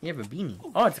 You have a beanie.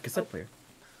 Oh, it's a cassette player.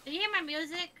 Did you hear my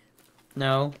music?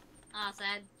 No. Oh,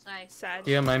 sad. Sorry. Sad.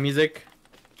 Do you hear my music?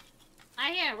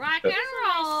 I hear rock and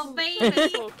roll, Nice baby.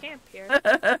 little camp here.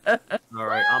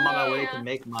 Alright, I'm on my way Yeah. to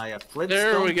make my Flintstone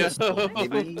There we go. pistol,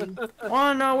 baby.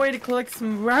 On our way to collect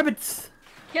some rabbits.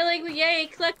 Killing, yay!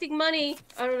 Collecting money.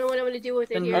 I don't know what I'm gonna do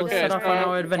with it Then here. we'll Okay, set off on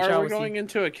our adventure. are we Elsie. going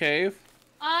into a cave?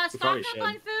 Stock probably up should.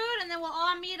 on food, and then we'll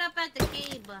all meet up at the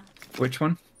cave. Which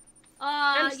one?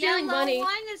 I'm stealing yellow money.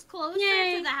 one is closer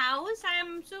Yay. to the house,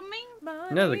 I'm assuming.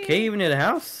 No, the cave near the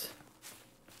house.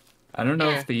 I don't know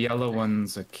Yeah. if the yellow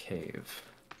one's a cave.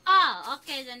 Oh,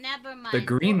 okay, then never mind. The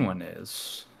green one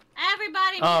is.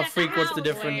 Everybody meet Oh, at freak, the what's the house,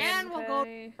 difference? And we'll go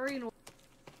Okay. to the green one.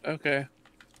 Okay.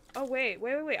 Oh wait.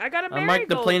 I got a Mike, marigold.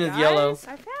 the plane is guys. yellow.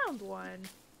 I found one.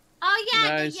 Oh yeah,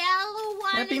 Nice. the yellow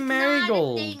one Happy is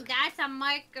marigold. not a thing. That's a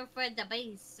marker for the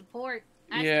base support.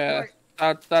 That's Yeah.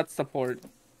 support. That's support.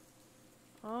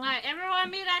 Oh. Alright, everyone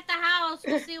meet at the house.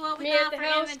 We'll see what we Meet at got the for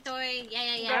house. inventory. Yeah.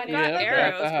 I've Yeah, got at the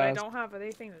arrows, but I house. don't have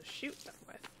anything to shoot them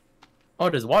with. Oh,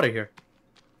 there's water here.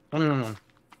 Mm.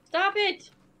 Stop it!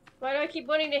 Why do I keep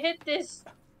wanting to hit this?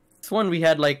 This one we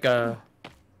had like a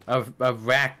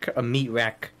rack, a meat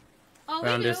rack Oh,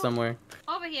 around we there do. somewhere.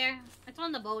 Over here. It's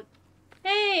on the boat.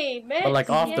 Hey, man! But, like,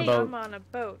 off the Yay. boat. I'm on a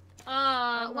boat.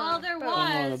 Well, on there a boat.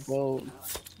 I'm on a was, boat.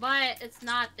 but it's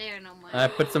not there no more. I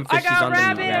put some I fishies got on the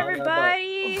rabbit, meat rack.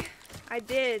 everybody! I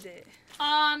did it.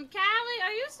 Callie,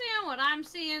 are you seeing what I'm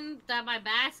seeing? That my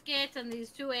baskets and these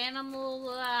 2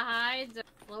 animal hides are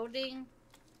floating?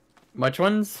 Which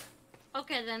ones?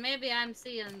 Okay, then maybe I'm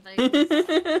seeing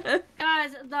things.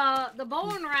 Guys, the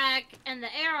bone rack and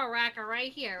the arrow rack are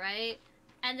right here, right?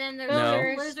 And then there's No.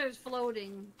 two lizards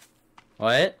floating.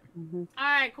 What?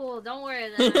 Alright, cool. Don't worry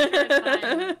then. I'm sure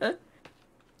it's fine.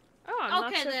 Oh, I'm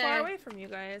Okay, not so then. far away from you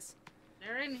guys.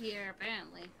 They're in here,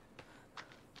 apparently.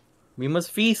 We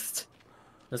must feast.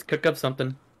 Let's cook up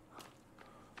something.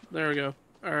 There we go.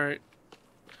 Alright.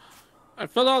 I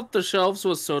filled out the shelves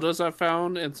with sodas I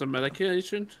found and some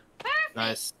medication. Perfect.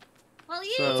 Nice. We'll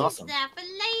use So- awesome. that for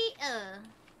later.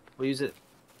 We'll use it.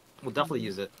 We'll definitely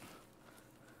use it.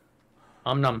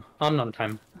 Om nom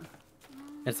time.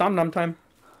 It's om nom time.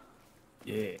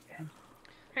 Yeah.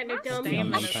 Kind of dumb.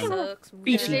 Damn, That time. sucks.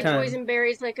 Fishy They time. poison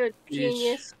berries like a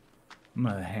genius. I'm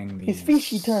gonna hang these It's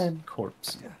fishy time.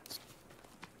 corpses.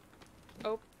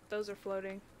 Oh, those are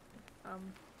floating.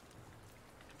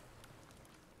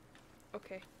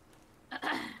 Okay.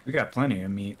 We got plenty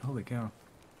of meat. Holy cow.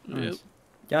 Yep.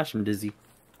 Gosh, I'm dizzy.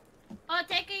 Oh,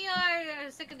 take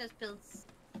your sickness pills.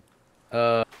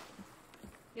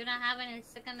 You don't have any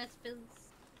sickness pills?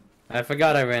 I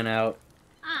forgot I ran out.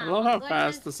 Ah, I love how goodness.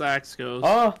 fast this axe goes.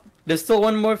 Oh, there's still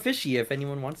one more fishy if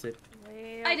anyone wants it. Well,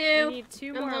 I do. We need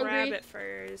 2 I'm more hungry. rabbit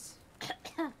furs.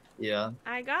 Yeah.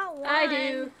 I got one. I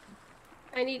do.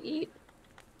 I need to eat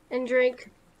and drink.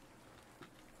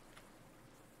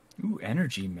 Ooh,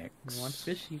 energy mix. One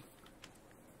fishy.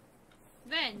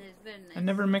 Very nice, very nice. I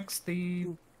never mixed the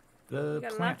We got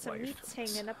plant lots of life. meats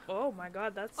hanging up. Oh my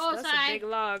god, that's Oh, a sorry. big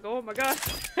log. Oh my god.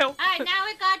 Help. Alright, now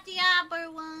we got the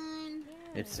other one.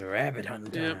 It's a rabbit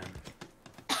hunt time. Yep.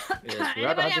 Yes, Anybody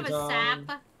rabbit have a hunting time.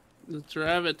 sap? It's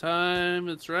rabbit time.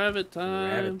 It's rabbit time.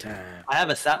 Rabbit time. I have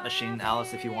a sap machine,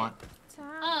 Alice, if you want.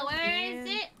 Oh, where is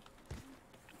it?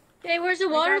 Hey, where's the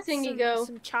I water got thing you some- go?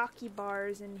 Some chalky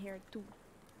bars in here too.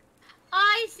 Oh,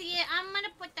 I see it. I'm gonna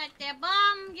put that there.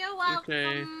 You're welcome.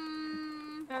 Okay.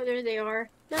 Oh, there they are.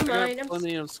 Never I mind. got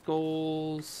plenty of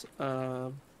skulls.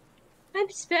 I'm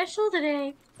special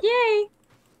today. Yay!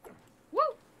 Woo!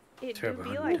 It do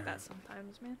be like that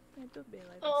sometimes, man. It do be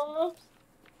like that. Oh.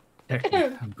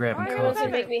 I'm grabbing Everyone's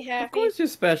coffee. gonna make me happy. Of course you're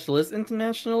special. It's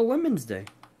International Women's Day.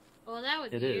 Well, that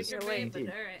would It be is. you're late,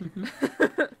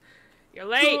 but You're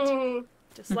late.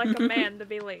 Just like a man to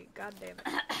be late. God damn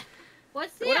it.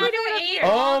 What's the What are we other doing up 8 here? Oh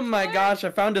blocks my for? gosh, I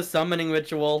found a summoning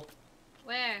ritual.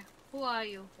 Where? Who are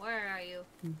you? Where are you?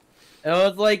 It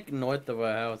was like north of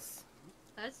our house.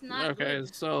 That's not Okay,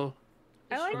 good. so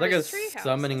I like There's like a this tree house.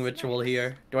 summoning That's ritual nice.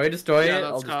 here. Do I destroy yeah, it?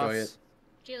 that's I'll destroy cost. it.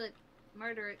 Kill it.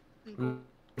 Murder it.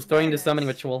 Destroying the Nice. summoning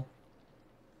ritual.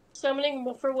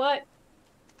 Summoning for what?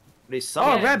 What is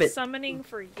Oh, Yeah, rabbit. Summoning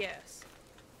for yes.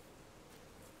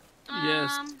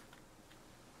 Yes.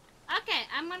 Okay,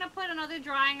 I'm gonna put another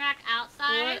drying rack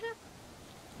outside. What?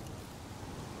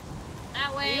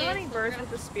 That Are way. you hunting birds we're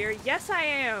with a spear? Yes, I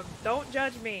am. Don't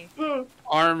judge me.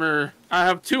 armor. I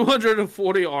have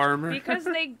 240 armor. Because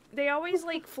they always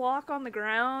like flock on the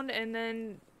ground and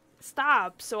then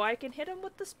stop, so I can hit them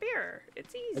with the spear.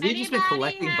 It's easy. Have you just been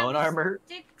collecting bone armor?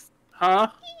 Sticks? Huh?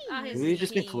 Oh, Have his you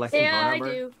just been keys. collecting Yeah, bone I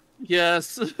armor? do.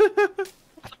 Yes.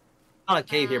 Found a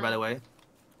cave here, by the way.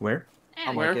 Where? There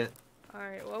I'll we mark go. it.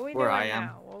 Alright, what are we Where doing I am.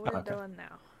 now? What are we Okay. doing now?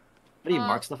 How do you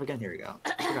mark stuff again? Here we go. I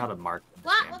forgot how to mark. in this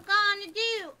What game. we're gonna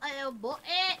do, little boy,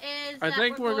 is I that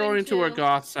think we're going to a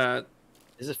goth set.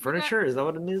 Is it furniture? Is that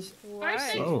what it is? First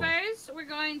things Oh. first, we're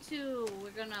gonna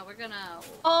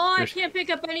Oh, I There's- can't pick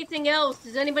up anything else.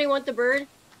 Does anybody want the bird?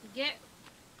 get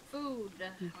food.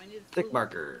 We need Stick food.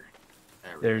 marker.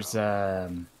 There we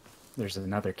go. There's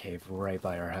another cave right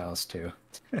by our house too.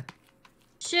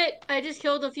 Shit, I just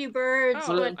killed a few birds.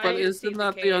 Oh, but But I isn't see the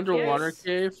that the cave, underwater yes.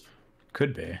 cave?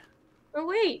 Could be. Oh,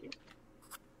 wait.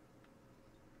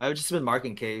 I've just been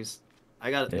marking caves. I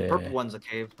got the Yeah. purple one's a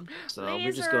cave, so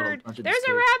we just go to a Lizard. bunch of There's these a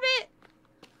caves. rabbit!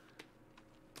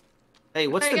 Hey,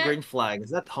 what's I the got- green flag? Is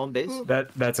that home base?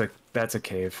 That's a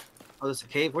cave. Oh, there's a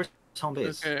cave. Where's home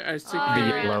base? Okay, I see. Oh, Be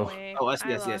I ran low. away. Oh, I see.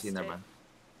 lost Never it. mind.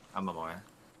 I'm a Moai.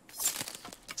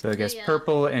 So I guess Yeah.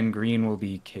 purple and green will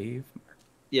be cave.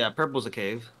 Yeah, purple's a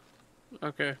cave.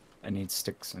 Okay. I need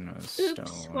sticks and a stone.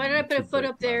 Why did I put a to foot break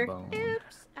up my there? bone.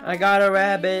 Oops, I got a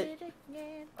rabbit. did it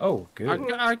again. Oh, good.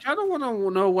 I kind of want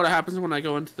to know what happens when I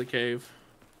go into the cave.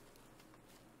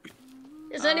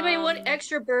 Does anybody want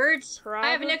extra birds?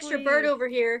 I have an extra bird probably- over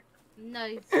here.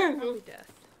 Nice. Probably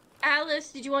death. Alice,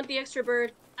 did you want the extra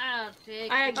bird? I'll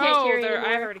take I it. can't Oh, carry there, I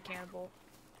anymore. heard a cannibal.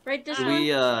 Right, this Do one? we did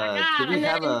we And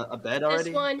have then a bed already?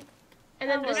 This one. And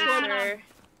then this Hello, one. sir.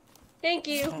 Thank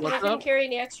you. What's I couldn't up? carry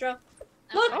any extra.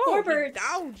 Look, Oh, more he birds.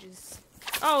 dodges.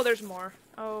 Oh, there's more.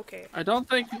 Oh, okay. I don't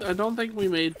think we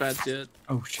made beds yet.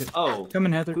 Oh shit. Oh,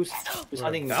 Coming, Heather. who's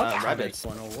hunting rabbits? Oh,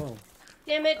 whoa.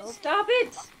 Damn it, stop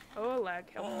it! Oh, lag.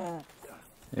 Help.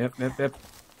 Yep.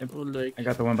 Oh, like, I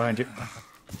got the one behind you.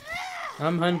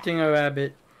 I'm hunting a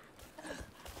rabbit.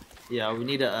 Yeah, we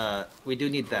need we do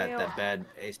need that bed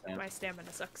ASAP. My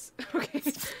stamina sucks. Okay.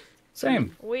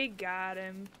 Same. We got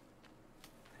him.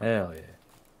 Hell yeah.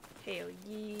 Hell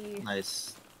yeah.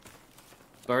 Nice.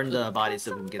 Burn the bodies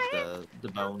so we can get the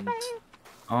bones.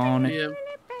 On it.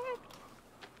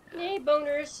 yeah. Yay,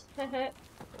 boners. I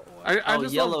Oh, just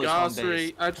love yellow's home goth's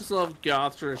base. I just love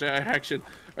goth's reaction.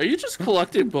 Are you just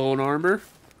collecting bone armor?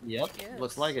 Yep, Yes.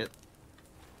 looks like it.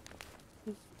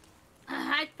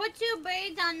 I put 2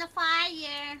 birds on the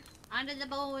fire under the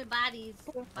bowl with bodies.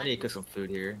 I need to cook some food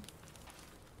here.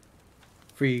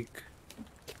 Freak.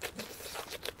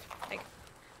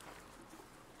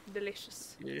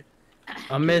 Delicious. Yeah.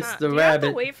 I missed the Do you have to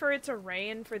rabbit. wait for it to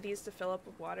rain for these to fill up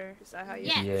with water? Is that how you?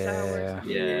 Yes. Is that how it works?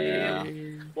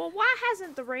 Yeah. Well, why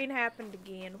hasn't the rain happened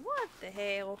again? What the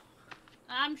hell?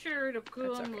 I'm sure it'll come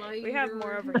That's okay. later. We have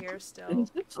more over here still.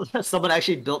 Someone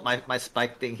actually built my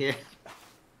spike thing here.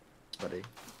 Buddy.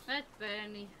 That's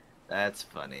funny. That's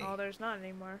funny. Oh, there's not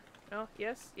anymore. Oh,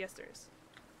 yes, there is.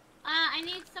 I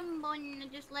need some bone,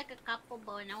 just like a couple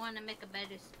bone. I want to make a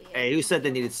better spear. Hey, who said they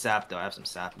needed sap though? I have some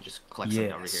sap. Just collect some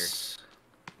over here. Yes.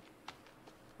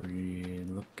 We're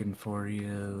looking for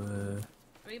you,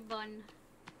 3 bone. I'm in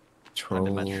trolls.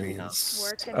 my treehouse.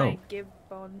 Where can Oh, I give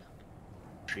bone?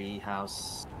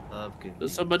 Treehouse of Does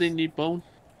goodness. somebody need bone?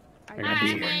 I I got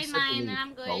made beer. mine.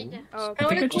 I'm good. Bone? Oh, I okay. I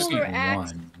think I want a just need cooler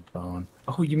axe. one bone.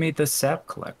 Oh, you made the sap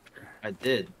collector. I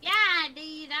did. Yeah,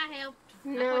 dude, I helped. I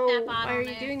put No, that pot why are on you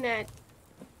there. doing that?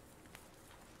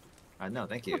 I know.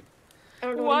 Thank you. I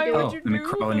don't know Why what Oh, you're would doing. you let me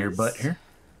crawl in your butt here.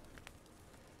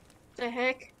 The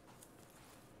heck?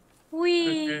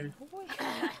 Wee. Okay.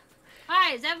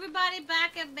 Alright, is everybody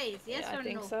back at base? Yes or I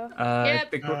think no? so.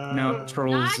 Yep. No,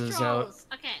 Trolls Not is trolls.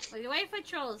 out. Okay, we wait for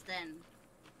trolls then.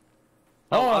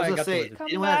 Oh, I was I gonna got say, the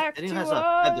Come back anyone has to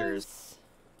feathers. us.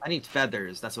 I need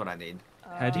feathers. That's what I need.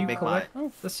 How do you Make collect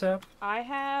the sap? I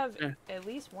have at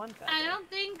least one feather. I don't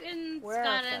think it's Where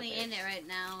got are any in feathers? it right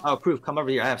now. Oh, Proof, come over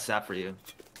here. I have sap for you.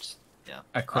 Yeah.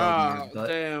 I crawled your butt.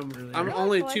 Damn. earlier. I'm I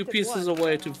only collected 2 pieces one,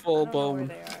 away but to I full don't know where bone.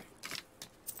 they are.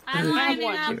 I'm I have lining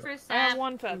one. up for I have sap.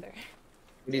 one feather.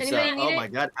 You need Anybody sap. need Oh it? my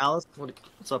God, Alice,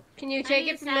 what's up? Can you I take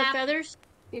need it from the sap. feathers?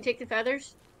 Can you take the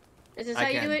feathers? Is this I how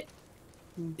you do can. it?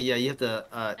 Yeah, you have to.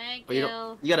 Thank But you.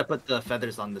 you gotta put the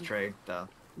feathers on the tray, though.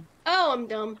 Oh, I'm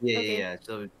dumb. Yeah, okay. yeah.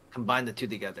 So combine the two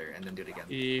together and then do it again.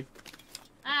 Yeah.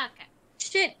 Okay.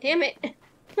 Shit, damn it.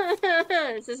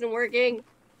 This isn't working.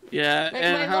 Yeah, Like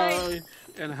and my how life.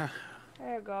 and how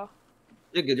There you go.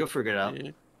 You're good. You'll figure it out.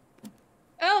 yeah.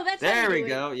 Oh, that's how There you we do it.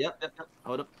 go. Yep.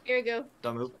 Hold up. Here we go.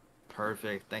 Don't move.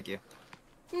 Perfect. Thank you.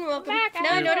 You're welcome. Back, I Now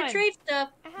I have know to one. trade stuff.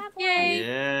 I have Yay.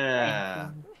 Yeah.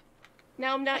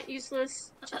 Now I'm not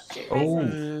useless. Shit.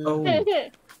 Oh.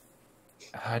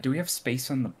 Do we have space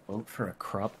on the boat for a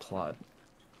crop plot?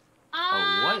 what?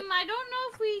 I don't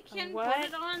know if we can what? put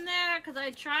it on there because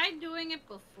I tried doing it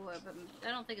before, but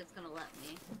I don't think it's gonna let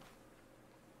me.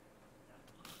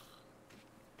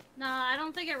 No, I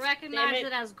don't think it recognizes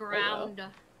it as ground.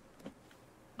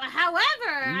 But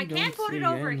however, I can put it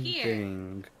over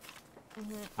here.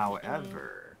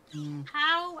 However.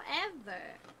 However,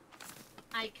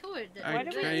 I could. Why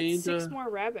do we need 6 more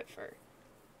rabbit fur?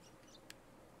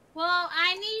 Well,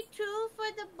 I need 2 for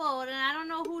the boat, and I don't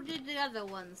know who did the other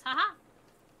ones. Haha.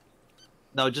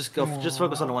 No, just go. Just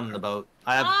focus on the one in the boat.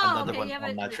 I have another okay, one you have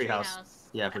on it my in the treehouse. treehouse.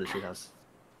 Yeah, for the treehouse.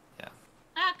 Yeah.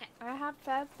 Okay. I have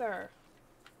feather.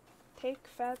 Take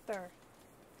feather.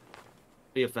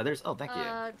 Do you have feathers? Oh, thank you.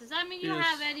 Does that mean you Yes.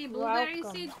 have any blueberry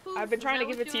Welcome. seeds, Poof? I've been Is trying to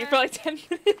that give what it to you you for have? like 10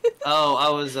 minutes. Oh, I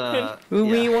was Ooh,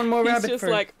 we yeah. need one more He's rabbit just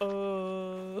fur. like,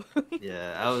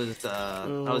 Yeah, I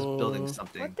was building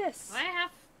something. What this? I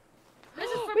have. This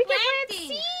is for We can planting.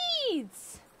 plant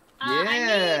seeds! I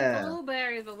Yeah. need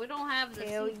blueberries, but we don't have the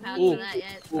Hell seed pouch yeah. for that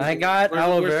yet. I got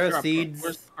aloe vera Where's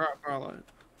seeds. Starlight?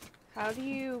 How do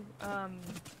you, Do I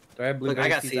have Look, blueberry I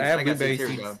got seeds? seeds. I have I got blueberry seeds. Here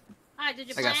we seeds. go. Alright, did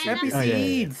you I got plant seeds. them? Happy Oh, yeah,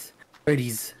 seeds.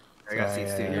 Birdies. I got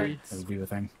seeds too. Here. That'll be the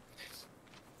thing.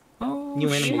 Oh, You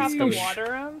do you have to animals. water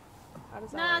them? How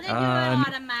does No, that they work? do it Um,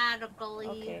 automatically.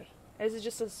 Okay. Is it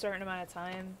just a certain amount of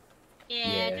time? Yeah,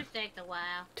 Yeah. it just takes a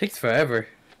while. Takes forever.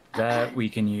 That we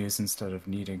can use instead of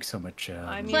needing so much.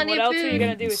 I mean, Plenty what of else are you food.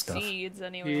 gonna do with Stuff. seeds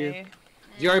anyway?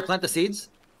 Did you already plant the seeds?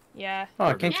 Yeah. Oh,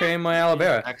 I can't carry my aloe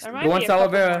vera. There Excellent. might Who be wants a couple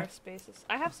aloe vera? more spaces.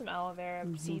 I have some aloe vera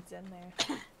seeds in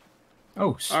there.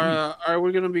 Oh, sweet. Are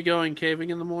we gonna be going caving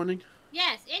in the morning?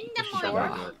 Yes, in the Sure.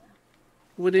 morning.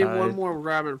 We need Uh, one more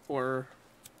rabbit for.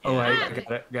 Oh, I Yeah.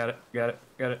 got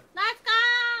it. Let's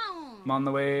go! I'm on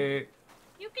the way.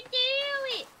 You can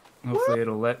do it! Hopefully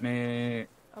it'll let me.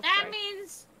 Oh, That sorry.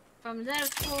 means from this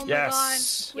moment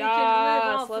Yes. on, we can live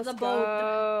off let's of the boat.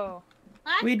 go.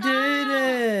 Let's We go! did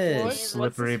it! What's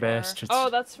Slippery this for? bastards. Oh,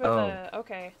 that's for Oh. the.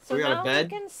 Okay. So We got a now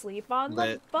bed, we can sleep on the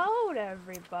but- boat,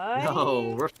 everybody.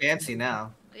 No, we're fancy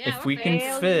now. Yeah, If we're we can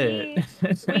Bailey.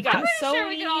 fit. We got I'm pretty sure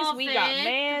we can all sodies, we got fit.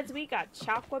 meds, we got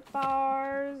chocolate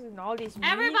bars, and all these. meat.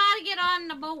 Everybody get on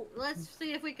the boat. Let's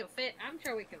see if we can fit. I'm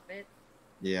sure we can fit.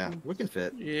 Yeah, we can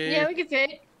fit. Yeah, we can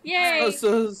fit. Yay!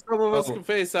 So some of us Oh. can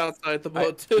face outside the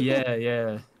boat too.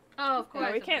 Yeah. Oh, of course.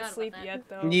 Yeah, we I can't forgot about sleep that. yet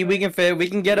though. Yeah, we can fit. We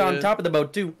can get on Yeah. top of the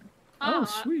boat too. Oh, Oh,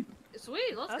 sweet.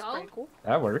 sweet. Let's That's go. pretty cool.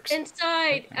 That works.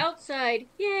 Inside, outside,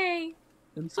 yay!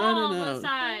 Inside All and the out.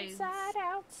 sides. Inside,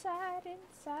 outside,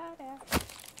 inside, out.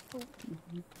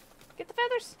 Ooh. Get the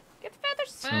feathers. Get the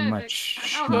feathers. So Perfect. much.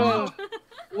 Oh,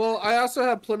 Well, I also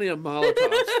have plenty of Molotovs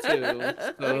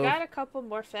too. We So. got a couple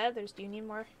more feathers. Do you need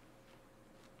more?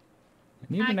 I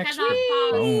need an I extra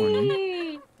cannot bone.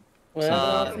 Yay!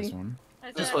 Uh, This one.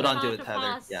 I Just said hold on to not it, Heather.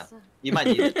 pass. Yeah. You might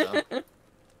need it though.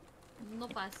 No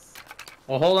pass.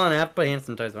 Well, hold on. I have to put hand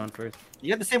sanitizer on first.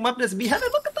 You have the same weapon as me, Heather.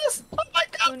 Look at this. Oh my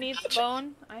Who god. needs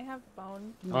bone? I have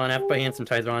bone. Oh, and I have to put hand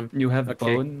sanitizer on. You have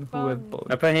Okay. bone. Who have bone?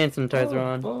 I put hand sanitizer Oh,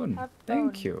 on. bone. Have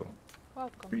Thank bone. you.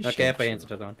 Welcome. Appreciate Okay, I put you. hand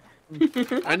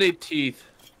sanitizer on. I need teeth.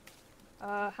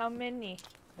 How many?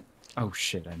 Oh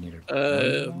shit! I need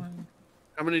a. Um,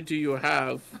 How many do you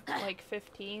have? Like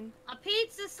 15. A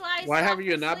pizza slice. Why off have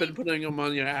you to not been sleep. putting them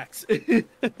on your axe?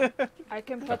 I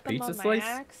can put them pizza on my slice?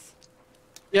 axe.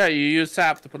 Yeah, you use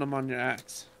sap to put them on your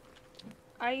axe.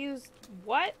 I use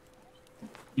what?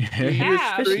 You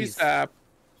Yeah. use tree sap.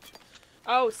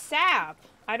 Oh, sap.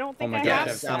 I don't Oh think my I god, have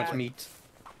that's so much sap. meat.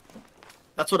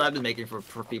 That's what I've been making for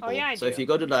people. Oh, yeah, I so do. if you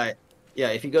go to Yeah,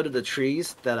 if you go to the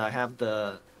trees that I have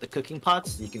the cooking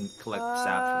pots, you can collect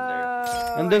sap from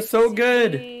there. And they're so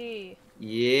good.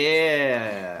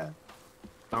 Yeah.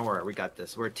 Don't worry, we got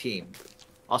this. We're a team.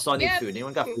 Also, I need food.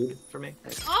 Anyone got food for me?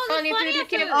 Oh, there's plenty of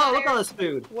food. Oh, look at all this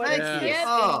food. What Thank is you.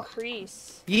 this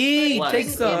increase? Yee, What? take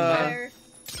some.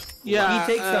 Yeah,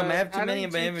 He takes some. I have too many adding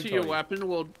in my teeth inventory. to your weapon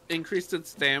will increase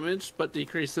its damage, but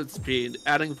decrease its speed.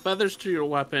 Adding feathers to your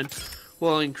weapon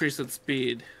will increase its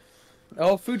speed.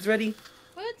 Oh, food's ready.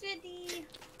 Food's ready.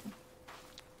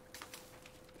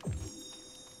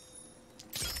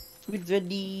 Food's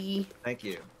ready. Thank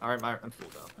you. Alright, I'm full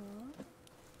though.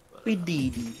 We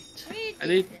did.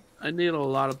 I need a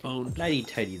lot of bone. Nighty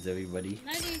tidies, everybody.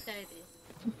 Nighty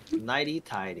tighty. Nighty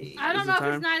tidy. I don't Is know it if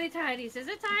time? it's nighty tidies. Is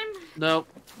it time? Nope.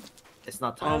 It's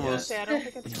not time Almost. yet. I don't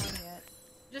think it's time yet.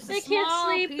 Just I a can't small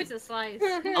sleep. pizza slice.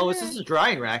 Oh, is this a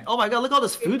drying rack? Oh my god, look at all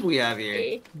this food we have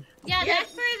here. Yeah, that's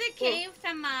for the cave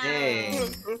tomorrow. Dang.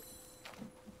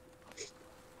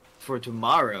 For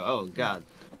tomorrow. Oh god.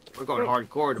 We're going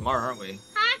hardcore tomorrow, aren't we?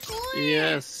 Hardcore.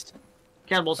 Yes.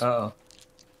 Cannibals. Uh-oh.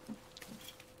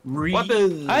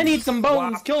 Weapons. I need some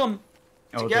bones. Kill him.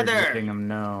 Oh, Together. they're getting them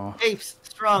now. Apes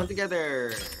strong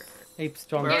together. Ape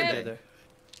strong Where are they? together.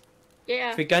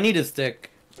 Yeah. Freak, I need a stick.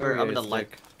 Or I'm Where gonna is a light.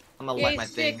 stick? I'm gonna Yay, light my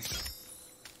thing. sticks.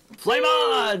 Flame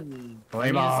on!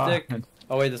 I need a stick.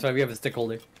 Oh wait, that's right. We have a stick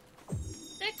holder.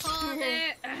 Stick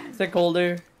holder. Stick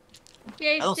holder.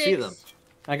 Yay, I don't sticks. see them.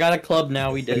 I got a club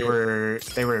now. We did They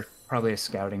it. were probably a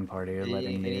scouting party or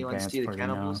letting the Anyone advanced see the party know.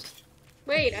 cannibals?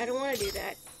 Wait, I don't want to do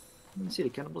that. Didn't see the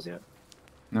cannibals yet.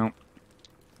 No.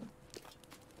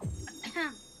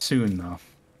 Soon though.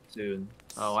 Soon.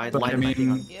 Oh, I But I light my thing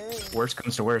mean, on. worst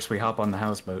comes to worst, we hop on the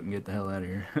houseboat and get the hell out of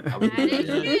here. That is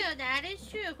true. That is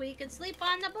true. We can sleep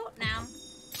on the boat now.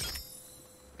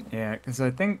 Yeah, because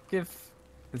I think if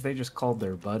they just called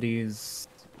their buddies,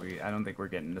 I don't think we're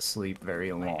getting to sleep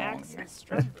very My long. axe is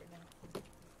stronger now.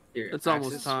 Here, It's almost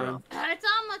axes time. strong. It's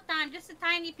almost time. Just a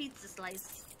tiny pizza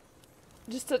slice.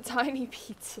 Just a tiny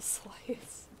pizza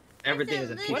slice. Everything is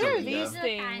a What pizza. What are window. these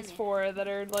things for that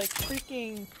are like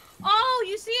freaking... Oh,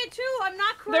 you see it too. I'm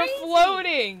not crazy. They're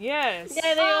floating, yes.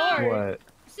 Yeah, they are. What?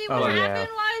 See, what Oh, yeah. happened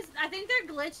was, I think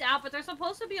they're glitched out, but they're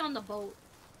supposed to be on the boat.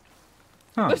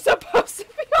 Huh. They're supposed to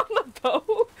be on the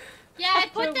boat. Yeah, I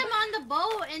put them on the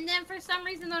boat, and then for some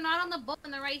reason they're not on the boat,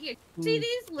 and they're right here. See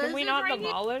these lizards Can we not right here?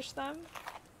 demolish them?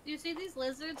 Do you see these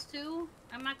lizards too?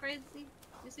 I'm not crazy.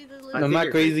 You see the I lizards? I'm think not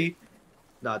you're crazy.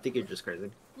 No, I think you're just crazy.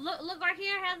 Look right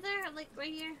here, Heather. Like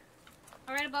right here.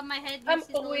 Right above my head. You I'm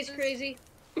see the always lizards? crazy.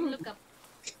 Look up.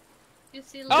 You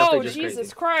see lizards? Oh, Definitely just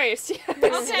Jesus Christ.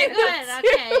 Yes. Okay,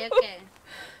 good. Okay.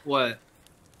 What?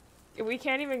 We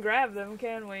can't even grab them,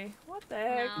 can we? What the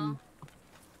heck? No.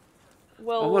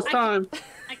 Well, Almost time.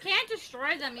 I can't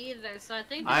destroy them either, so I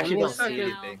think I actually they're don't see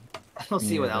living out. anything. I don't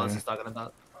see Me what neither. Alice is talking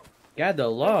about. Yeah, the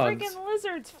the logs. freaking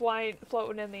lizards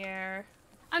floating in the air.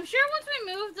 I'm sure once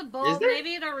we move the Is boat, there?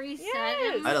 maybe it'll reset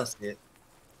Yes. them. I don't see it.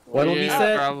 What'll be Yeah,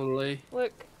 said? probably.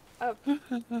 Look, up,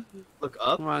 Look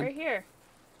up. Come on. right here.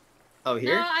 Oh,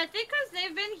 here? No, I think because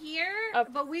they've been here,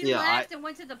 Up. but we Yeah, left and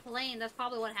went to the plane. That's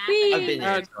probably what Whee! happened. I've been here.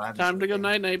 Alright, so I haven't time seen to go anything.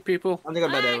 night night, people. I'm gonna go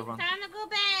to bed, Alright, everyone. time to go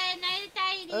bed. Nighty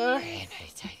tighties.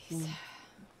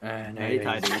 Nighty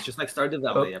tidy. It's just like Stardew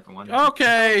Valley, everyone.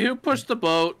 Okay, who pushed the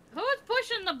boat? Who's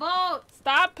pushing the boat?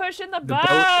 Stop pushing the The boat!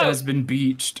 boat has been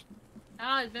beached.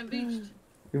 Oh, it's been beached.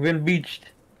 We've been beached.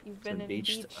 You've It's been been in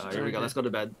beached. beach. Here we go. Let's go to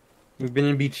bed. We've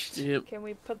been beached. Yep. Can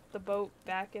we put the boat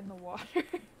back in the water?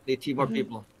 Need 2 more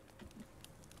people.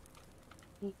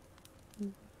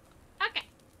 Okay.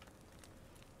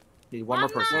 Need one more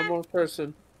person. One more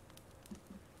person.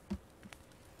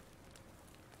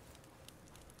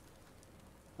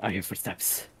 I hear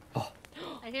footsteps.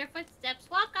 I hear footsteps.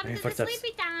 Welcome I hear to footsteps. the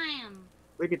sleepy time.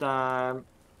 Sleepy time.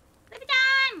 Sleepy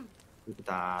time. Sleepy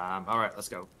time. Alright, let's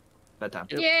go. Bedtime.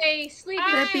 Yep. Yay, sleepy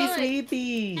Happy time.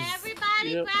 sleepies. Everybody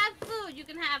Yep. grab food. You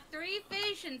can have 3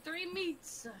 fish and 3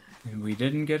 meats. We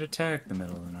didn't get attacked in the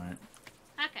middle of the night.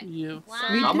 Okay. Yeah. Wow.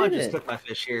 We I might did just it. cook my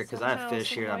fish here because I have Somehow,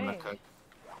 fish here some I'm gonna way. cook.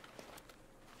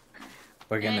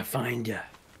 We're gonna Yeah. find ya.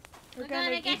 We're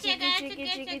gonna get you, get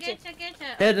you.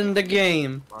 Head in the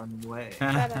game. One way.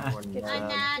 Gotta One get way. your-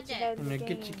 Another. get your head in I'm the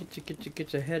gonna game.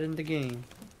 get your head in the game.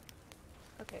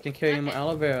 Okay. Can carry Okay. more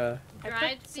aloe vera. I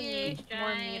Dried put some fish,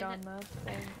 more meat dried- on the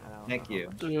thing. I don't Thank know.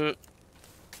 you. Uh,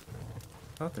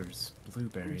 I thought there's I'm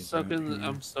blueberries. out stoking. here.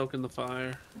 I'm stoking the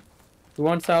fire. Who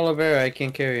wants aloe vera? I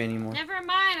can't carry anymore. Never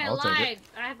mind, I I'll take it.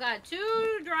 lied. I've got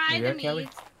 2 dried Yeah, Kelly?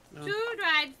 meats, No. 2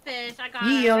 dried fish. I got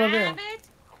Yee, a aloe vera. rabbit.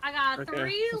 I got Okay.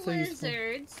 3 That's so useful.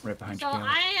 lizards. Right behind So you, Kelly.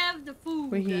 I have the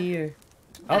food. We're here.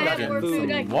 I I'll have get more food I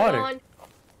some can water. go on.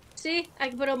 See, I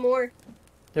can put up more.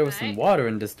 There was some water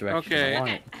in this direction. Okay. I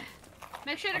want it.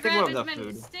 Make sure to I think we'll grab have as many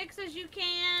enough food. sticks as you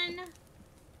can.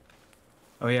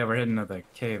 Oh yeah, we're heading to the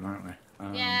cave, aren't we?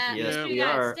 Yeah, Yes, make sure we you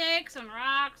got are. sticks and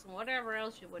rocks and whatever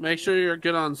else you would Make need. sure you're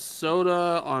good on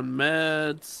soda, on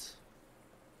meds.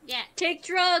 Yeah. Take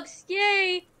drugs,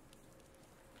 yay!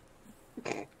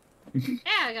 There we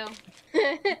go.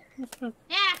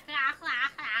 Yeah.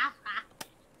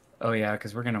 Oh yeah,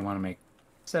 because we're gonna want to make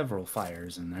several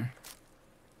fires in there.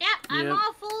 Yeah, I'm Yep.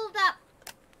 all full up.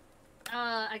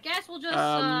 I guess we'll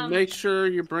just Make sure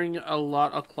you bring a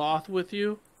lot of cloth with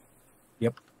you.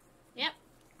 Yep. Yep.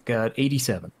 Got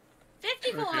 87.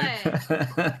 54.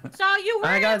 So you were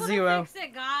I got able 0. to fix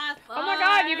it, Goth. Oh my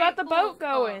god, you got the Alright, boat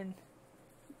going.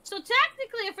 So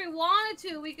technically, if we wanted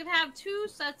to, we could have 2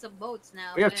 sets of boats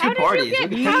now. We have but- 2 parties.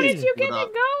 How did you get it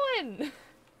going?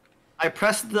 I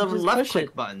pressed the Just left push click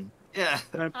it. button. Yeah.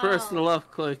 I pressed the Oh. left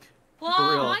click. Well,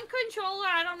 For real. on controller,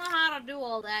 I don't know how to do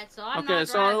all that, so I'm Okay, not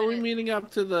so are driving we it. meeting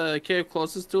up to the cave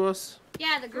closest to us?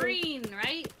 Yeah, the green,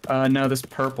 right? No, this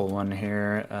purple one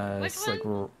here. Which It's like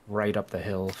right up the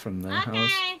hill from the house.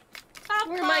 Okay.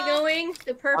 Where am I going?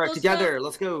 The purple Alright, together.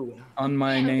 Let's go. On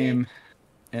my Yeah, okay. name,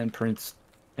 and Prince,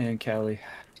 and Callie.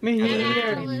 Me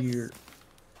Yeah. here.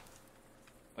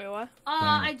 Wait, what?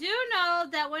 I do know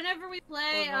that whenever we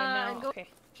play Oh, no, go okay.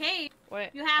 cave, Wait,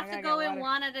 you have I to gotta go get in water.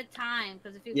 one at a time,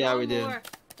 because if you Yeah, go we do. more,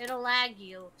 it'll lag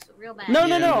you real bad. No,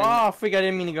 no, no. Yeah. Oh, freak! I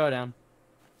didn't mean to go down.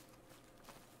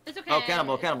 It's okay. Oh,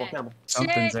 cannibal, it's cannibal, okay. cannibal.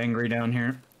 Something's angry down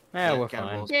here. Yeah, we're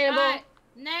cannibals. fine. Cannibal. Alright,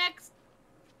 next.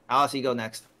 Alice, you go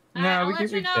next. No, Alright, we I'll can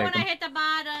let you know when take I 'em. hit the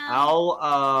bottom.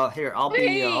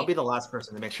 I'll be the last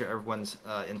person to make sure everyone's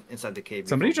inside the cave.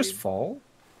 Somebody before just we- fall?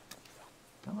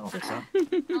 No, I don't think so. I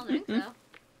don't think so.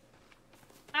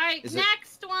 Alright, Is it-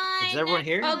 next one. is everyone next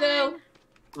here? I'll go. one.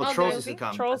 Well, I'll Trolls go. is to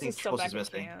come. I Trolls think is still Trolls back is at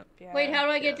missing. camp. Yeah. Wait, how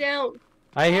do I get down?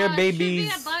 I hear Should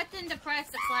babies. be a button to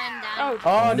press to climb down.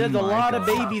 Oh, there's a my lot of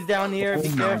God. babies down here. Be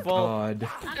Oh my careful. god.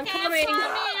 Okay, I'm coming.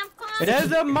 coming.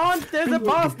 There's a monster. There's a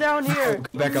boss down here.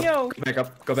 Go back up. Yo. Go back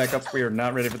up. Go back up. We are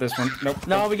not ready for this one. Nope.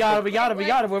 No, we got it. We got it. We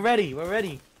got it. We're ready. We're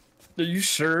ready. Are you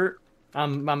sure?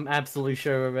 I'm absolutely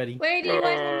sure we're ready. Wait, do you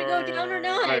guys want me to go down or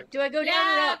not? Do I go down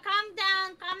or Yeah, up? come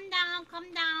down, come down,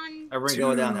 come down. Everyone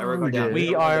go down. Everyone go down. We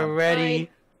Everyone go are down. ready.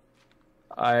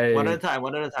 One at a time.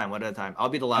 One at a time. One at a time. I'll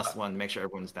be the last one. Make sure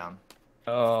everyone's down.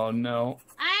 Oh no.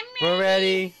 I'm We're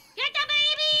ready. Get the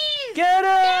babies! Get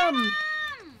him!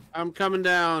 I'm coming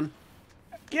down.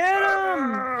 Get him!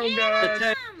 Oh The god.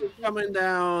 tank is coming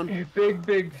down.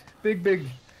 Big.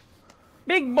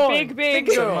 Big boy. Big, big.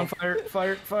 Set him girl. on fire.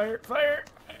 Fire.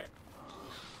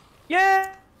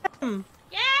 Yeah. Get him!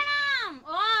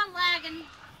 Oh, I'm lagging.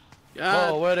 God,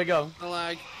 Oh, where'd it go? the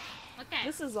lag. Okay.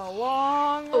 This is a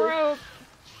long rope.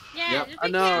 Yeah, Yep. just I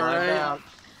be know, careful. right?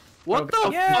 What the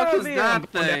Yeah, fuck is Robin. that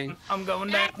thing? I'm going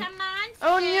down. That's a monster.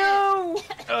 Oh no!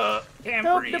 Can't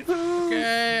Help breathe. the poo!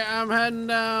 Okay, I'm heading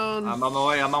down. I'm on my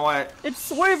way. I'm on my way. It's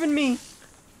swerving me.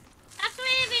 Stop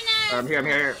waving us. I'm here. I'm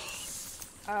here.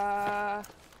 Yeah.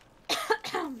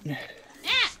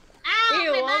 Ow,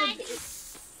 Ew, my all back.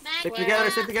 Back Stick up. together.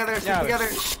 Stick together. Stick Yeah. together.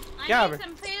 I Yeah, need but-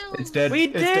 some food. It's dead. We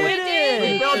It's did dead.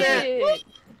 it! We built it.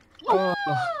 Woo!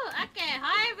 Okay,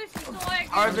 harvest the sword.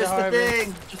 Harvest the Harvest.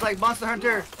 thing, just like Monster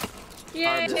Hunter.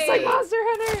 Yay! Just like Monster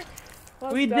Hunter.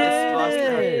 Let's We go.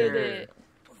 did it.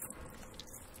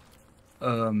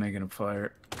 Making a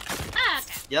fire. Ah,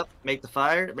 okay. Yep. Make the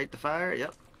fire. Make the fire.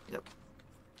 Yep.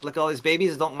 Look at all these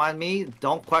babies. Don't mind me.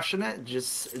 Don't question it.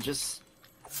 Just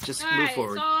move Alright,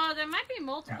 forward. so there might be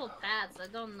multiple paths. I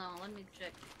don't know. Let me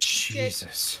check.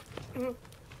 Jesus.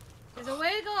 There's a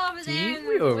way to go over there. See, and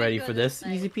we there's a were way ready to go for this.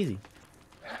 way. Easy peasy.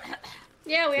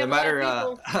 Yeah, we No have matter a lot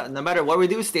of people. no matter what we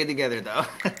do, stay together though.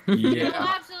 Oh, Yeah.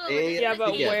 absolutely. Yeah, Yeah,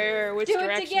 but together. where? Which Do it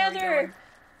direction? are we together.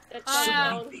 That's so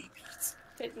Um, long.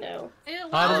 But no. Ew, How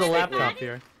what does was the it, laptop Patty?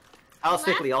 here? I'll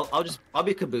stickly. I'll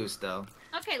be caboose though.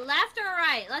 Okay, left or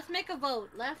right? Let's make a vote.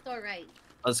 Left or right?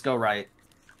 Let's go right.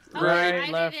 Okay, Right,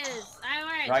 left. It is.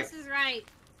 Alright, Right. this is right.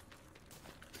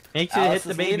 Make sure to hit Alice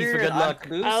the is babies leader, for good I'm luck.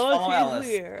 caboose, Alice follow is Alice.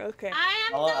 here. Okay. I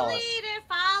am Follow the Alice. leader.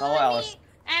 Follow Follow me. Alice.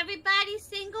 Everybody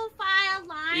single file,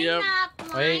 line Yep. up,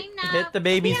 line Wait, up. hit the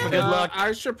babies for good luck.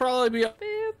 I should probably be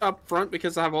up front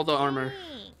because I have all the armor.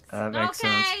 That makes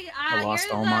sense. Okay, I lost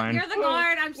you're all the, mine. You're the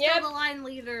guard. I'm still Yep. the line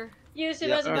leader. Use him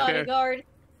Yep. as a Okay. bodyguard.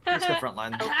 Let's go front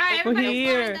line. Alright, everybody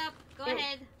here. lined up. Go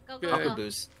ahead. Go, go, I'll Good. go.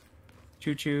 caboose.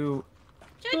 Choo choo.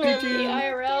 The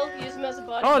IRL, use him as a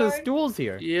bodyguard. Oh, there's stools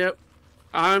here. Yep.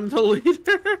 I'm the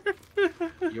leader.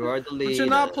 You are the But leader. you're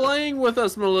not playing with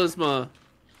us, Melisma.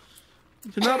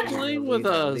 You're not playing with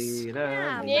us.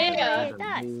 Yeah. In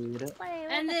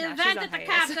the event that the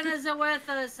captain isn't with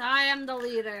us, I am the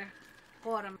leader.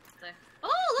 Quartermaster. Oh,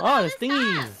 look at there's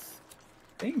thingies.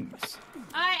 Things.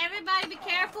 Alright, everybody be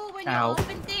careful when you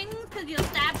open things, because you'll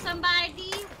stab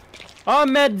somebody. Oh,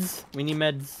 meds. We need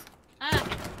meds.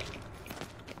 Okay.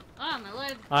 Oh, my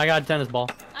lord. I got a tennis ball.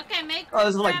 Okay, make. Oh,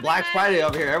 this is like Black Friday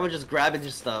over here. Everyone's just grabbing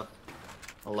your stuff.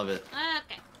 I love it.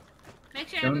 Okay. Make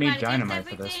sure Don't everybody need dynamite gets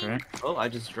for this, everything. right? Oh, I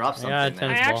just dropped something. I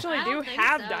I actually do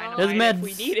have dynamite There's if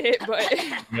we need it, but...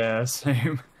 Yeah,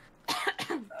 same.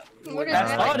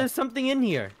 Oh, there's something in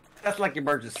here. That's like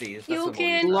emergencies. You That's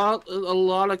can. A lot of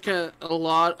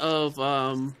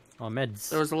Oh, meds.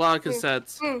 There was a lot of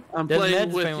cassettes. I'm There's playing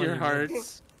meds with if I your want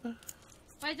hearts.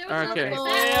 Wait, there was Okay. no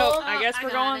Well, I guess I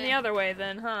we're got going it. the other way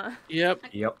then, huh? Yep.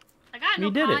 Yep. I got no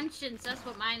We did it. conscience. That's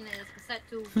what mine is. Cassette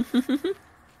 2.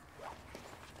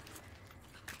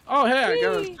 Oh, hey, I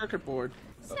got a circuit board.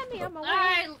 Send me on my way.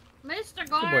 Alright, Mr.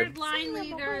 Guard, board. line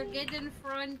leader, get in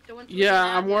front. Don't you Yeah,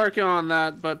 get I'm out. working on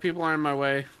that, but people are in my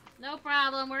way. No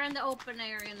problem. We're in the open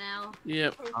area now.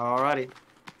 Yep. Alrighty.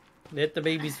 Hit the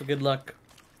babies for good luck.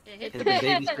 Yeah, Hit the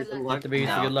babies for good luck. Hit the babies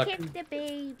for good luck. Hit the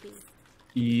baby.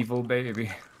 Evil baby.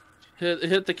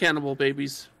 Hit the cannibal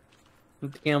babies.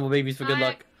 Hit the cannibal babies for good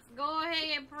Alright, luck. Go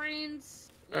ahead, Prince.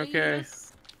 Okay.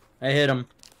 Yes. I hit him.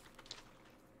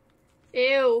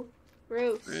 Ew.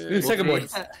 Gross. Ooh, second board.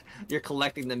 You're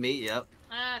collecting the meat, yep.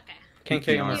 Okay. Can't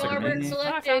carry on my New second Armor board. armor.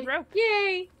 selected. rope.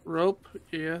 Yay. Rope,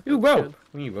 yeah. Ooh, that's rope. good.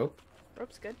 We need rope.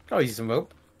 Rope's good. Oh, use some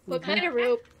rope. What kind of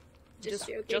rope? Just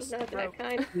Just joking. Not rope.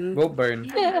 that kind. Rope burn.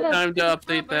 Time to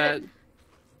update that.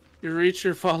 You reach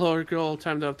your follower goal.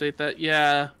 Time to update that.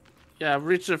 Yeah. Yeah, I've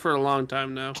reached it for a long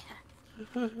time now.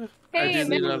 I Hey, do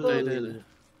need to memorable. update it.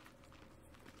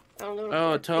 I don't know. what Oh,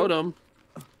 a that's totem.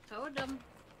 Totem.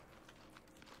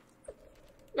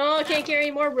 No, I can't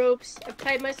carry more ropes. I've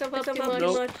tied myself up too much.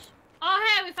 Nope. Oh,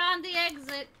 hey, we found the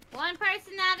exit. One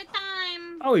person at a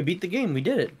time. Oh, we beat the game. We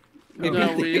did it.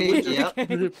 No, we just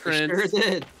Yep. Prince. Sure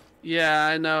did. Yeah,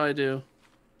 I know I do.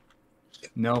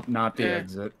 Nope, not the Yeah.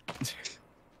 exit.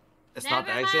 It's Never not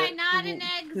the mind, exit. not an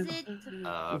exit.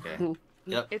 Oh, okay.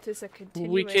 Yep. It is a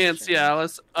continuation. We can't see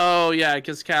Alice. Oh, yeah,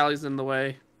 because Callie's in the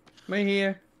way. Right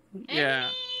here. Yeah.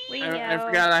 We I know.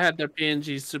 forgot I had the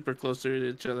PNGs super close to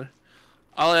each other.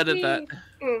 I'll edit that.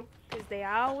 Because they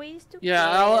always do. Yeah,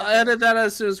 I'll edit that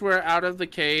as soon as we're out of the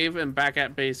cave and back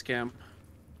at base camp.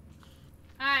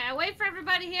 Alright, I wait for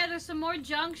everybody here. There's some more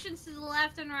junctions to the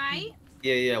left and right.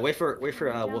 Yeah. Wait for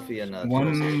Wolfie and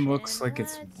One looks like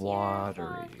it's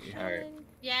watery. Alright.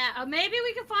 Yeah, maybe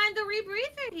we can find the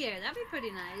rebreather here. That'd be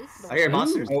pretty nice. I hear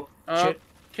monsters. Oh, Oh, shit.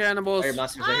 cannibals. I hear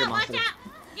monsters. I hear Oh, watch monsters.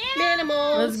 out! Yeah!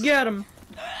 Animals. Let's get him.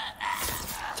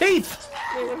 Teeth.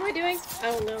 Wait, what am I doing?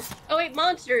 I don't know. Oh wait,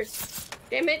 monsters.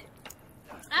 Damn it.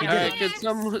 I'm Alright, here. can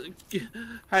someone...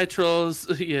 Hi, trolls.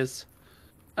 Yes.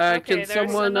 Okay, Can there's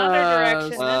someone... another direction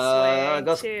this way,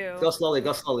 go, too. go slowly.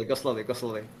 Go slowly. Go slowly. Go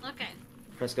slowly. Okay.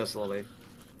 Press go slowly.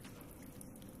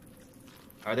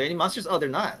 Are there any monsters? Oh, they're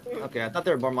not. Okay, I thought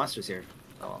there were more monsters here.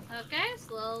 Oh. Okay,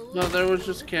 slowly. No, there was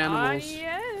just cannibals.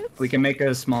 Yes. We can make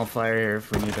a small fire here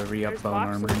if we need to re-up There's bone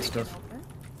boxes armor we and can stuff. open.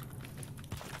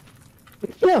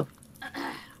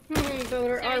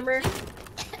 Boner armor.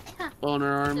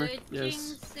 Boner armor. Searching,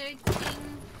 Yes.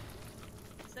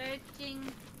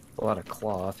 searching. A lot of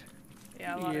cloth.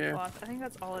 Yeah, a lot Yeah. of cloth. I think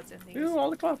that's all it's in these. Ooh, all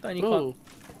the cloth. I need cloth.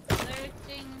 Oh,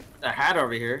 Searching. A hat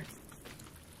over here.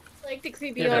 Like the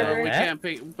creepy yeah, armor.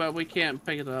 we can't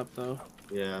pick it up though.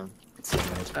 Yeah.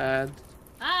 Sad.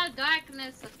 Ah,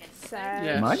 darkness. Okay. Sad.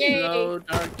 Yes. Money? Hello,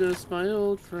 darkness, my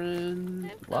old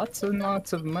friend. Lots and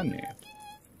lots of money.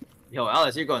 Yo,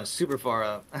 Alice, you're going super far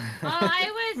up. Oh,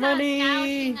 I was Money.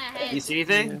 scouting ahead. You see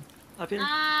anything up here?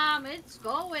 It's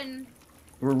going.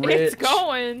 We're rich. It's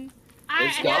going. Alright,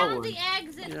 It's I found going. the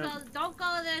exit, Yeah. so don't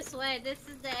go this way. This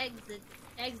is the exit.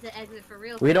 Exit for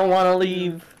real. We don't want to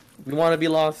leave. We want to be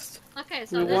lost. Okay,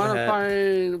 so We this want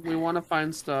is... to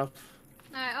find stuff.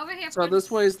 Alright, over here. So this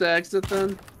way is the exit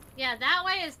then? Yeah, that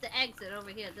way is the exit. Over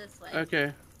here, this way.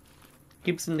 Okay.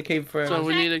 Keeps in the cave forever. So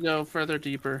we Okay. need to go further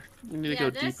deeper. We need to Yeah, go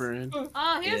this- deeper in.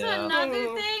 Oh, here's Yeah. another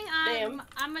Oh, thing. damn.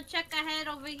 I'm gonna check ahead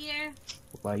over here.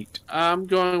 Light. I'm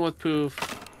going with Poof.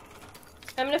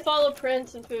 I'm gonna follow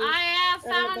Prince and Food. I have I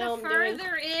don't found know a what I'm doing.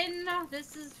 further in.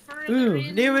 This is further Ooh,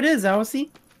 in. there it is,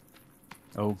 Alcy.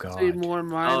 Oh god. See more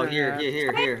miner Oh, here. hats.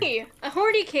 Hey, a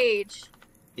horny cage.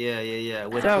 Yeah.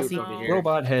 With Chelsea. poop over here.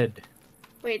 Robot head.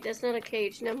 Wait, that's not a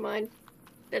cage. Never mind.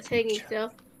 That's hanging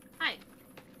stuff. Hi.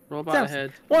 Robot Chelsea.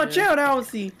 head. Watch Yeah. out,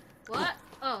 Alcy. What?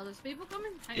 Oh, there's people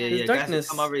coming? Hang Yeah, on. There's guys, darkness.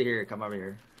 come over here. Come over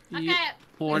here. Okay.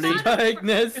 Horny.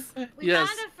 Darkness. Yes.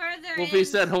 Wolfie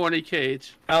said horny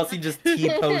cage. Elsie just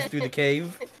T-posed through the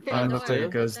cave. Looks like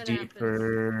it goes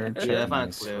deeper. Yeah, I find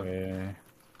this clue. way.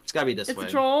 It's gotta be this It's way.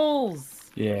 the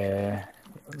trolls. Yeah.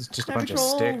 It's just a bunch of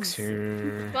sticks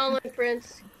here. Following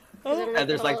Prince. And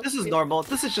there's like, this is normal.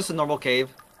 This is just a normal cave.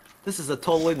 This is a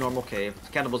totally normal cave.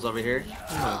 Cannibals over here.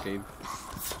 Okay.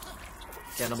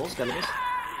 Cannibals.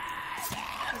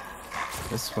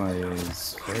 This one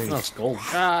is very... Oh, skull.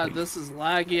 God, this is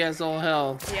laggy as all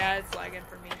hell. Yeah, it's lagging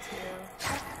for me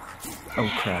too. Oh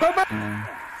crap.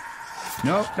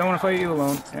 Nope, don't want to fight you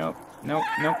alone. Nope.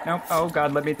 Oh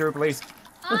god, let me through, please.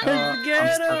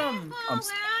 Get him!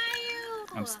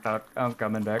 I'm stuck. I'm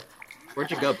coming back.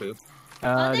 Where'd you go, Pooh?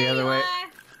 The other way.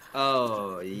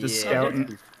 Oh, yeah. Just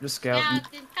scouting.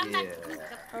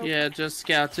 Yeah, just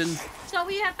scouting. So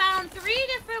we have found 3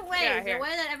 different ways. Yeah, the here. way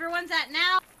that everyone's at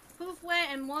now, Poof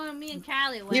went, and one of me and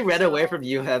Callie went. He ran away from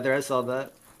you, Heather. I saw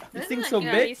that. This This thing's is so like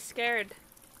a big. He's scared.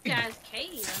 Guy's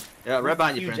cave. Yeah, right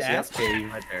behind you, Huge Prince. ass Yep.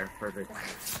 cave. Right there. Perfect.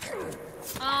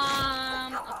 Okay.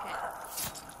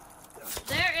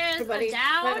 There is Everybody, a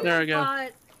down, there we go.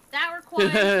 but that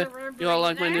requires a rebreather. You all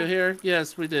like my new hair?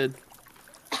 Yes, we did.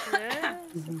 Yes,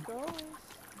 of course.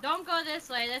 Don't go this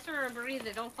way. That's a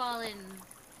rebreather. Don't fall in.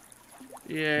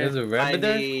 Yeah. There's a I rabbit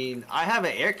there. mean, I have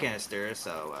an air canister,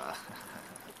 so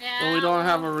Yeah. Well, we don't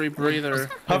have a rebreather.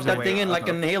 Pop that Wait, thing in like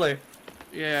an inhaler.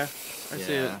 Yeah, I see it.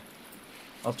 yeah.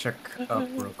 I'll check up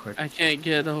real quick. I can't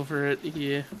get over it.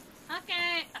 Yeah.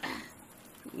 Okay.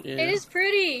 Yeah. It is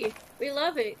pretty. We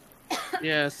love it.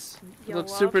 Yes. It You'll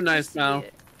looks love super to nice see now.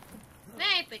 it.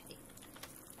 Very pretty.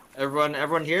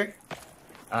 Everyone here?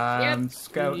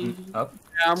 Scouting up.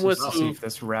 Yeah, I'm with to see you. if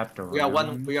this wrapped around. We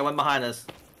got one behind us.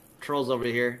 Trolls over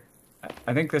here.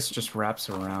 I think this just wraps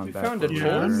around We back found a where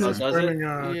Yeah, I'm troll? just Does it? finding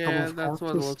a Yeah, couple of that's what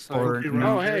it corpses looks like. Or- around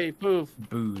Oh, here. hey, poof.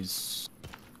 booze.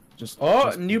 Just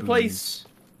New booze. place.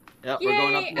 Yep, we're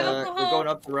going up Yay, the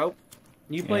alcohol. rope.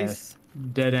 New Yeah, place.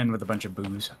 dead end with a bunch of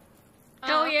booze.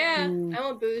 Oh okay. yeah, I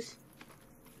want booze.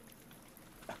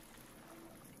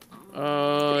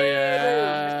 Oh,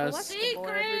 yes. Collectible,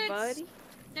 Secrets. everybody.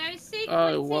 There's secrets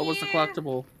Oh, what was the here.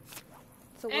 collectible?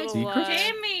 It's a It's little,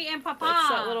 Jimmy and Papa. it's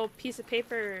that little piece of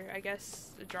paper, I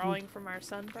guess, a drawing from our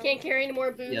son. Probably. Can't carry any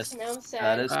more booze. Yes, Now I'm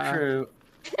sad. that is true.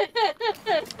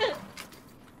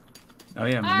 Oh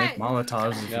yeah, Alright. make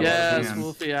Molotovs. if you Yes, can.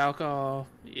 Wolfie alcohol.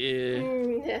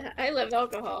 Yeah. I love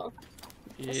alcohol.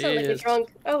 I sound like a Yes. drunk.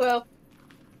 Oh well.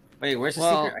 Wait, where's the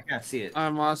Well, secret? I can't see it.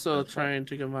 I'm also trying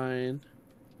to combine.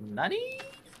 Nutty?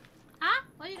 Huh?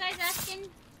 What are you guys asking?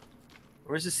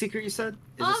 Where's the secret you said? Is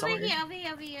it Over somewhere here, over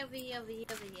here, over here, over here, over here,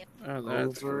 over here. Oh,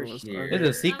 that's Over what was here. there. Is it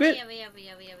a secret? Over here, over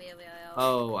here, over here, over here, over here.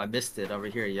 Oh, I missed it. Over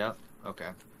here, yep. Okay.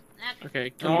 Okay,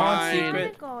 Come on, combine.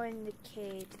 secret. Go in the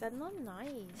cage. That's not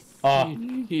nice. Oh,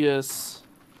 Yes.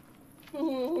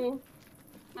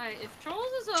 Alright, if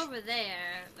Trolls is over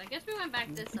there, I guess we went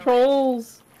back this way.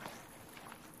 trolls.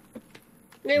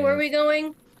 Hey, where are we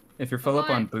going? If you're full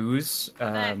up on What? booze, make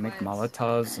Backwards.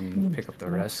 Molotovs and pick up the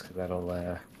rest. 'Cause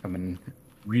that'll come in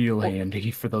real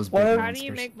handy for those big What if- How monsters. do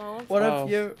you make molds? What Oh.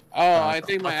 if you? Oh, I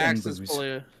think my fucking axe is booze.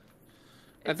 fully. I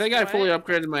It's think I fully what?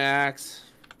 upgraded my axe.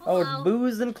 Oh, Hello. it's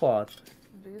booze and cloth.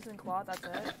 Booze and cloth, that's it.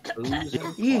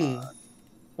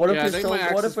 What if Yeah, I we're think filled? my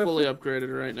axe What is if we're? fully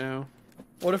upgraded right now.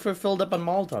 What if we're filled up on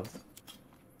Molotovs?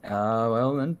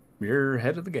 Well then, you're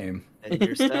ahead of the game. And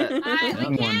you're set. Alright, we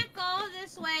Young one. can't go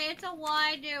this way. It's a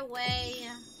wider way.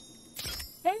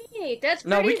 Hey, that's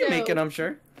pretty No, we can though. make it. I'm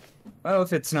sure. Well,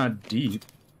 if it's not deep.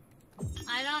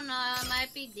 I don't know. It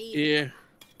might be deep. Yeah.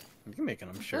 We can make it.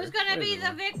 I'm sure. Who's gonna Where be is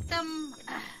the it? victim?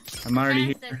 I'm already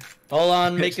here. Bastard. Hold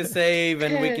on, make a save,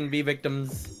 and we can be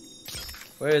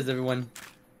victims. Where is everyone?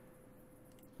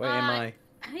 Where am I?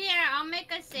 Here, I'll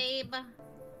make a save.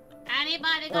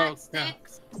 Anybody got Oh,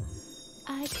 sticks?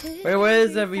 Where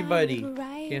is everybody?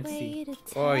 Can't see.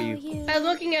 Where are you? I was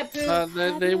looking at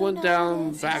poo. They went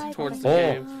down back towards the Oh.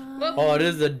 cave. Oh, it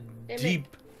is a it. deep.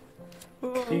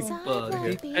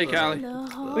 Hey, Callie.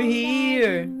 We're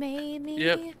here.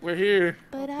 Yep, we're here.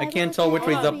 I can't tell which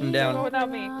way's up and Go down. without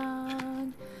me.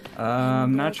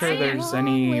 I'm not sure there's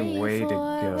any way to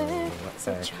go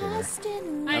back here.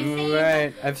 I'm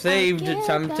alright. I've saved. It's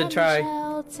time to try.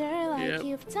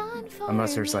 Yep.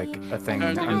 Unless there's like a thing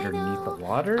Okay. underneath the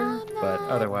water, but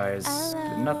otherwise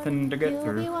nothing to get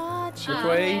through. Which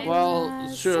way?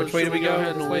 Well, sure. Which way do we should go?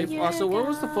 ahead and leave? Also, where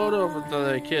was the photo of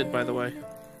the kid, by the way?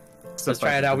 Let's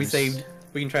try it out. We saved.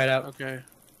 We can try it out. Okay.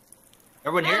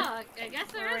 Everyone here? Oh, I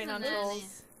guess there Alright, isn't on any.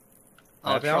 trolls.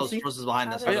 Oh, Trolls Elsie? is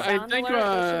behind us. How does I sound think, alert?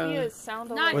 There should be a sound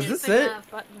Not alert Was just this it?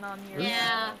 enough. button on your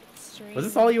Yeah. stream. Was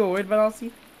this all you were worried about,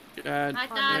 Elsie? I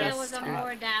thought it was a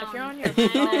more down. If you're on your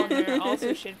phone, there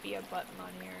also should be a button on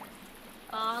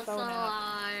your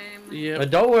Slime. Yeah. But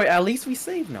don't worry, at least we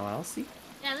saved now, Elsie.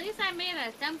 Yeah, at least I made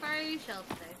a temporary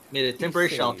shelter. Made a temporary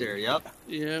shelter. Yep.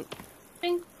 Yep.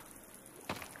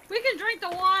 We can drink the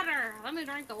water. Let me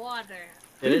drink the water.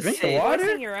 It is drink safe. the water?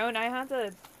 Using your own, I had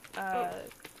to.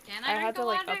 Can I I had drink the to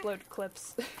like water? upload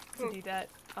clips to do that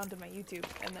onto my YouTube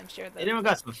and then share them. Anyone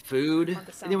got some food? On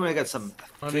the Anyone got soundboards. some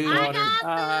Honey food? water.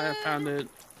 I found it.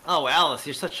 Oh, Alice,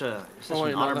 you're such an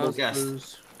honorable guest.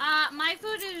 Booze. My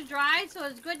food is dry, so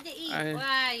it's good to eat. Where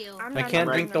are you? I'm I not can't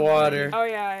done drink with the them. water. Oh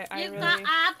yeah, I You've really. got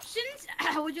options.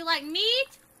 Would you like meat?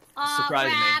 Surprise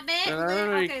me. Rabbit?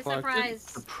 Alright, Okay, collected. surprise.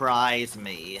 Surprise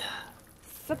me.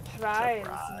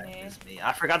 Surprise me.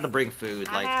 I forgot to bring food,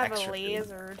 I like have extra a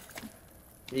lizard. food.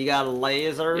 You got a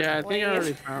laser? Yeah, I think I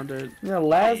already found it. You're a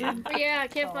lizard? Oh, yeah, I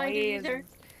can't find it either.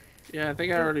 Yeah, I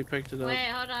think I already picked it up. Wait,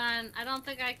 hold on. I don't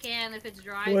think I can if it's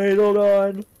dry. Wait, hold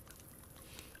on.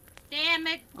 Damn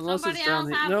it. Unless Somebody it's down else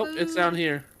here. have Nope, food? it's down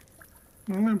here.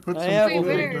 I'm gonna put I some have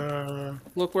food. food.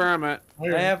 Look where I'm at.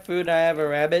 I have food, I have a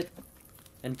rabbit,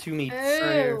 and 2 meats.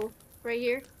 Oh, right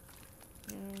here.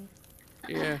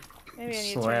 Yeah. Maybe I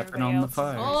need to Slapping turn on the everybody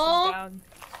fire. else's down.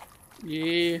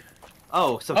 Yeah.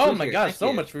 Oh, some Oh food my here. gosh, Thank so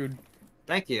you. much food.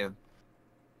 Thank you.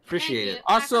 Appreciate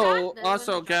Thank it. you.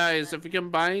 Also, guys, if you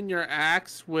combine your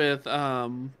axe with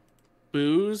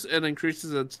booze, it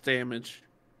increases its damage.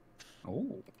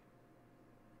 Oh.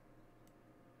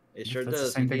 It sure That's does.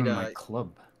 the same thing you on need, my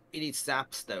club. you need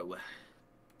saps, though.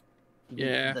 You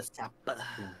Yeah. need the sap.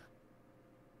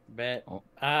 Bet. Oh.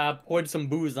 I poured some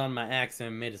booze on my axe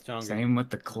and made it stronger. Same with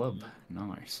the club.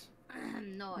 Nice.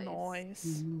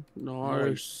 Noise. Nice.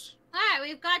 Nice. Alright,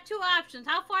 we've got 2 options.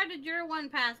 How far did your one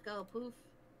path go, Poof?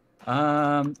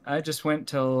 I just went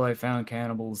till I found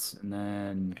cannibals, and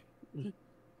then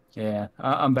yeah,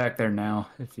 I'm back there now.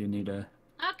 If you need a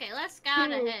Okay, let's scout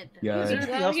ahead. Is there guide.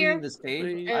 anything else here? in this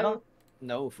cave? I don't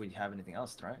know if we have anything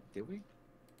else, right? Did we?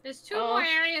 There's 2 more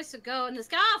areas to go in this.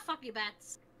 Oh, fuck you,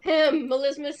 bats.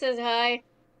 Melisma says hi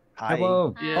Hi.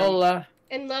 Hello, Yeah. Hola.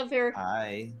 and love her.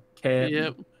 Hi. cat.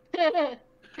 Yep.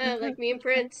 Like me and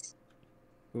Prince.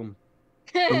 Boom.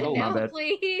 Oh, my No, bad.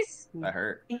 please. That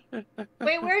hurt.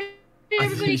 Wait, where did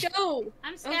everybody go?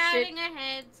 I'm shit. scouting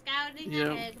ahead. Scouting Yep.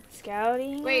 ahead.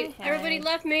 Scouting. Wait, everybody ahead.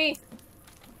 left me.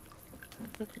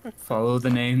 Follow the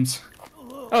names.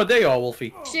 Oh, there you are,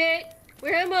 Wolfie. Shit.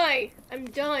 Where am I? I'm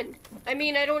done. I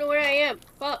mean, I don't know where I am.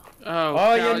 Fuck. Oh,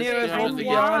 Oh, you're guys, near us, guys, Wolfie.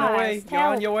 yeah. You're on your way. You're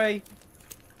on your way.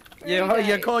 Where are you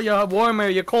You're guys? cold. You're warmer.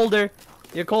 You're colder.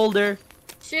 You're colder.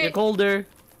 You're Shit. colder.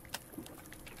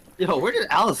 Yo, where did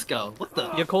Alice go? What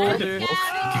the? You're colder.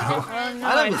 Oh, no,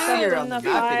 I don't even see her jumped on in the the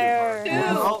map fire.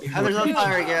 anymore. Oh, Heather's on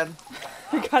fire again.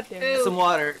 God damn it. Some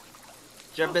water.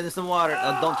 Jump into some water.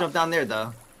 Don't jump down there,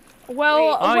 though.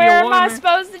 Well, Oh, where you're am I warmer.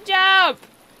 supposed to jump?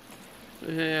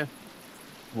 Yeah.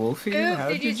 Wolfie, Ooh, how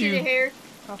did you did see the you hair?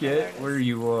 Okay, there get it is. where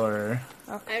you are?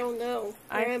 I don't know.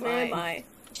 I'm Where am fine. I?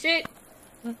 Shit.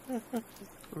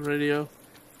 Radio.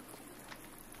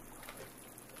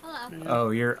 Hello. Oh,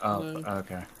 you're up. Hello.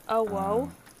 Okay. Oh,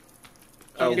 whoa.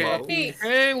 Okay. whoa. Hey,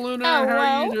 Hey, Lunar, Oh,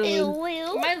 how you whoa. doing?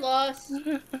 am I lost?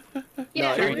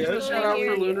 Yeah, you're I'm good. just Shout over out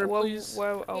here. for Lunar, Whoa, please.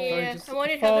 whoa, oh. Yeah, just I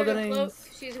wanted follow Heather the to float. names.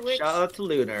 She's a witch. Shout out to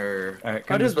Lunar. All right, How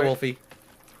come does this way. Wolfie?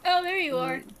 Oh, there you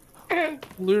are.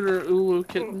 Lunar Ulu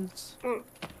kittens. Ew,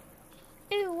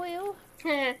 ew.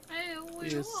 Hey,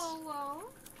 Yes. whoa, whoa.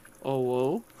 Oh,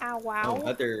 whoa. Ow, Oh, wow.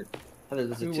 Heather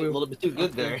was a Ooh, ooh. little bit too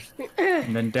good there.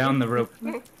 And then down the rope.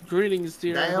 Greetings,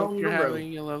 dear. I hope Down you're the road.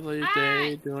 having a lovely day.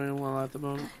 Alright. Doing well at the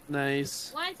moment.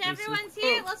 Nice. Once Nice. everyone's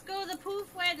here, let's go the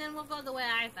poof way, then we'll go the way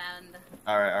I found.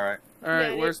 Alright, alright.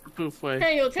 Alright, Yeah, where's the poof way?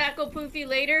 Hey, you'll tackle Poofy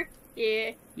later?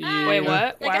 Yeah. Yeah. Wait,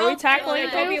 what? Why are we tackling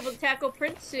I'll be able Poof? to tackle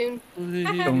Prince soon.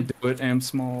 Don't do it. I'm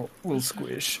small. We'll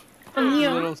squish.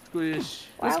 Little squish.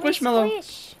 Why are we Squishmallow.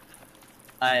 squish?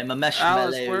 I am a marshmallow.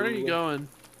 Alice, where are you going?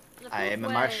 The I poof am a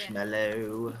way.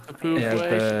 marshmallow. The poof Yeah, way.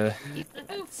 the The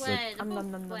poof It's a- way. The Nom, nom,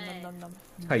 poof nom, nom, way. nom, nom.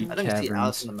 tight I don't see Alice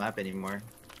caverns. on the map anymore.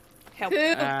 Help.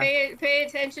 Pooh, Ah. pay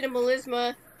attention to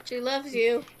Melisma. She loves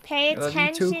you. Pay Love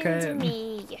you too, attention to Cat.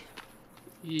 me.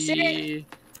 Yeah.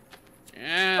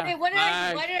 Yeah. Wait,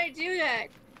 Lag. why did I do that?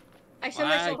 I set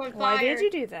Lag. myself on fire. Why did you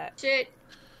do that? Shit.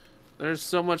 There's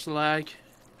so much lag.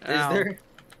 Is Ow. there?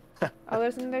 Oh,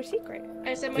 there's another secret.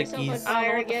 I set myself on Cookies. I don't know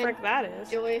fire what the again. frick that is.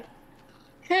 Joy.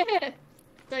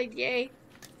 It's like, yay.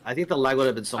 I think the lag would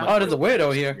have been so much. Oh, there's a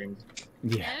weirdo here.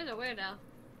 Yeah. Yeah, there's a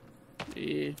weirdo.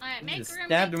 Yeah. Alright, make Just room.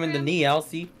 stabbed make him in the room. knee,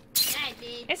 Elsie. Yeah, I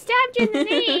did. It stabbed you in the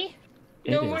knee.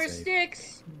 It No is more a-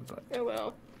 sticks. but- Oh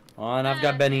well. Oh, and I've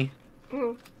got Benny.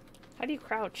 Mhm. How do you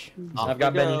crouch? I've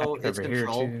got Benny. It's over here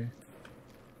control. too.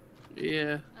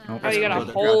 Yeah. Oh, you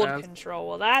gotta hold control.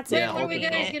 Well, that's Wait, what are we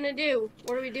guys gonna do?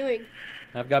 What are we doing?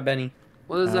 I've got Benny.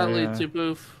 What does that lead to,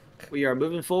 Boof? We are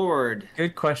moving forward.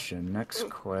 Good question. Next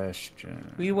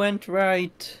question. We went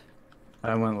right.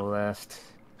 I went left.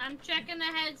 I'm checking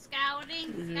ahead,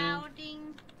 scouting.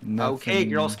 Nothing. Okay,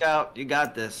 Girl Scout, you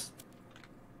got this.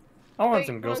 I want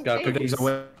some Girl Scout cookies. There's a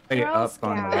way up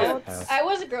on the left path. I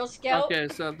was a Girl Scout. Okay,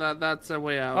 so that's a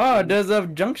way out. Oh, there's a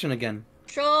junction again.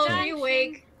 Trolls, are you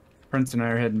awake? Prince and I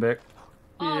are heading back.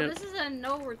 Oh, this is a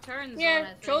no return zone. Yeah,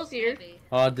 Trolls here.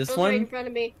 This Trolls one? right in front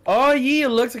of me. Oh, yeah, it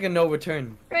looks like a no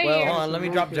return. Right well, here. hold on, let me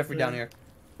drop Jeffrey down here.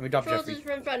 Let me drop Trolls Jeffrey. is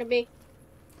right in front of me.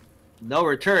 No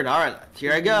return. All right,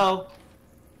 here I go.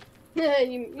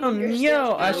 Oh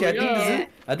no! Actually,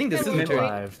 I think this is a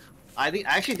return. I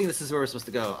actually think this is where we're supposed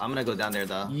to go. I'm gonna go down there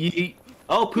though. Yeet.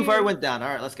 Oh, Poof already went down. All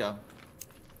right, let's go.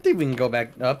 I think we can go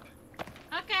back up.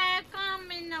 Okay, come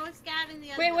and I was scouting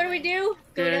the other Wait, what do we do?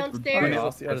 Go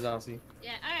downstairs? What is Aussie?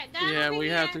 Yeah, alright, down Yeah, over we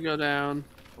here. have to go down.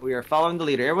 We are following the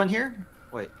leader. Everyone here?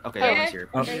 Wait. Okay, everyone's here.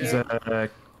 Oh, there's a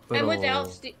I'm with little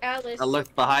Alice. I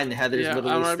looked behind. Heather's Yeah,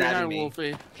 literally I'm right stabbing behind me.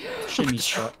 Wolfie. shimmy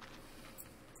shot.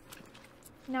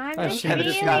 No, I'm Oh, just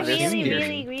Heather's got her spear.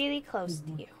 really close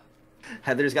to you.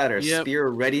 Heather's got her spear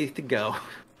ready to go. Alright,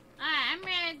 I'm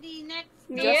ready. Next.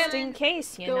 Just in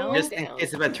case, you know. Just in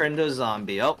case if I turn into a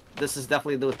zombie. Oh, this is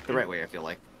definitely the right way, I feel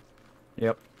like.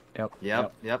 Yep.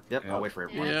 Yep. I'll wait for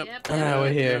everyone. We're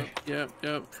here. Yep.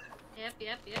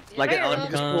 Like at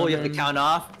elementary school, you have to count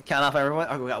off everyone.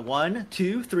 Oh, we got 1,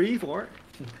 2, 3, 4.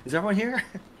 Is everyone here?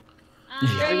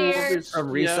 Right here.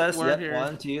 From recess, we're yep. here.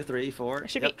 1, 2, 3, 4.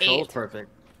 Should Yep, be Trolls, 8. perfect.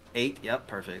 8, yep,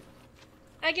 perfect.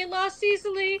 I get lost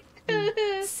easily.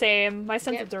 Same. My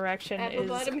sense of direction Apple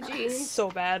bottom is jeans. so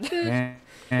bad.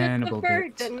 Cannibal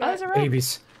bird bits. doesn't Oh, there's a rope.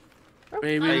 Babies. Oh, you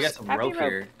Babies. got some Happy rope rope.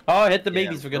 here. Oh, hit the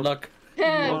babies for good luck.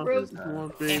 Rope. More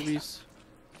babies.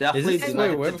 Definitely this do where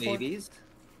not we hit were the before? babies.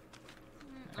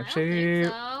 Actually, so.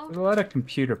 there's a lot of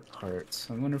computer parts.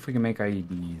 I wonder if we can make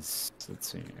IEDs.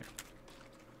 Let's see.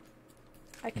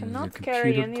 I There's a cannot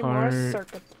carry computer any part. more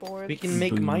circuit boards. We can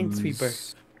make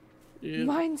Minesweeper. Yeah.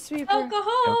 Minesweeper.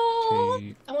 Alcohol.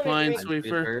 Okay. I want to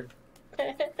Minesweeper.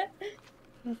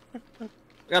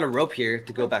 Got a rope here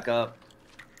to go back up.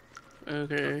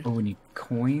 Okay. Oh, we need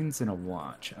coins and a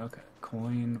watch. Okay,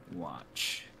 coin,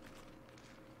 watch.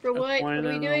 For what? What Coin are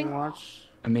we and a doing? watch.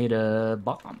 I made a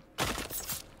bomb.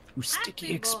 Ooh, sticky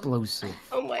Actually, explosive.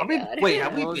 Oh my Are we, god. wait,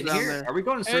 have we What was been down here? there? Are we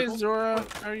going in Hey, circles? Zora,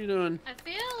 how are you doing? I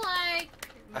feel like.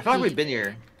 I feel like we've been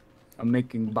here. I'm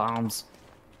making bombs.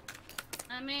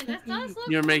 I mean, this does look.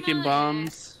 You're making familiar.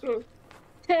 bombs.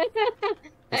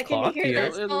 I can cloth hear here.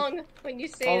 that song when you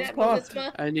say Oh, that, cloth.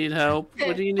 Melissa. I need help.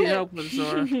 What do you need help with,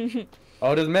 Zora?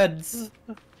 Oh, there's meds.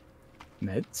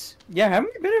 Meds? Yeah,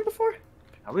 haven't we been here before?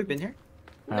 Have we been here?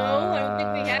 No, I don't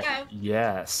think we have.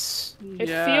 Yes. It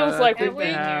Yeah, feels like have we've we?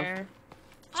 been here.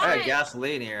 I got Alright,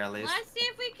 gasoline here at least. let's see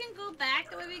if we can go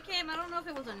back the way we came. I don't know if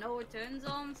it was a no return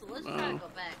zone, so let's try to go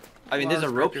back. I mean, there's a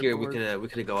Lost rope record here. board. We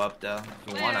could go up though if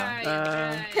we Where wanna.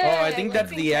 are you? Oh, I think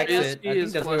that's the exit. I think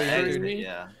is that's where we fluttering entered. me.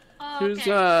 Yeah. Oh,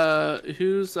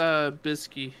 Who's okay.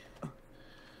 Bisky?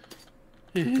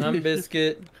 I'm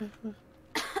Biscuit.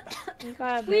 You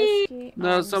got a biscuit.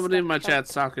 No, somebody in my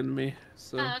chat's talking to me.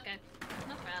 So Oh, okay.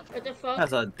 No problem. What the fuck?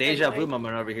 That's a deja vu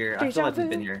moment over here. I feel like we've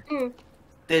been here. Mm.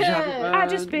 Deja vu. I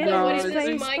just been no, What on is this this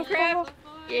in place Minecraft? before.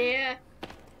 Yeah.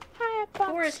 High above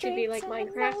Forest could be streets like and I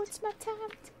Minecraft. know it's my time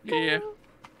to Yeah. go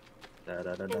Da,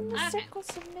 da, da, da, in the da. Okay.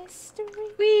 circles of mystery.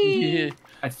 Whee! yeah.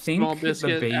 I think Small the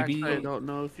biscuit. baby. Actually, I don't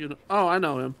know if you know. Oh, I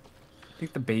know him. I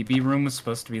think the baby room was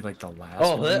supposed to be like the last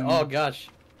Oh, one. oh gosh.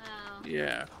 Oh.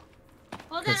 Yeah.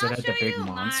 Well, then Because it I'll had show the big you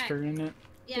monster my. in it.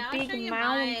 Yeah, I'll big show you my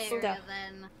monster. area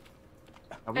then.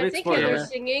 Have I we think explored I it? was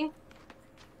singing.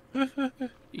 Yeah.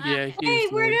 Hey,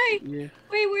 he's where'd one. I- Yeah.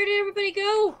 Wait, where did everybody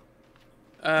go?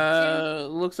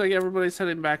 Looks like everybody's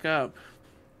heading back up.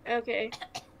 Okay.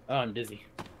 Oh, I'm dizzy.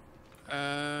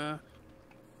 Are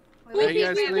Wait, you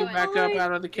guys wait, heading wait, back up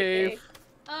out of the cave?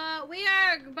 We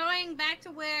are going back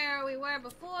to where we were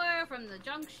before, from the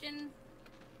junction.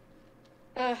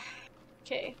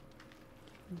 Okay.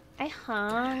 I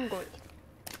hungry.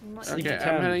 Okay,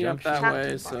 I'm heading up that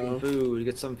way, so Food.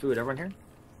 Get some food. Everyone here?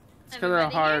 it's kind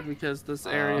of hard because this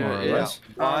area More or is. less.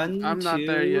 One, I'm not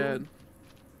there yet.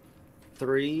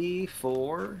 3,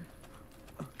 4.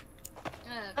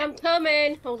 I'm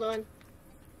coming. Hold on.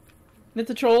 It's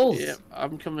the trolls. Yeah,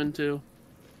 I'm coming too.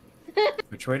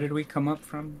 Which way did we come up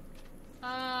from?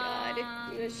 God,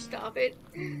 I'm gonna stop it.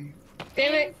 Damn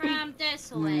Came it. from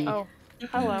this way. Oh.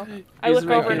 Hello. I look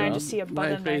over and I just see a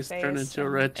bun in my face. Turn into a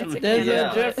red. There's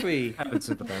Jeffrey. Happens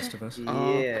to the best of us.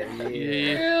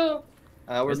 Yeah.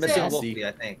 We're missing Wolfie,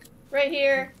 I think. Right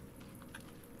here.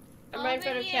 I'm right in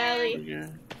front of Callie.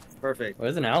 Perfect.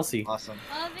 Where's an Alcy? Awesome.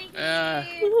 Over here.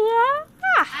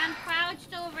 I'm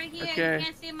crouched over here. Okay. You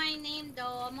can't see my name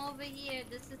though. I'm over here.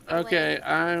 This is the Okay, way.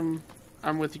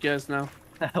 I'm with you guys now.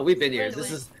 We've been here.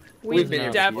 We've been here.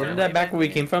 Isn't that back where we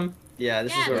came from? Yeah,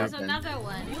 this is where there's we've been. another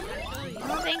one.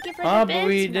 Oh, thank you for the but bits,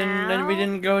 we Mal.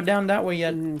 didn't go down that way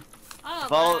yet. Oh,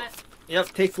 Follow. Yep,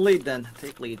 take the lead then.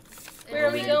 Take lead. Where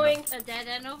are we going? A dead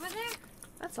end over there?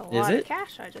 That's a lot it? of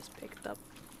cash I just picked up.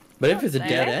 But if it's a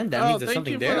dead end, that means there's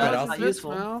something there. But That's not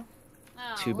useful. Oh,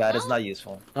 Too bad it's not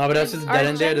useful. Oh, but that's just dead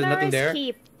end there. There's nothing there.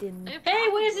 Hey,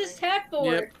 what is this tech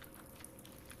board? Yep.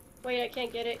 Wait, I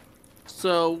can't get it.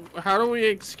 So, how do we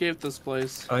escape this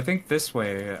place? I think this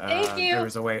way. Thank you. There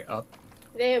was a way up.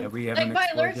 Damn. That we Like haven't by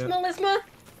explored alerts, yet.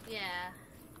 Melisma?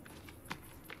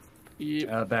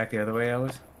 Yeah. Back the other way,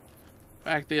 Alice.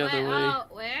 Back the other way. Oh,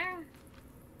 where?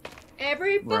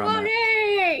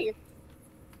 Everybody!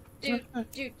 Do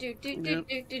do do do do do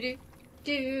do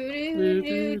do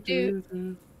do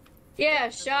do. Yeah,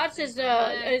 shots is one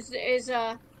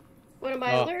of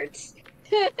my alerts.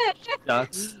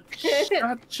 Shots.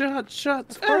 Shot.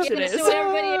 Of course it is.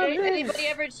 So whenever anybody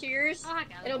ever cheers,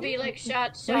 it'll be like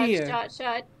shot. So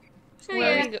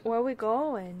Where are we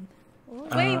going?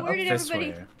 Wait, where did this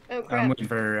everybody? way. Oh crap! I'm waiting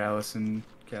for Alice and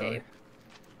Kelly.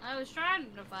 I was trying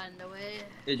to find a way.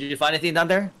 Did you find anything down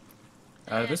there?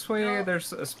 This way,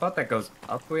 there's a spot that goes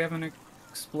up we haven't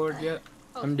explored yet.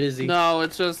 I'm dizzy. No,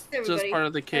 it's just Everybody. part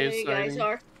of the cave There you guys sighting.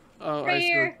 are. Oh, Right I see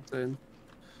here. what you're saying.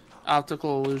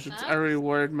 Optical illusions. I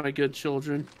reward my good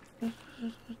children.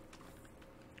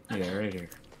 Yeah, right here.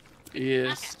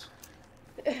 Yes.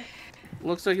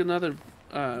 Looks like another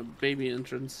baby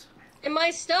entrance. Am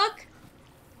I stuck?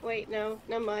 Wait, no,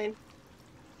 never mind.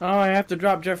 Oh, I have to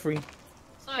drop Jeffrey.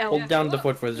 Sorry, Hold down the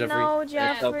foot for Jeffrey. No,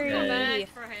 Jeffrey. okay.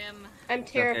 Back for him. I'm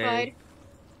terrified.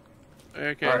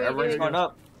 Okay. Alright, everyone's going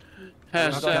up.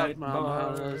 Hashtag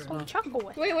mama.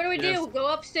 Wait, what do we do? Go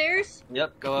upstairs?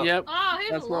 Yep, go up. Yep. Oh,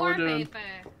 here's That's what we're doing. paper.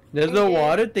 There's a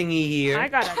water thingy here. I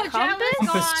got a compass.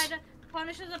 Jealous God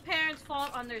punishes a parent's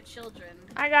fault on their children.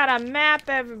 I got a map,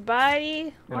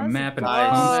 everybody. Got a map and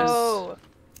Whoa.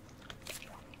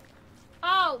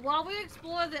 Oh, while we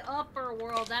explore the upper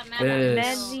world, that map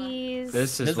Mezzies.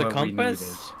 This is There's what a compass? we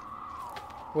needed.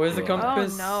 Where's the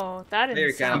compass? Oh no, that There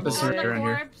you is go. Compass right around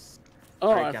here.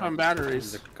 Oh, Right, I found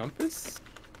batteries. The compass?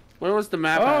 Where was the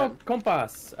map Oh,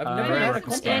 compass. I've never right had a at the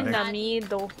compass. start. in the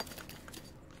middle.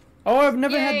 Oh, I've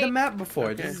never had Yay. the map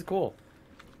before. Okay. This is cool.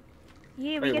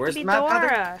 Yeah, we Wait, get where's to be the map, Heather?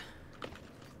 Dora.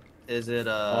 Is it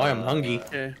Oh, I'm hungry.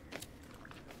 Okay.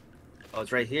 Oh,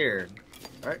 it's right here.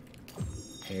 Alright.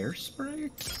 Hairspray?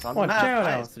 It's on Oh, the map. shout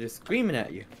Nice. out. They're screaming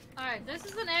at you. Alright, this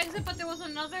is an exit, but there was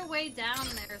another way down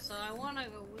there, so I wanna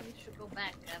go. We should go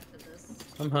back after this.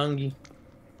 I'm hungry.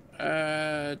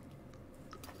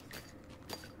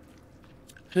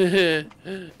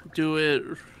 Do it.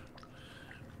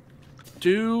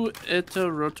 Do it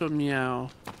a roto meow.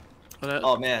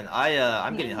 Oh man,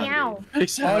 I'm getting hungry. Meow.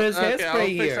 Fix Oh, there's okay, I'll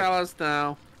hairspray fix here. Alice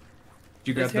now.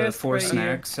 You got There's the 4 hairspray here.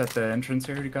 snacks at the entrance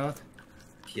here, Goth?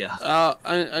 Yeah.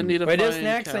 I need to Wait, find there's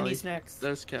snacks. I Kelly. need snacks.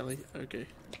 There's Kelly. Okay.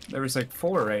 There was like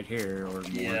 4 right here or more.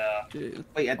 Yeah. Okay.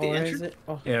 Wait, at the Oh, where entrance? is it?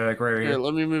 Oh, Yeah, like right Here, here.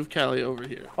 let me move Kelly over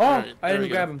here. oh Alright, I there didn't we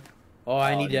go. grab him. Oh,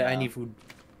 I Oh, need yeah. I need food.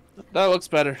 That looks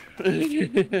better. I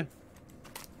need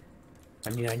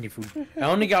food. I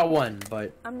only got one,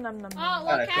 but Nom nom nom. Oh, Got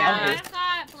look, a Cal, compass. I've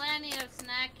got plenty of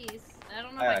snackies. I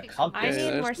don't know Got if I a can. compass. I Okay,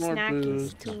 need more there's more snackies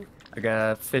booze. too. I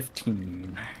got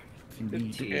 15. If you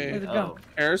need to. Okay. where'd it Oh. go?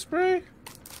 Hairspray?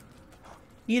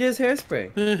 Eat his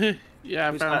hairspray. Yeah,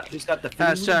 I found Who's got the food?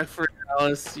 hashtag for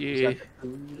Alice. Who's Yeah. got the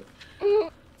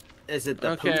food? Is it the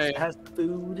Okay. poop that has the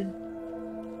food?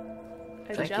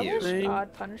 A Thank jealous you.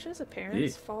 God punishes a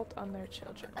parent's fault on their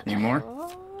children. Any more?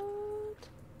 What?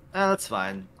 Oh, that's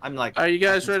fine. I'm like. Are you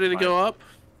guys ready to go up?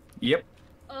 Yep.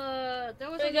 There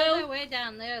was There you another go. way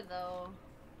down there, though.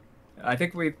 I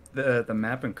think the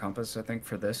map and compass I think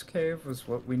for this cave was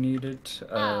what we needed.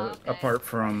 Oh, okay. Apart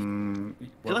from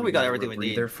feel like we got everything we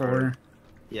need there for.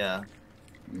 Yeah.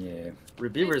 Yeah.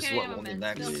 Reviewers Okay, what we'll do I'm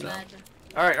next. still So. mad.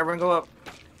 Alright, everyone go up.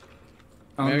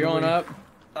 We're going up.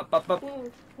 Up, up, up.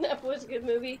 Ooh, that was a good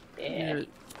movie. Yeah.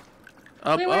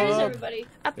 Up, Wait, where is up. everybody?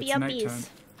 Uppy It's nighttime. uppies.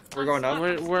 We're going up.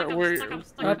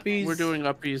 Uppies. We're doing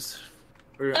uppies.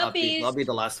 We're uppies. Uppies. I'll be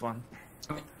the last one.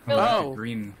 Oh. The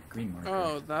green marker.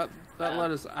 Oh, that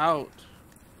let us out.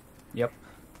 Yep.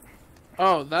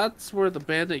 Oh, that's where the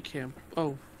bandit camp.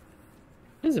 Oh.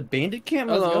 There's a bandit camp.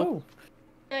 Let's go.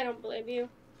 I don't blame you.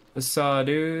 I saw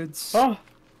dudes. Oh.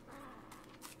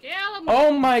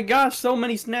 Oh my gosh, so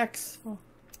many snacks.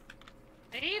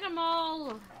 Eat them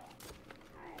all.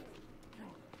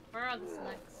 Where are the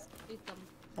snacks? Eat them.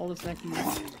 All the snacks.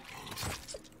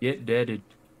 Get deaded.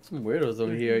 Some weirdos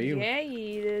over here. You. Yeah,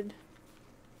 you did.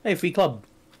 Hey, free club.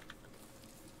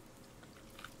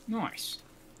 Nice.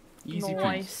 Easy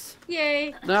Nice.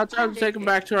 Yay. Now it's time to take them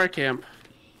back to our camp.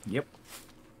 Yep.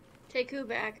 Take who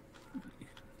back?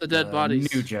 The dead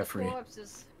bodies. New Jeffrey.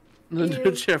 Corpses. The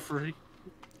new Jeffrey.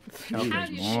 Oh,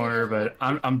 there's more, but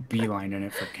I'm beelining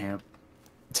it for camp.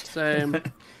 Same. Alright,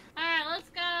 let's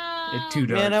go. It's too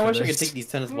dark. Man, I for wish I this. could take these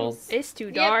tennis balls. It's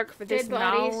too dark for this dead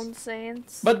bodies.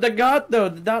 nonsense. But the god though,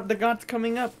 the god's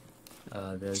coming up.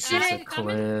 There's Hey, just a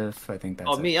coming? cliff. I think that's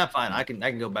Oh, it. me, I'm fine. I can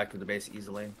go back to the base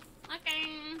easily.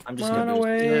 Okay. I'm just Run gonna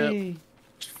away.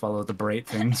 Just follow the bright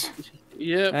things.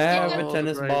 Yep. I have all a the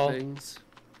tennis right ball. things.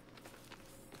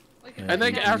 Yeah, I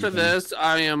think you after can- this,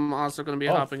 I am also going to be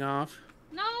Oh. hopping off.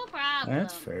 No problem.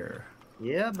 That's fair.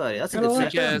 Yeah, buddy. That's a Gotta good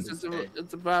like session. Yes,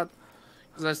 it's about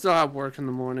because I still have work in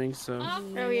the morning. So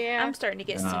Oh yeah. I'm starting to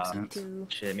get Makes sleepy sense. too.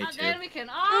 Shit, me And too. then we can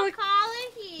all call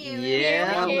it here.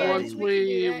 Yeah, buddy. once we can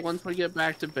do that. once we get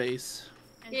back to base.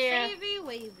 And Yeah. savey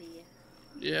wavy.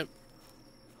 Yep.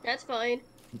 That's fine.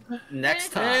 Next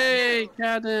time. Hey,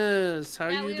 Cadis, how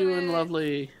Yeah, you we doing, were-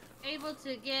 lovely? Able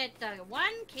to get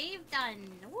one cave done.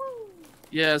 Woo!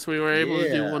 Yes, we were able to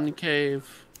do Yeah. one cave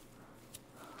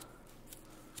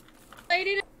Light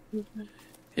it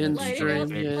in Light it stream. up.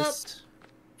 Yes.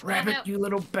 Rabbit, you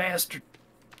little bastard.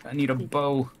 I need a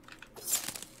bow.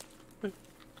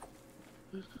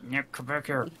 Yeah, come back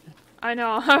here. I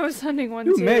know. I was hunting one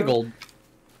You too. Marigold.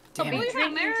 I'll Damn be it.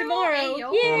 drinking tomorrow. Ayo.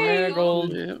 Oh, Yay!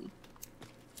 Marigold. Yep.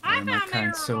 I Why am I found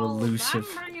kind so marigolds. elusive?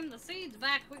 I'm bringing the seeds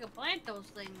back. We can plant those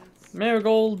things.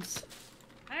 Marigolds.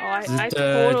 Oh, I Is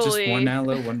totally. just one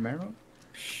aloe, one marrow?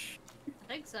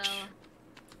 I think so.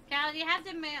 Cal, do you have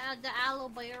the aloe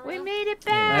berry? We made it I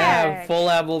back. have full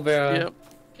aloe vera. Yep.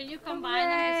 Can you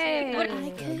combine them What to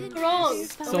see if wrong?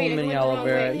 So many aloe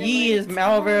vera. Yee is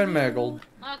aloe vera and marigold.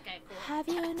 Okay, cool. Have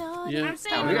you noticed? Yeah. I'm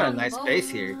saying Oh, we got a nice base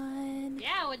here.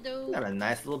 Yeah, we do. We got a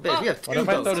nice little base. We have What two if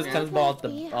I throw boats. this man. tennis ball at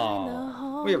the?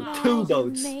 Oh. We have two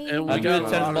boats. And I we threw got the a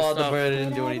tennis lot ball of at the stuff. bird. It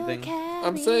didn't do anything.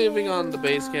 I'm saving on the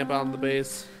base camp on the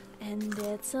base. And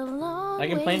it's a long I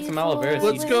can plant some way aloe vera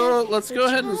forward. seeds. Let's go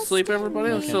ahead and sleep,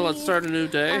 everybody. So let's start a new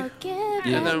day, I'll give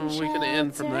and then you we can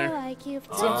end from there. shelter like you've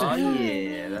Oh done.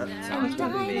 yeah, that sounds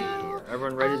good to me.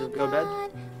 Everyone ready to go to bed?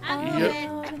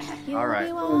 Yep. All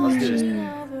right, let's do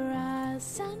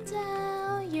this.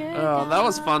 Oh, that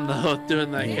was fun though,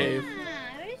 doing that cave.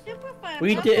 Yeah, it was super fun.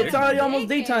 We Our did. It's first already almost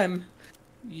big daytime.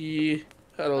 Yeah,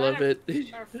 I love it.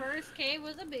 cave. Our first cave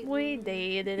was a big We one.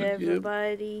 did it,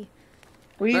 everybody.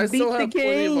 We I beat still the have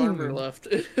plenty of armor game. left.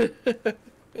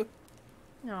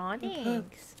 Aw,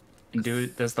 thanks.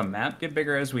 Does the map get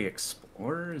bigger as we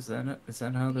explore? Is that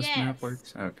how this map Yes.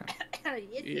 works? Okay. Yes,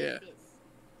 Yeah. yes, yes.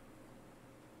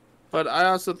 But I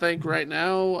also think right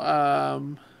now,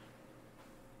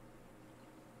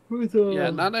 yeah,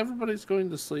 not everybody's going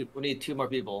to sleep. We need 2 more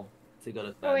people to go to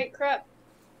bed. Oh wait, crap.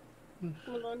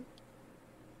 Hold on.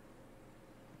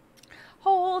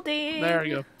 Hold it. There we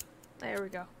go. There we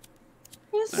go.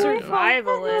 There we go.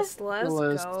 Survivalist. Let's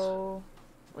List. go.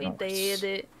 We Nice. did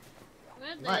it.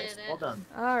 We Nice, did well it. done.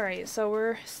 Alright, so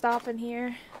we're stopping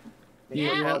here.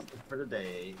 Yeah. For the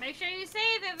day. Make sure you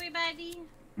save everybody.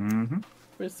 Mm-hmm.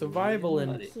 We're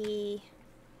surviving. Key.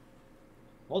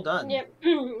 Well done. Yep.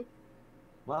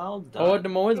 Well done. Oh, the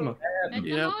Moisma. Make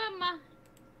Yep. the Moai.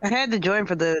 I had to join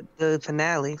for the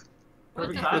finale.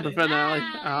 Perfect For the timing.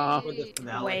 finale. For the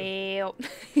finale. Well.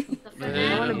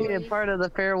 I want to be a part of the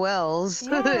farewells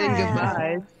and Yeah.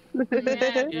 goodbyes.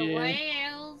 Yeah, the Yeah.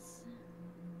 whales.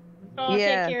 Oh, Yeah. I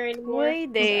can't carry anymore. We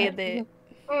did it.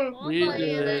 Mm. We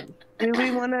did it. Do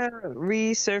we want to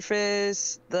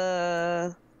resurface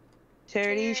the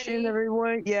charity stream that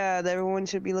everyone? Yeah, that everyone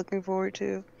should be looking forward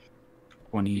to.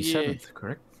 27th,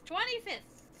 correct? 25th.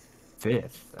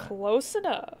 5th. Close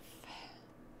enough.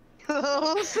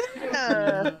 Close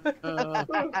enough.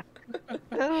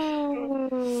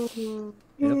 Oh.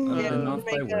 Yep, Yeah, been we'll off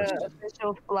by make worst.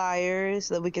 official flyers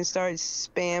that we can start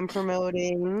spam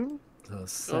promoting. The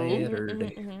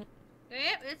Saturday.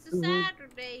 Yep, it's a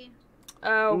Saturday.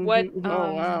 What?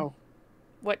 Oh wow.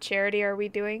 What charity are we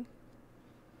doing?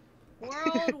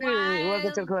 Welcome to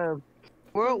Worldwide. the club.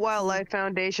 World Wildlife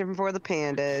Foundation for the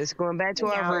Pandas. Going back to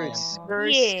our roots.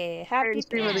 First Yeah, happy charity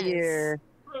stream of the Pandas. year.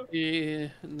 Yeah,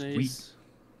 nice.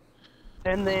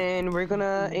 And then we're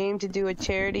gonna aim to do a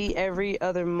charity every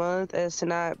other month as to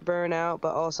not burn out,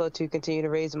 but also to continue to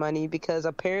raise money because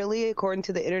apparently, according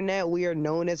to the internet, we are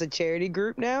known as a charity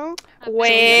group now.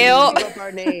 Well, so up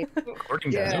our name.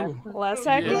 According Yeah. to less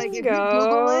I can Like if go. you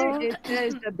Google it, it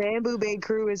says the Bamboo Bay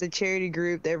Crew is a charity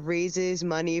group that raises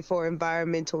money for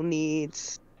environmental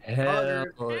needs. hell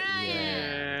Yeah.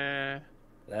 yeah.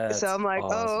 That's So I'm like,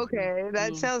 awesome. oh, okay,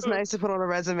 that sounds nice to put on a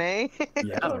resume.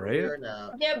 Yeah, right?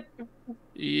 Yep.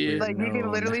 Yeah. Like you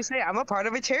can literally say, I'm a part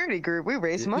of a charity group. We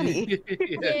raise money.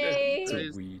 Yay.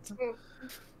 Sweet.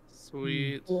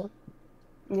 Sweet.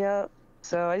 Yeah.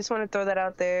 So I just want to throw that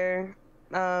out there.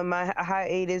 My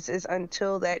hiatus is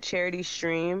until that charity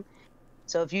stream.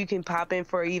 So if you can pop in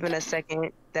for even a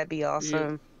second, that'd be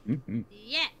awesome.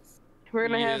 Yes. We're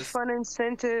gonna have fun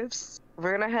incentives.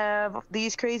 We're gonna have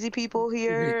these crazy people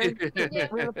here. We're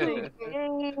gonna play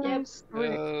games.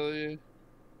 Yeah.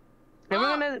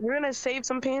 And we're gonna save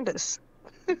some pandas.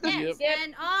 Yes,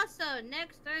 and also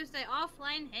next Thursday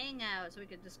offline hangout, so we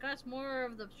can discuss more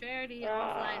of the charity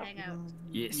offline hangout.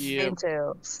 Yes.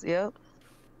 Details. Yep.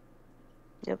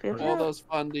 All those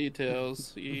fun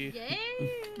details. Yeah.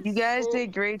 You guys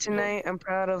did great tonight. I'm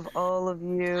proud of all of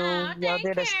you. Y'all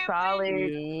did a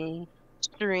solid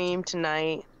stream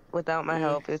tonight without my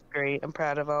help. It's great. I'm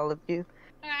proud of all of you.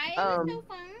 Alright, it was so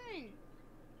fun.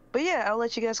 But yeah, I'll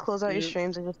let you guys close out your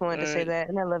streams. I just wanted to say that,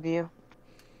 and I love you.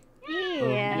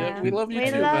 Yeah. We love you we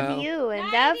too, love Val. you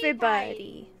and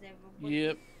everybody.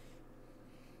 Yep.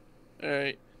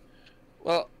 Alright.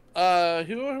 Well,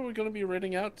 who are we going to be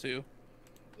renting out to?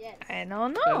 Yes. I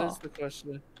don't know. That is the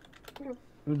question.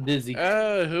 I'm dizzy.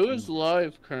 Who is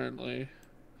live currently?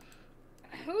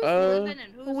 Who's living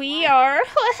and who's we are.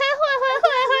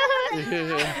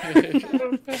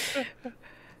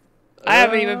 I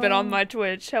haven't even been on my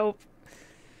Twitch. Help.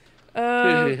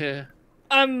 I'm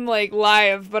like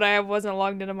live, but I wasn't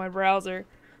logged into my browser.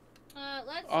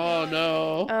 Oh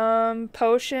no.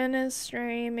 Potion is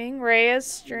streaming. Ray is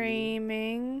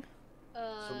streaming.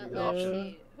 Let's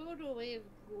see. Who do we?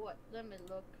 What? Let me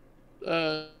look.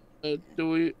 Do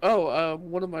we? Oh,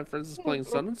 one of my friends is playing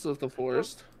Sons of the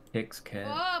Forest. HicksCat.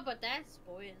 Oh, but that's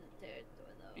spoiling the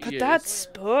territory, though. But that's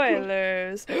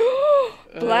spoilers.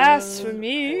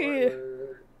 Blasphemy.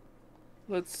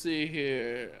 Let's see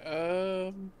here.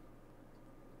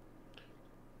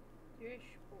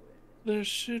 There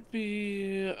should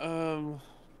be I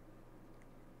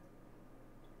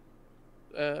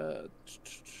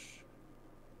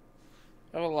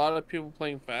have a lot of people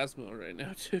playing Phasmo right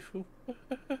now too.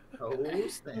 Oh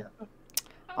snap!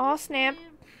 Oh snap!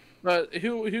 But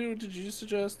who did you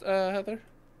suggest, Heather?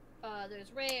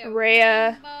 There's Rhea.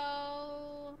 Rhea.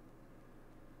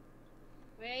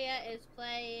 Rhea is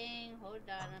playing. Hold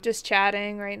on. Just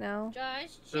chatting right now.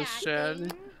 Just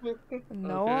chatting.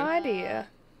 No idea.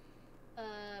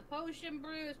 Potion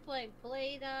Brew is playing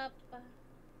Played Up.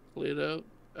 Played Up.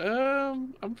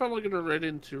 I'm probably gonna raid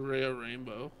into Rhea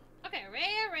Rainbow. Okay,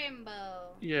 Rhea Rainbow.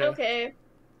 Yeah. Okay.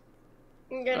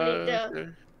 I'm gonna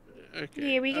need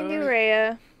Okay. Yeah, we can do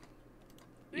Rhea.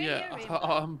 Yeah,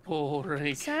 I'm bull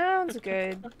rank. Sounds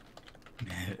good.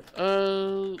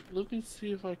 Let me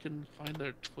see if I can find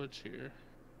their Twitch here.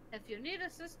 If you need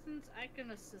assistance, I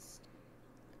can assist.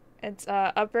 It's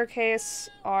uppercase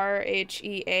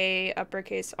RHEA,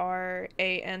 uppercase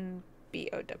RANBOW.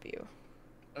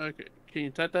 Okay, can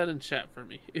you type that in chat for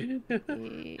me? I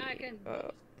can.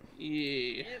 Yeah.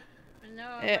 Yep.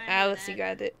 No, Alice, you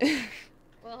got it.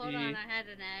 Well, hold on, I had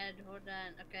an ad. Hold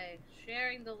on. Okay,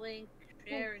 sharing the link.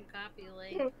 Sharing copy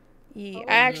link. Yeah,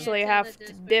 I actually have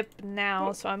to dip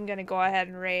now, so I'm gonna go ahead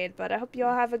and raid. But I hope you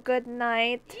all have a good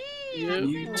night. Talk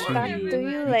to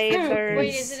you later.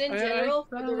 Wait, is it in general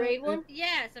for the raid one?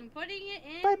 Yes, I'm putting it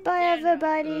in. Bye bye,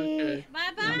 everybody. Okay.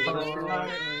 Bye bye. Thanks for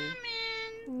coming.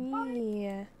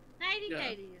 Yeah. Nighty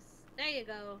nighties. There you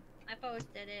go. I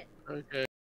posted it. Okay.